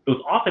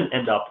often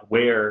end up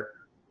where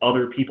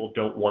other people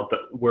don't want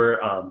where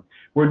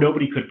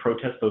nobody could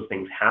protest those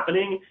things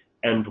happening,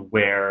 and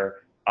where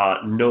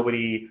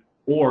nobody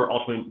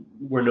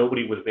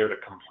was there to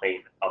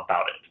complain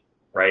about it,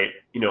 right?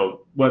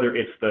 Whether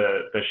it's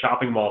the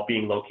shopping mall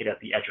being located at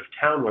the edge of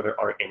town where there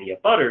aren't any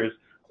abutters,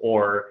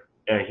 or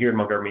here in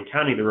Montgomery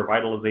County, the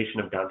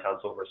revitalization of downtown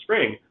Silver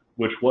Spring,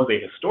 which was a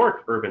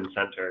historic urban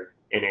center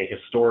in a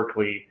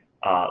historically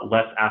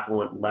less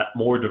affluent,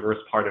 more diverse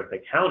part of the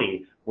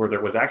county, where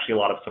there was actually a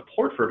lot of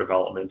support for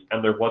development,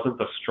 and there wasn't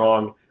the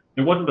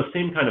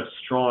same kind of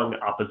strong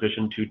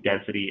opposition to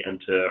density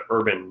and to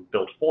urban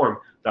built form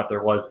that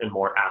there was in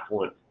more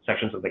affluent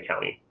sections of the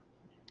county.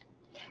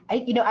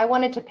 I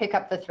wanted to pick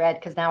up the thread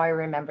because now I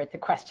remembered the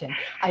question.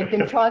 I've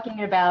been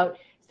talking about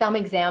some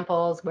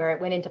examples where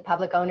it went into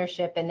public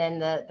ownership, and then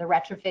the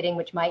retrofitting,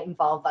 which might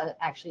involve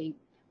actually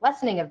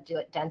lessening of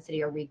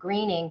density or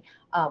regreening,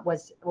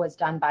 was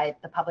done by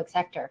the public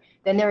sector.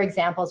 Then there are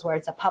examples where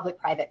it's a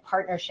public-private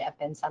partnership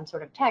and some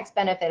sort of tax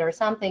benefit or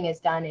something is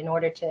done in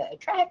order to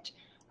attract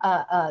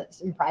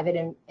some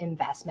private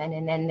investment,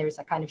 and then there's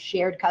a kind of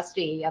shared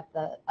custody of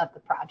the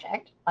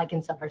project, like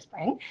in Silver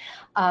Spring.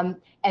 And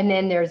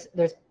then there's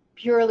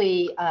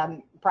purely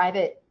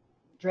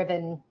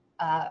private-driven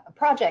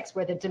projects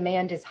where the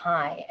demand is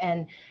high.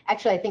 And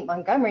actually, I think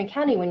Montgomery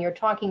County, when you're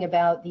talking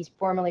about these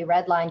formerly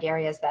redlined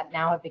areas that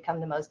now have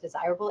become the most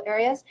desirable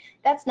areas,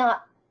 that's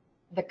not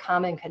the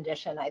common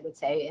condition, I would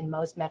say, in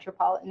most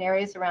metropolitan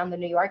areas around the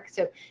New York.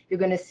 So you're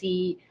going to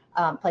see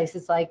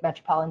places like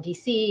metropolitan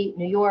DC,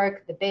 New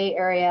York, the Bay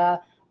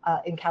Area,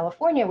 in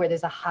California, where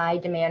there's a high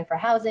demand for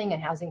housing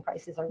and housing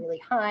prices are really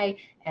high.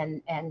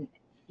 And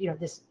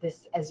this,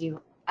 as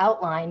you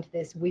outlined,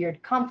 this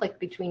weird conflict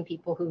between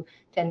people who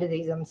tend to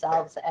see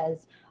themselves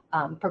as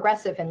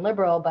progressive and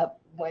liberal, but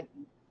what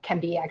can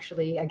be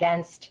actually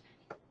against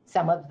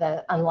some of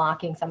the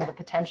unlocking some of the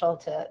potential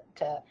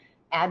to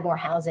add more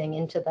housing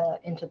into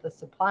the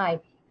supply,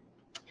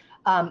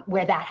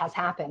 where that has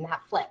happened,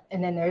 that flip.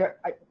 And then there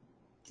are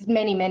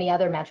many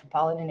other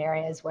metropolitan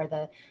areas where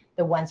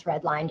the once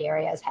redlined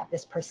areas have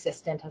this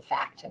persistent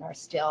effect and are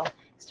still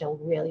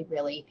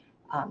really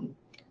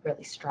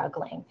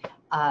struggling.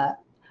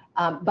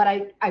 But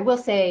I will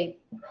say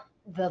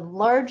the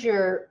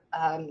larger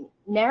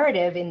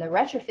narrative in the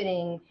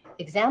retrofitting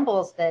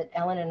examples that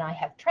Ellen and I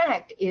have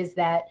tracked is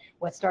that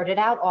what started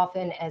out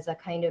often as a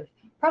kind of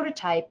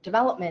prototype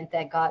development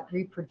that got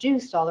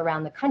reproduced all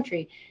around the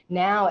country,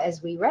 now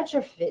as we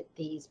retrofit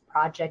these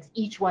projects,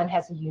 each one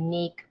has a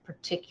unique,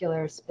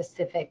 particular,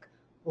 specific,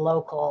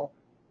 local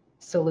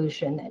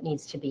solution that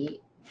needs to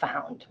be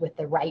found with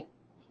the right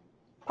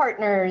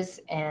partners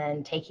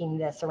and taking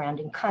the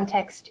surrounding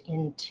context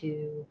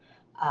into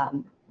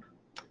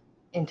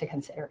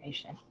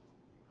consideration.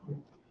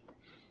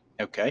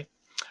 Okay.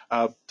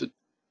 To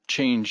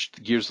change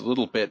gears a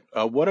little bit,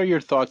 what are your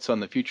thoughts on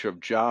the future of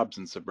jobs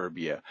in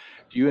suburbia?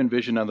 Do you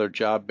envision another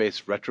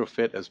job-based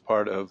retrofit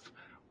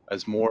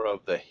as more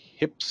of the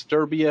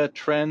hipsterbia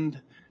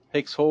trend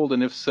takes hold?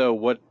 And if so,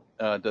 what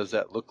does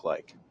that look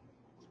like?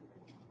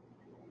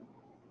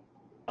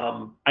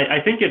 I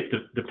think it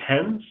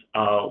depends.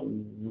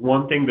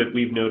 One thing that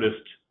we've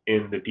noticed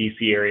in the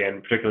DC area,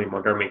 and particularly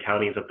Montgomery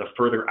County, is that the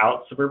further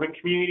out suburban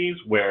communities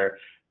where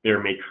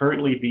there may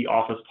currently be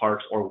office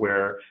parks or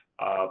where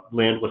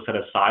land was set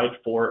aside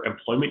for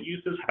employment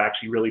uses have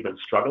actually really been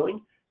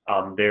struggling.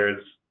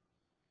 There's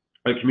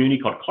a community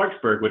called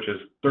Clarksburg, which is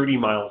 30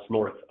 miles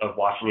north of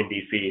Washington,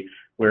 D.C.,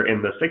 where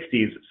in the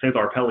 60s,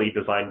 Cesar Pelli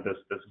designed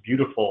this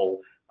beautiful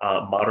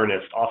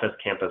modernist office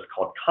campus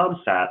called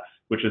ComSat,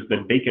 which has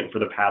been vacant for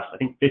the past, I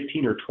think,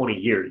 15 or 20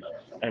 years,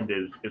 and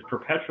is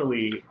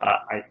perpetually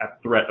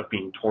at threat of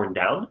being torn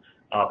down.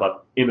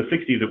 But in the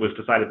 60s, it was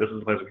decided this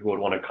is a place where people would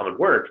want to come and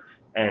work,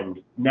 and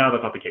now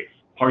that's not the case,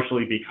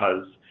 partially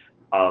because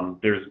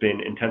there's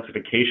been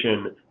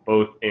intensification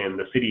both in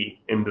the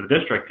city, in the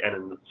district, and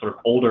in the sort of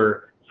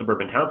older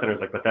suburban town centers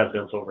like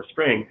Bethesda and Silver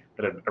Spring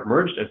that have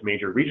emerged as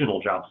major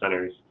regional job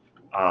centers,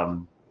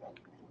 and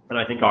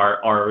I think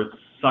are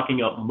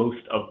sucking up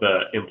most of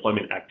the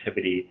employment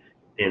activity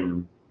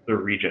in the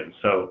region.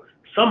 So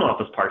some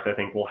office parks, I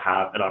think, will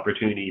have an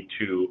opportunity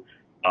to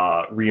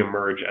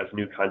reemerge as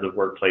new kinds of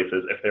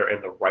workplaces if they're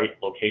in the right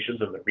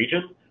locations in the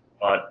region,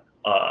 but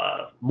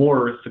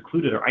more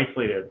secluded or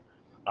isolated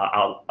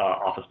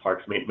office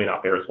parks may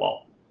not fare as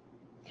well.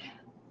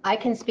 I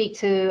can speak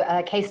to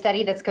a case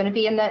study that's going to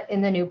be in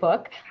the new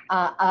book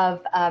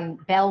of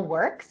Bell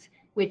Works,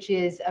 which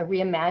is a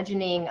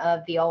reimagining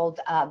of the old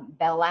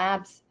Bell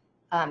Labs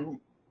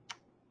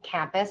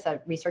campus,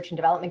 a research and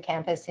development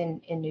campus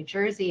in New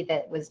Jersey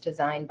that was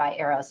designed by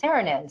Eero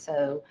Saarinen.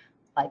 So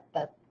like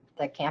the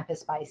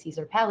campus by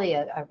Caesar Pelli,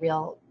 a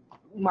real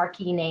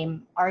marquee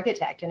name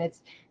architect. And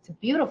it's a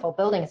beautiful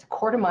building. It's a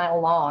quarter-mile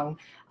long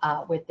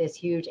with this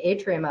huge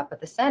atrium up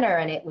at the center.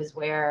 And it was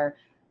where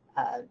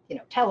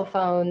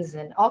telephones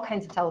and all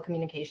kinds of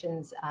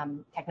telecommunications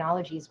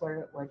technologies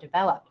were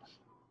developed.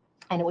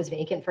 And it was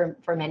vacant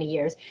for many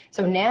years.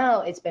 So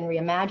now it's been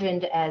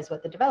reimagined as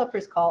what the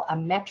developers call a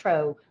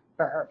metro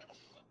burb.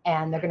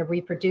 And they're going to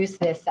reproduce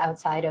this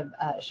outside of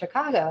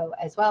Chicago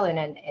as well in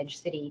an edge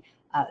city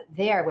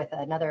there with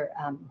another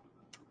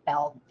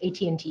Bell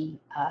AT&T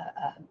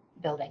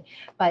building.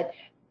 But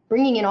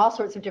bringing in all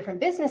sorts of different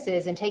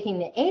businesses and taking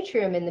the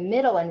atrium in the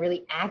middle and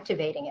really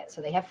activating it. So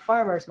they have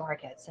farmers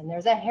markets, and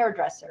there's a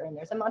hairdresser, and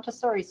there's a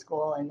Montessori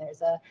school, and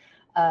there's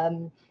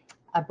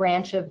a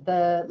branch of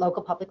the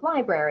local public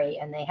library,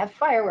 and they have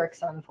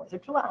fireworks on the 4th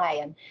of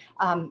July.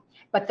 And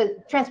but the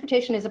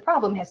transportation is a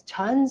problem, has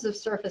tons of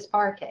surface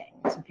parking.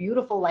 It's a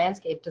beautiful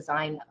landscape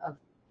design of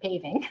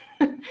paving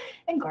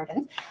and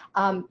gardens.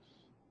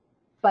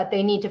 But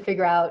they need to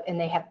figure out, and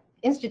they have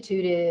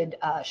instituted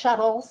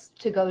shuttles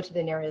to go to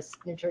the nearest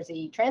New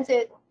Jersey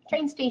Transit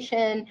train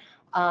station.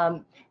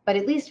 But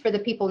at least for the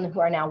people who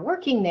are now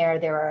working there,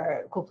 there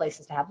are cool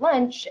places to have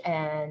lunch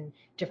and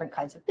different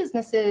kinds of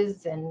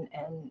businesses, and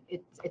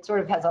it sort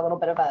of has a little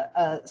bit of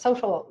a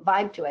social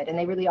vibe to it. And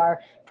they really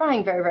are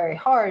trying very, very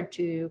hard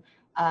to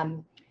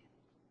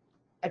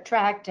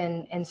attract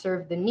and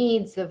serve the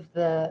needs of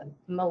the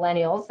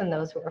millennials and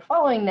those who are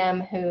following them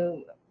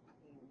who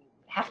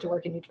have to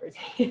work in New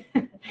Jersey.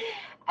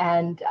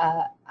 And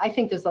I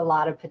think there's a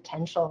lot of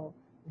potential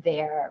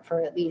there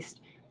for at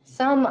least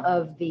some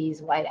of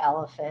these white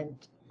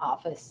elephant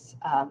office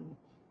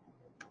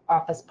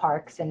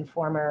parks and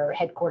former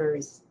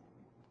headquarters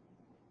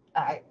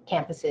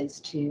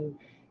campuses to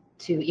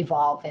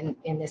evolve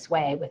in this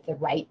way with the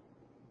right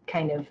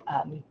kind of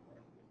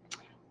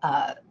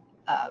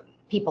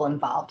people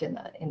involved in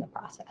the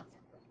process.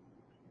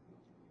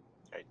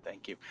 Great,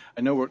 thank you.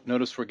 I know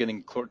notice we're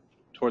getting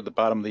toward the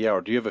bottom of the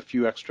hour. Do you have a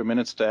few extra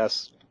minutes to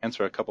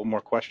answer a couple more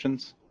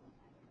questions?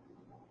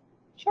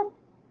 Sure.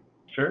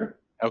 Sure.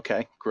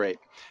 Okay, great.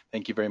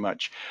 Thank you very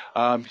much.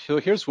 So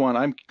here's one.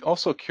 I'm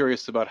also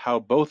curious about how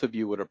both of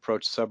you would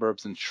approach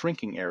suburbs and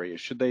shrinking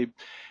areas. Should they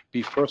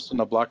be first on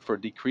the block for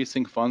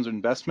decreasing funds or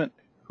investment?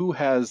 Who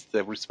has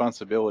the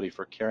responsibility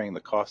for carrying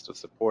the cost of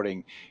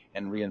supporting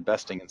and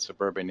reinvesting in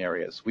suburban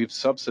areas? We've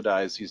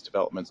subsidized these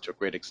developments to a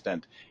great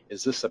extent.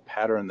 Is this a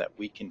pattern that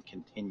we can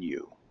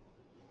continue?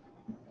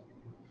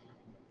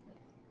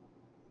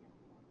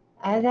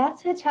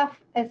 It's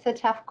a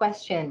tough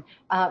question.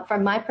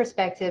 From my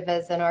perspective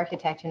as an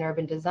architect and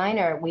urban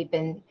designer, we've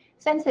been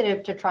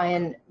sensitive to try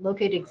and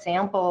look at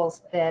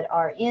examples that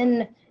are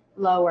in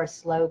low or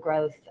slow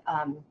growth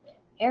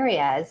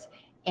areas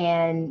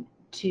and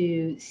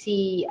to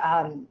see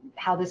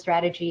how the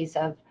strategies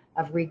of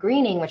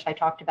regreening, which I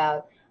talked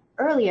about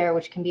earlier,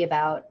 which can be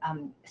about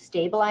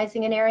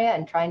stabilizing an area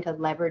and trying to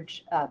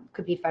leverage,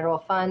 could be federal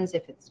funds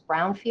if it's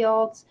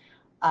brownfields,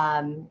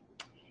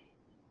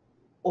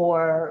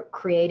 or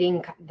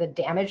creating the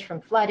damage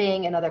from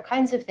flooding and other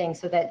kinds of things,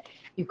 so that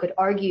you could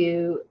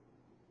argue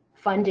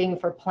funding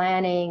for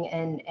planning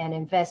and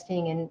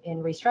investing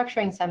in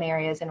restructuring some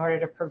areas in order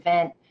to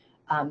prevent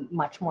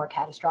much more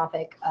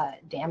catastrophic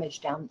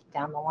damage down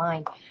the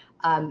line.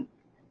 And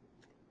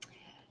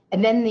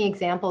then the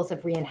examples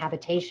of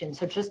re-inhabitation.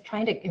 So just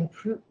trying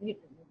to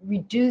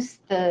reduce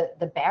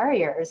the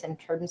barriers in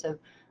terms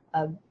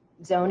of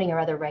zoning or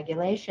other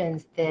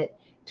regulations that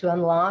to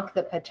unlock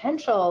the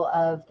potential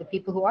of the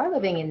people who are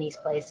living in these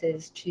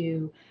places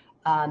to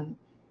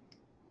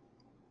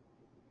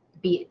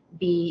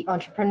be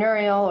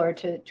entrepreneurial or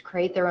to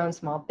create their own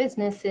small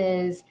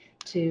businesses,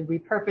 to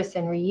repurpose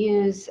and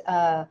reuse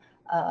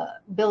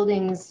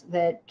buildings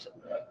that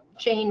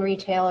chain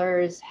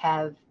retailers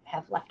have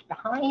left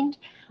behind,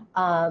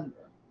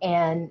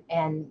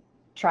 and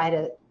try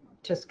to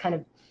just kind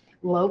of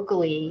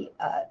locally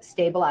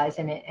stabilize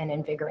and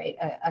invigorate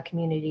a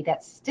community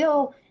that's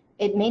still,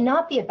 it may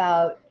not be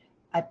about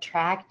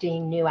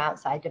attracting new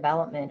outside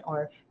development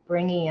or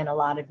bringing in a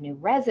lot of new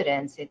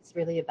residents. It's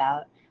really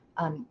about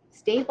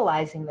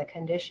stabilizing the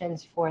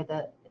conditions for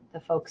the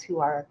folks who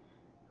are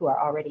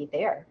already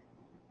there.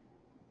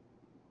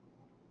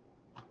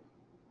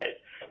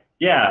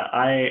 Yeah,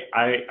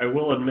 I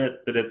will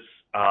admit that it's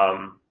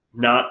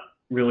not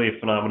really a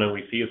phenomenon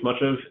we see as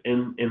much of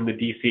in the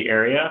DC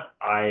area.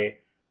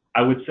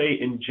 I would say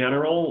in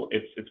general,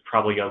 it's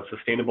probably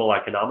unsustainable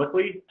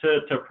economically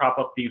to prop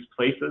up these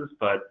places,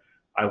 but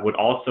I would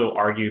also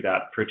argue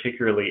that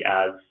particularly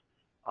as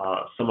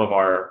some of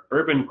our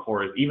urban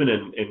cores, even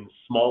in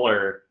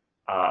smaller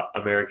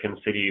American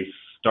cities,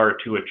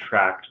 start to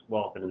attract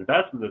wealth and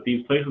investment, that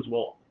these places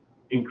will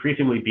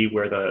increasingly be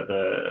where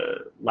the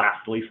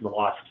least and the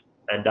lost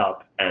end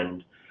up.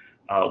 And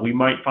we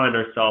might find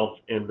ourselves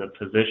in the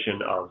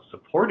position of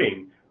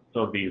supporting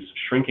some of these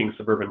shrinking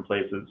suburban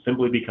places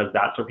simply because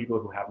that's where people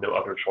who have no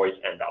other choice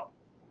end up.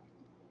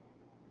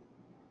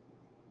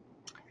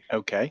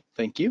 Okay,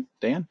 thank you,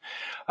 Dan.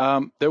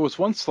 There was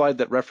one slide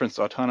that referenced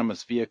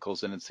autonomous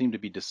vehicles, and it seemed to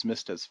be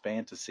dismissed as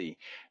fantasy.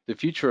 The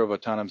future of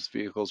autonomous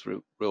vehicles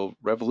will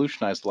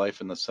revolutionize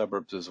life in the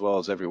suburbs as well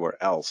as everywhere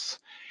else.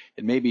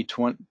 It may be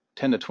 10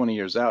 to 20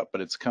 years out, but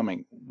it's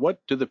coming. What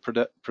do the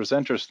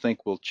presenters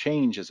think will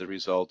change as a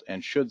result,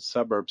 and should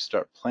suburbs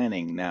start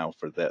planning now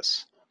for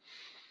this?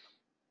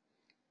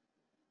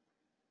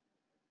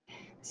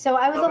 So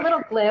I was a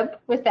little glib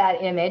with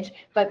that image,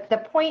 but the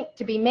point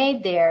to be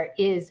made there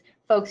is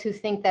folks who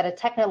think that a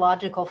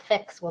technological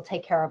fix will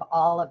take care of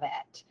all of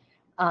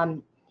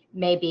it.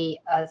 Maybe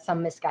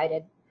some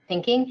misguided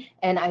thinking,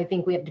 and I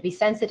think we have to be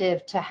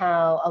sensitive to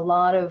how a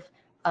lot of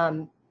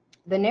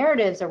the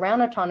narratives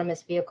around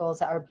autonomous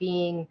vehicles are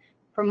being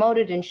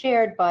promoted and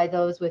shared by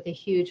those with a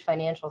huge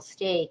financial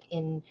stake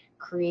in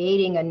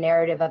creating a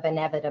narrative of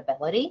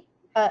inevitability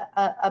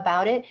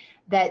about it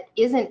that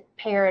isn't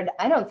paired,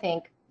 I don't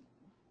think,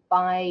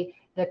 by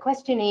the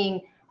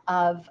questioning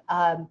of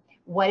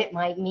what it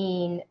might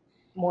mean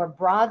more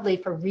broadly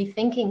for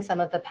rethinking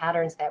some of the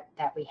patterns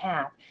that we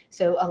have.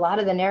 So a lot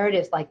of the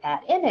narratives like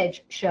that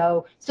image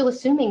show still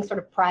assuming sort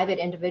of private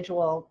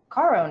individual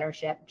car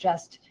ownership,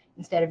 just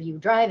instead of you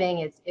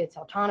driving, it's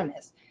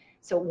autonomous.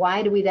 So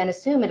why do we then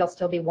assume it'll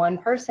still be one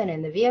person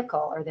in the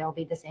vehicle, or there'll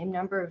be the same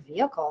number of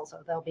vehicles,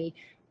 or they'll be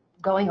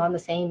going on the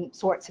same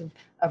sorts of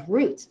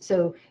routes?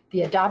 So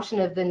the adoption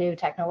of the new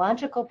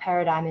technological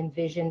paradigm and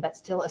vision, but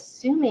still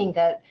assuming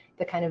that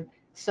the kind of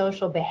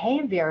social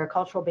behavior or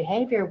cultural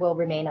behavior will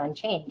remain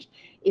unchanged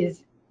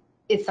is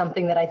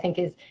something that I think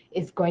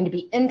is going to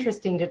be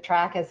interesting to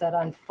track as it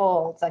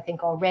unfolds. I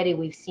think already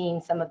we've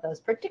seen some of those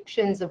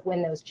predictions of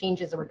when those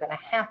changes are going to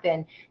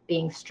happen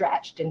being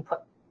stretched and put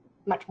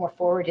much more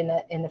forward in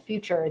the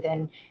future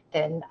than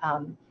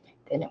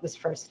it was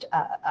first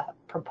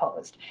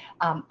proposed.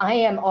 I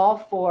am all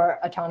for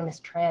autonomous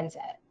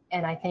transit,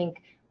 and I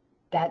think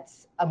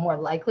that's a more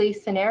likely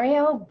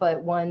scenario,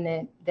 but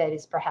one that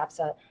is perhaps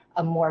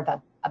a more of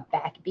a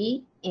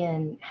backbeat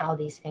in how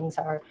these things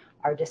are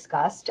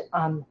discussed.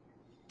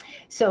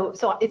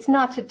 So it's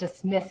not to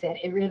dismiss it.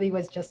 It really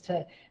was just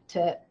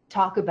to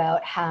talk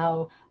about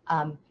how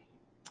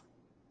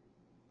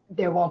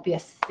there won't be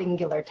a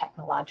singular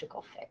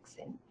technological fix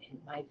in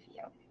my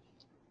view.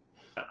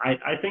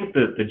 I think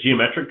that the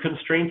geometric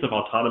constraints of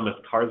autonomous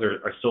cars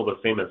are still the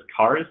same as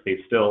cars. They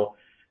still,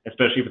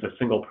 especially with a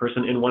single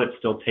person in one, it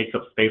still takes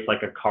up space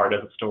like a car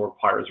does. It still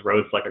requires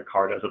roads like a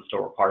car does. It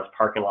still requires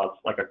parking lots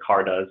like a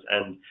car does.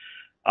 And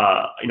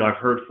I've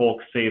heard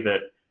folks say that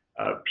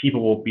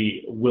people will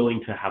be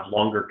willing to have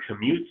longer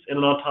commutes in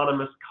an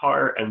autonomous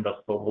car, and thus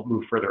they'll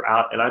move further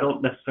out. And I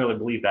don't necessarily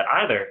believe that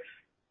either,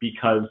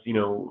 because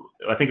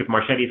I think if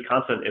Marchetti's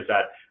constant is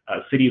that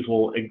cities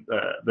will,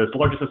 the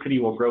largest a city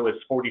will grow is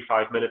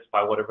 45 minutes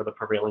by whatever the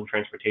prevailing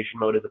transportation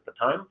mode is at the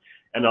time.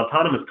 An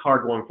autonomous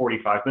car going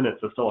 45 minutes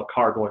is still a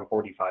car going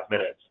 45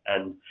 minutes.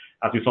 And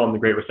as we saw in the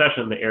Great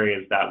Recession, the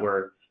areas that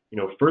were,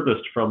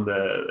 furthest from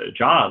the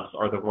jobs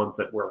are the ones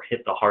that were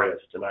hit the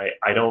hardest. And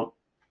I don't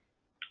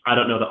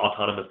know that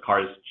autonomous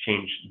cars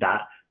change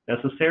that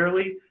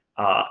necessarily.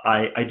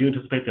 I do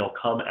anticipate they'll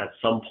come at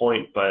some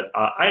point, but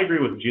I agree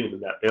with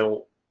June that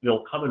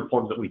they'll come in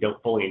forms that we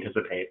don't fully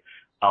anticipate.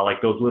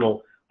 Like those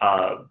little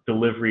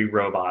delivery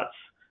robots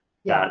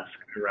that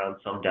scoot around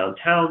some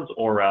downtowns,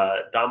 or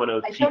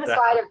Domino's Pizza. I showed a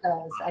slide of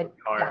those.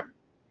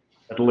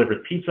 That delivers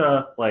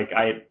pizza. Like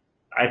I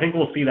think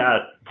we'll see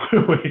that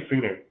way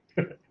sooner.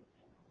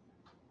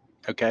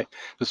 Okay,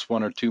 just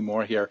one or two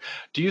more here.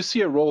 Do you see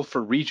a role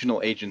for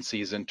regional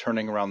agencies in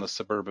turning around the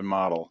suburban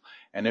model?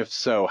 And if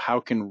so, how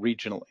can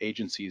regional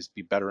agencies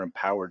be better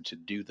empowered to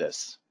do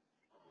this?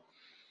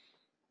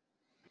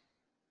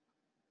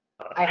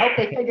 I hope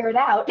they figure it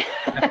out,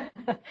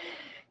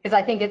 because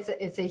I think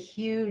it's a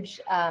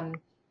huge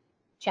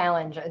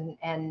challenge,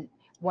 and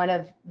one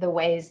of the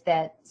ways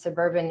that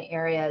suburban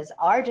areas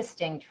are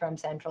distinct from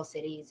central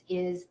cities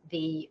is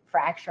the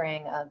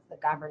fracturing of the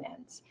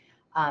governance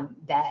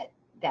that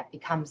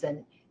becomes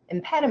an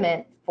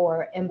impediment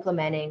for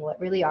implementing what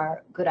really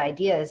are good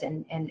ideas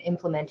and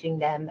implementing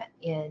them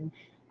in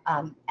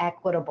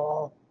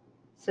equitable,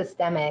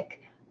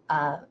 systemic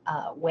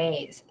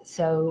ways.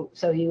 So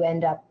you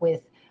end up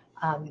with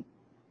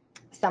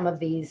some of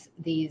these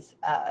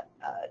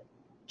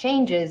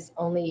changes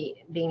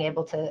only being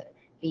able to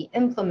be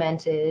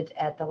implemented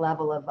at the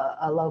level of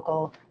a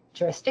local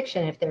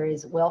jurisdiction if there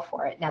is will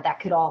for it. Now that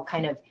could all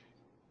kind of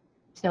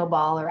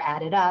snowball or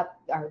add it up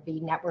or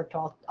be networked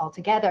all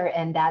together,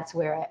 and that's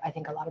where I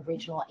think a lot of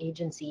regional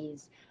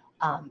agencies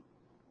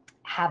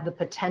have the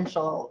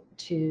potential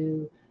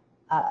to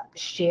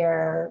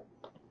share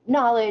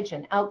knowledge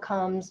and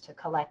outcomes, to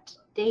collect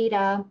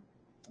data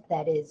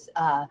that is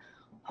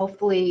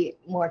hopefully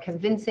more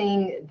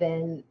convincing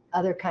than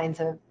other kinds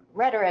of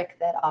rhetoric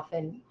that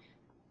often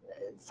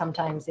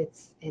sometimes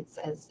it's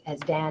as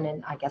Dan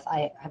and I guess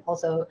I have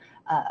also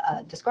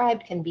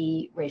described, can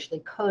be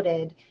racially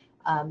coded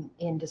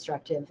in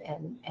destructive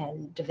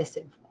and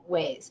divisive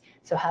ways.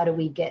 So how do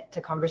we get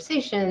to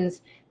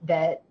conversations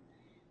that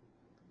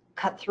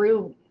cut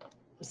through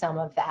some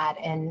of that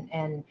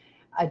and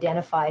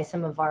identify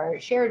some of our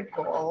shared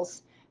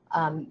goals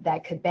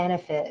that could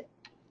benefit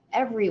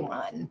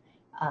everyone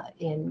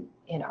in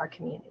our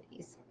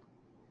communities?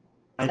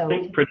 I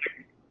think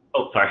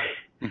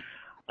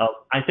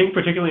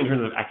particularly in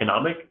terms of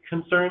economic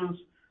concerns,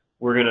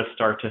 we're going to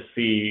start to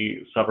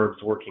see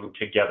suburbs working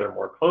together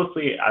more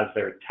closely as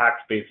their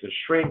tax bases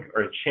shrink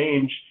or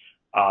change.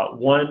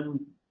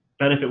 One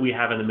benefit we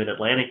have in the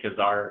Mid-Atlantic is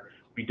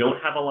we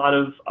don't have a lot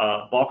of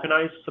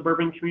balkanized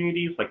suburban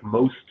communities. Like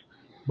most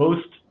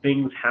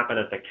things happen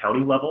at the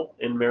county level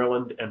in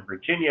Maryland and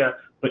Virginia,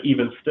 but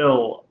even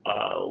still,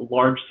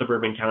 large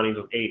suburban counties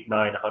with 8,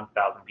 9,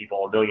 100,000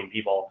 people, 1 million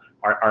people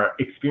are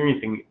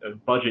experiencing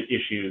budget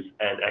issues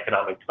and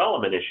economic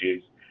development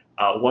issues.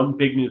 One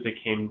big news that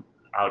came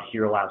out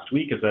here last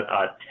week is that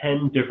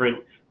 10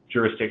 different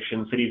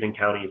jurisdictions, cities and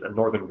counties in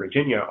Northern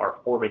Virginia are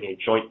forming a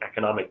joint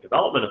economic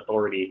development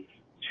authority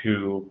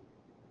to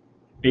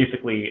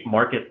basically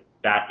market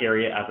that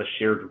area as a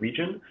shared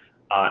region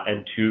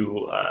and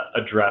to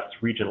address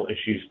regional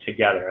issues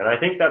together. And I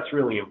think that's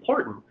really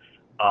important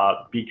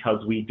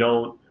because we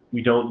don't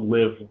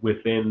live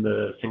within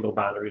the single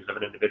boundaries of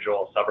an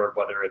individual suburb,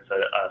 whether it's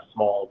a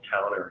small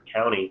town or a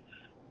county.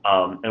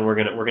 And we're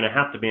gonna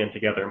have to band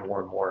together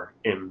more and more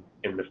in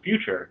the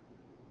future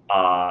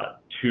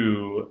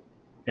to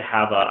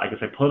have I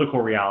guess a political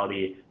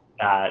reality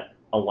that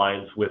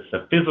aligns with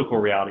the physical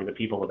reality that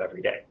people live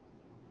every day.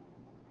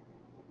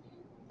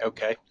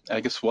 Okay,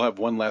 I guess we'll have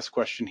one last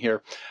question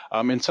here.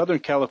 In Southern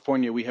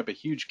California, we have a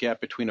huge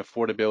gap between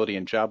affordability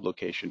and job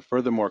location.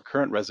 Furthermore,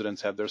 current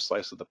residents have their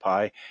slice of the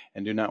pie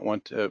and do not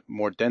want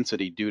more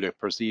density due to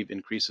perceived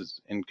increases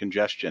in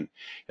congestion.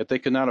 Yet they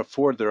could not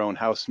afford their own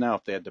house now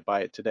if they had to buy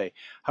it today.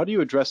 How do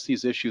you address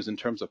these issues in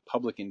terms of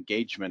public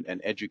engagement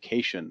and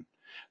education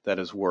that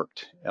has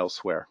worked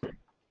elsewhere?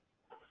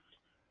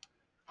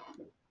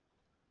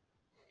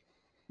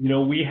 You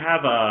know, we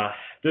have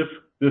this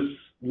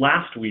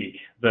last week,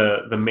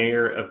 the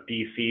mayor of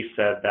DC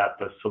said that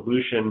the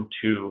solution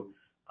to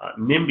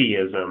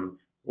NIMBYism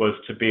was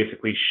to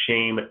basically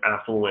shame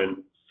affluent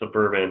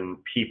suburban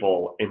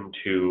people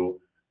into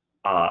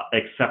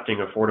accepting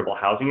affordable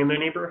housing in their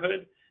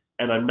neighborhood.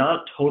 And I'm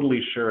not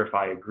totally sure if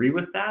I agree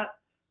with that,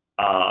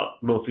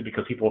 mostly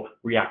because people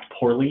react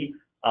poorly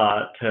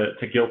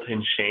to guilt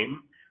and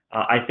shame.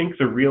 I think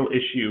the real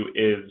issue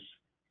is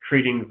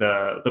creating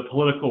the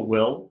political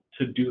will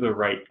to do the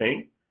right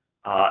thing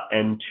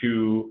and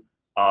to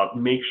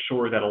make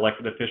sure that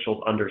elected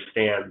officials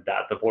understand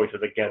that the voices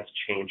against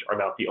change are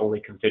not the only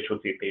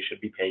constituency they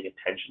should be paying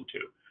attention to.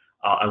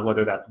 And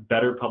whether that's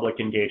better public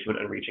engagement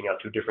and reaching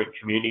out to different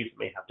communities that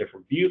may have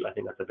different views, I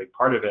think that's a big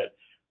part of it.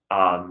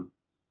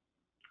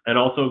 And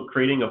also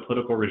creating a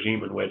political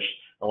regime in which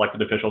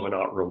elected officials are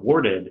not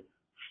rewarded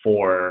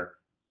for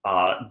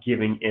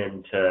giving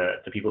in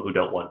to people who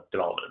don't want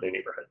development in their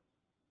neighborhood.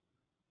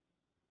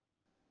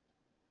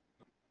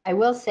 I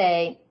will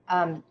say,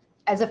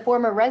 as a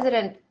former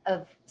resident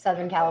of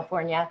Southern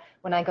California,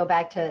 when I go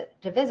back to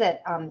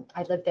visit,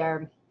 I lived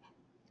there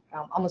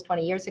almost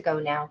 20 years ago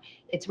now.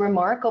 It's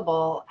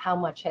remarkable how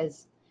much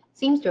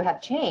seems to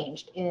have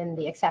changed in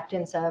the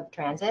acceptance of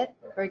transit,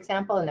 for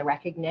example, and the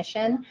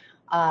recognition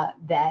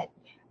that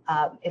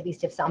at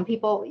least if some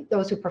people,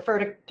 those who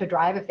prefer to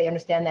drive, if they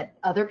understand that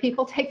other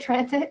people take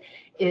transit,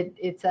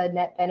 it's a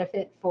net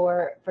benefit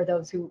for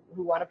those who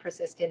want to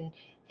persist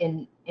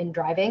in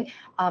driving.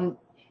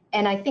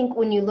 And I think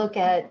when you look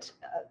at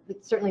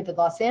certainly the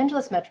Los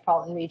Angeles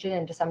metropolitan region,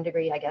 and to some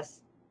degree, I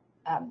guess,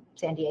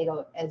 San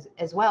Diego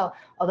as well,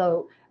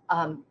 although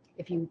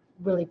if you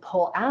really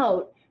pull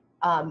out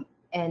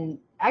and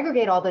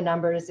aggregate all the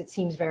numbers, it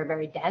seems very,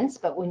 very dense.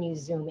 But when you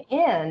zoom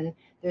in,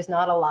 there's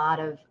not a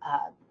lot of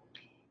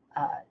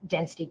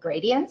density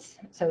gradients.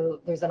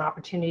 So there's an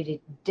opportunity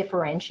to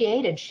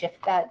differentiate and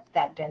shift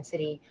that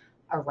density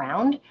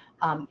around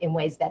in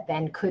ways that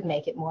then could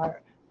make it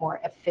more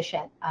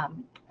efficient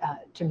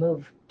to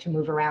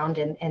move around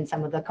in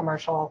some of the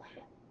commercial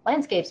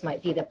landscapes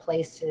might be the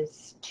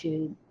places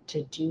to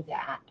do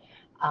that.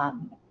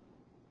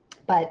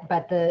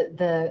 But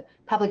the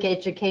public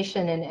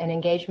education and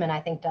engagement, I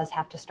think, does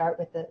have to start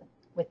with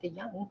the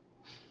young.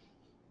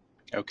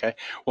 Okay.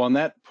 Well, on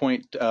that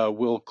point,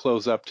 we'll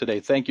close up today.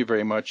 Thank you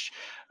very much,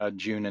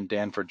 June and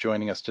Dan, for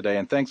joining us today.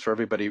 And thanks for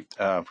everybody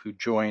who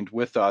joined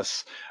with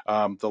us.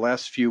 The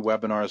last few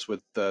webinars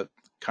with the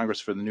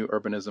Congress for the New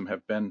Urbanism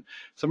have been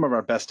some of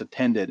our best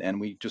attended, and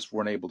we just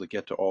weren't able to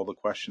get to all the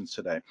questions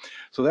today.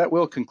 So that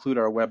will conclude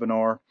our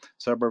webinar,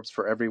 Suburbs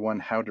for Everyone,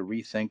 How to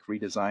Rethink,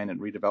 Redesign,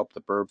 and Redevelop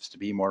the Burbs to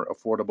be More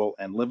Affordable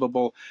and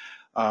Livable.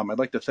 I'd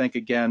like to thank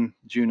again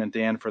June and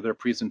Dan for their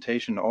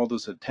presentation, all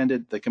those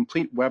attended. The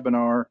complete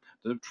webinar,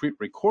 the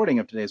recording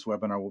of today's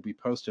webinar will be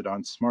posted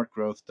on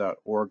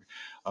smartgrowth.org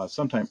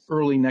sometime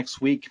early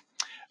next week.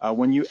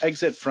 When you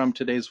exit from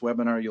today's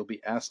webinar, you'll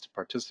be asked to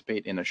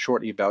participate in a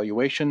short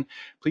evaluation.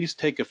 Please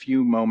take a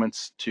few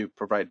moments to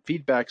provide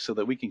feedback so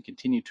that we can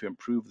continue to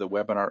improve the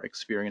webinar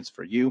experience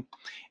for you.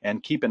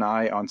 And keep an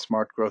eye on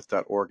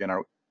smartgrowth.org and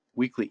our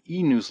weekly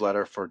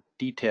e-newsletter for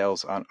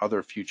details on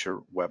other future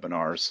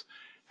webinars.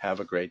 Have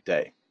a great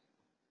day.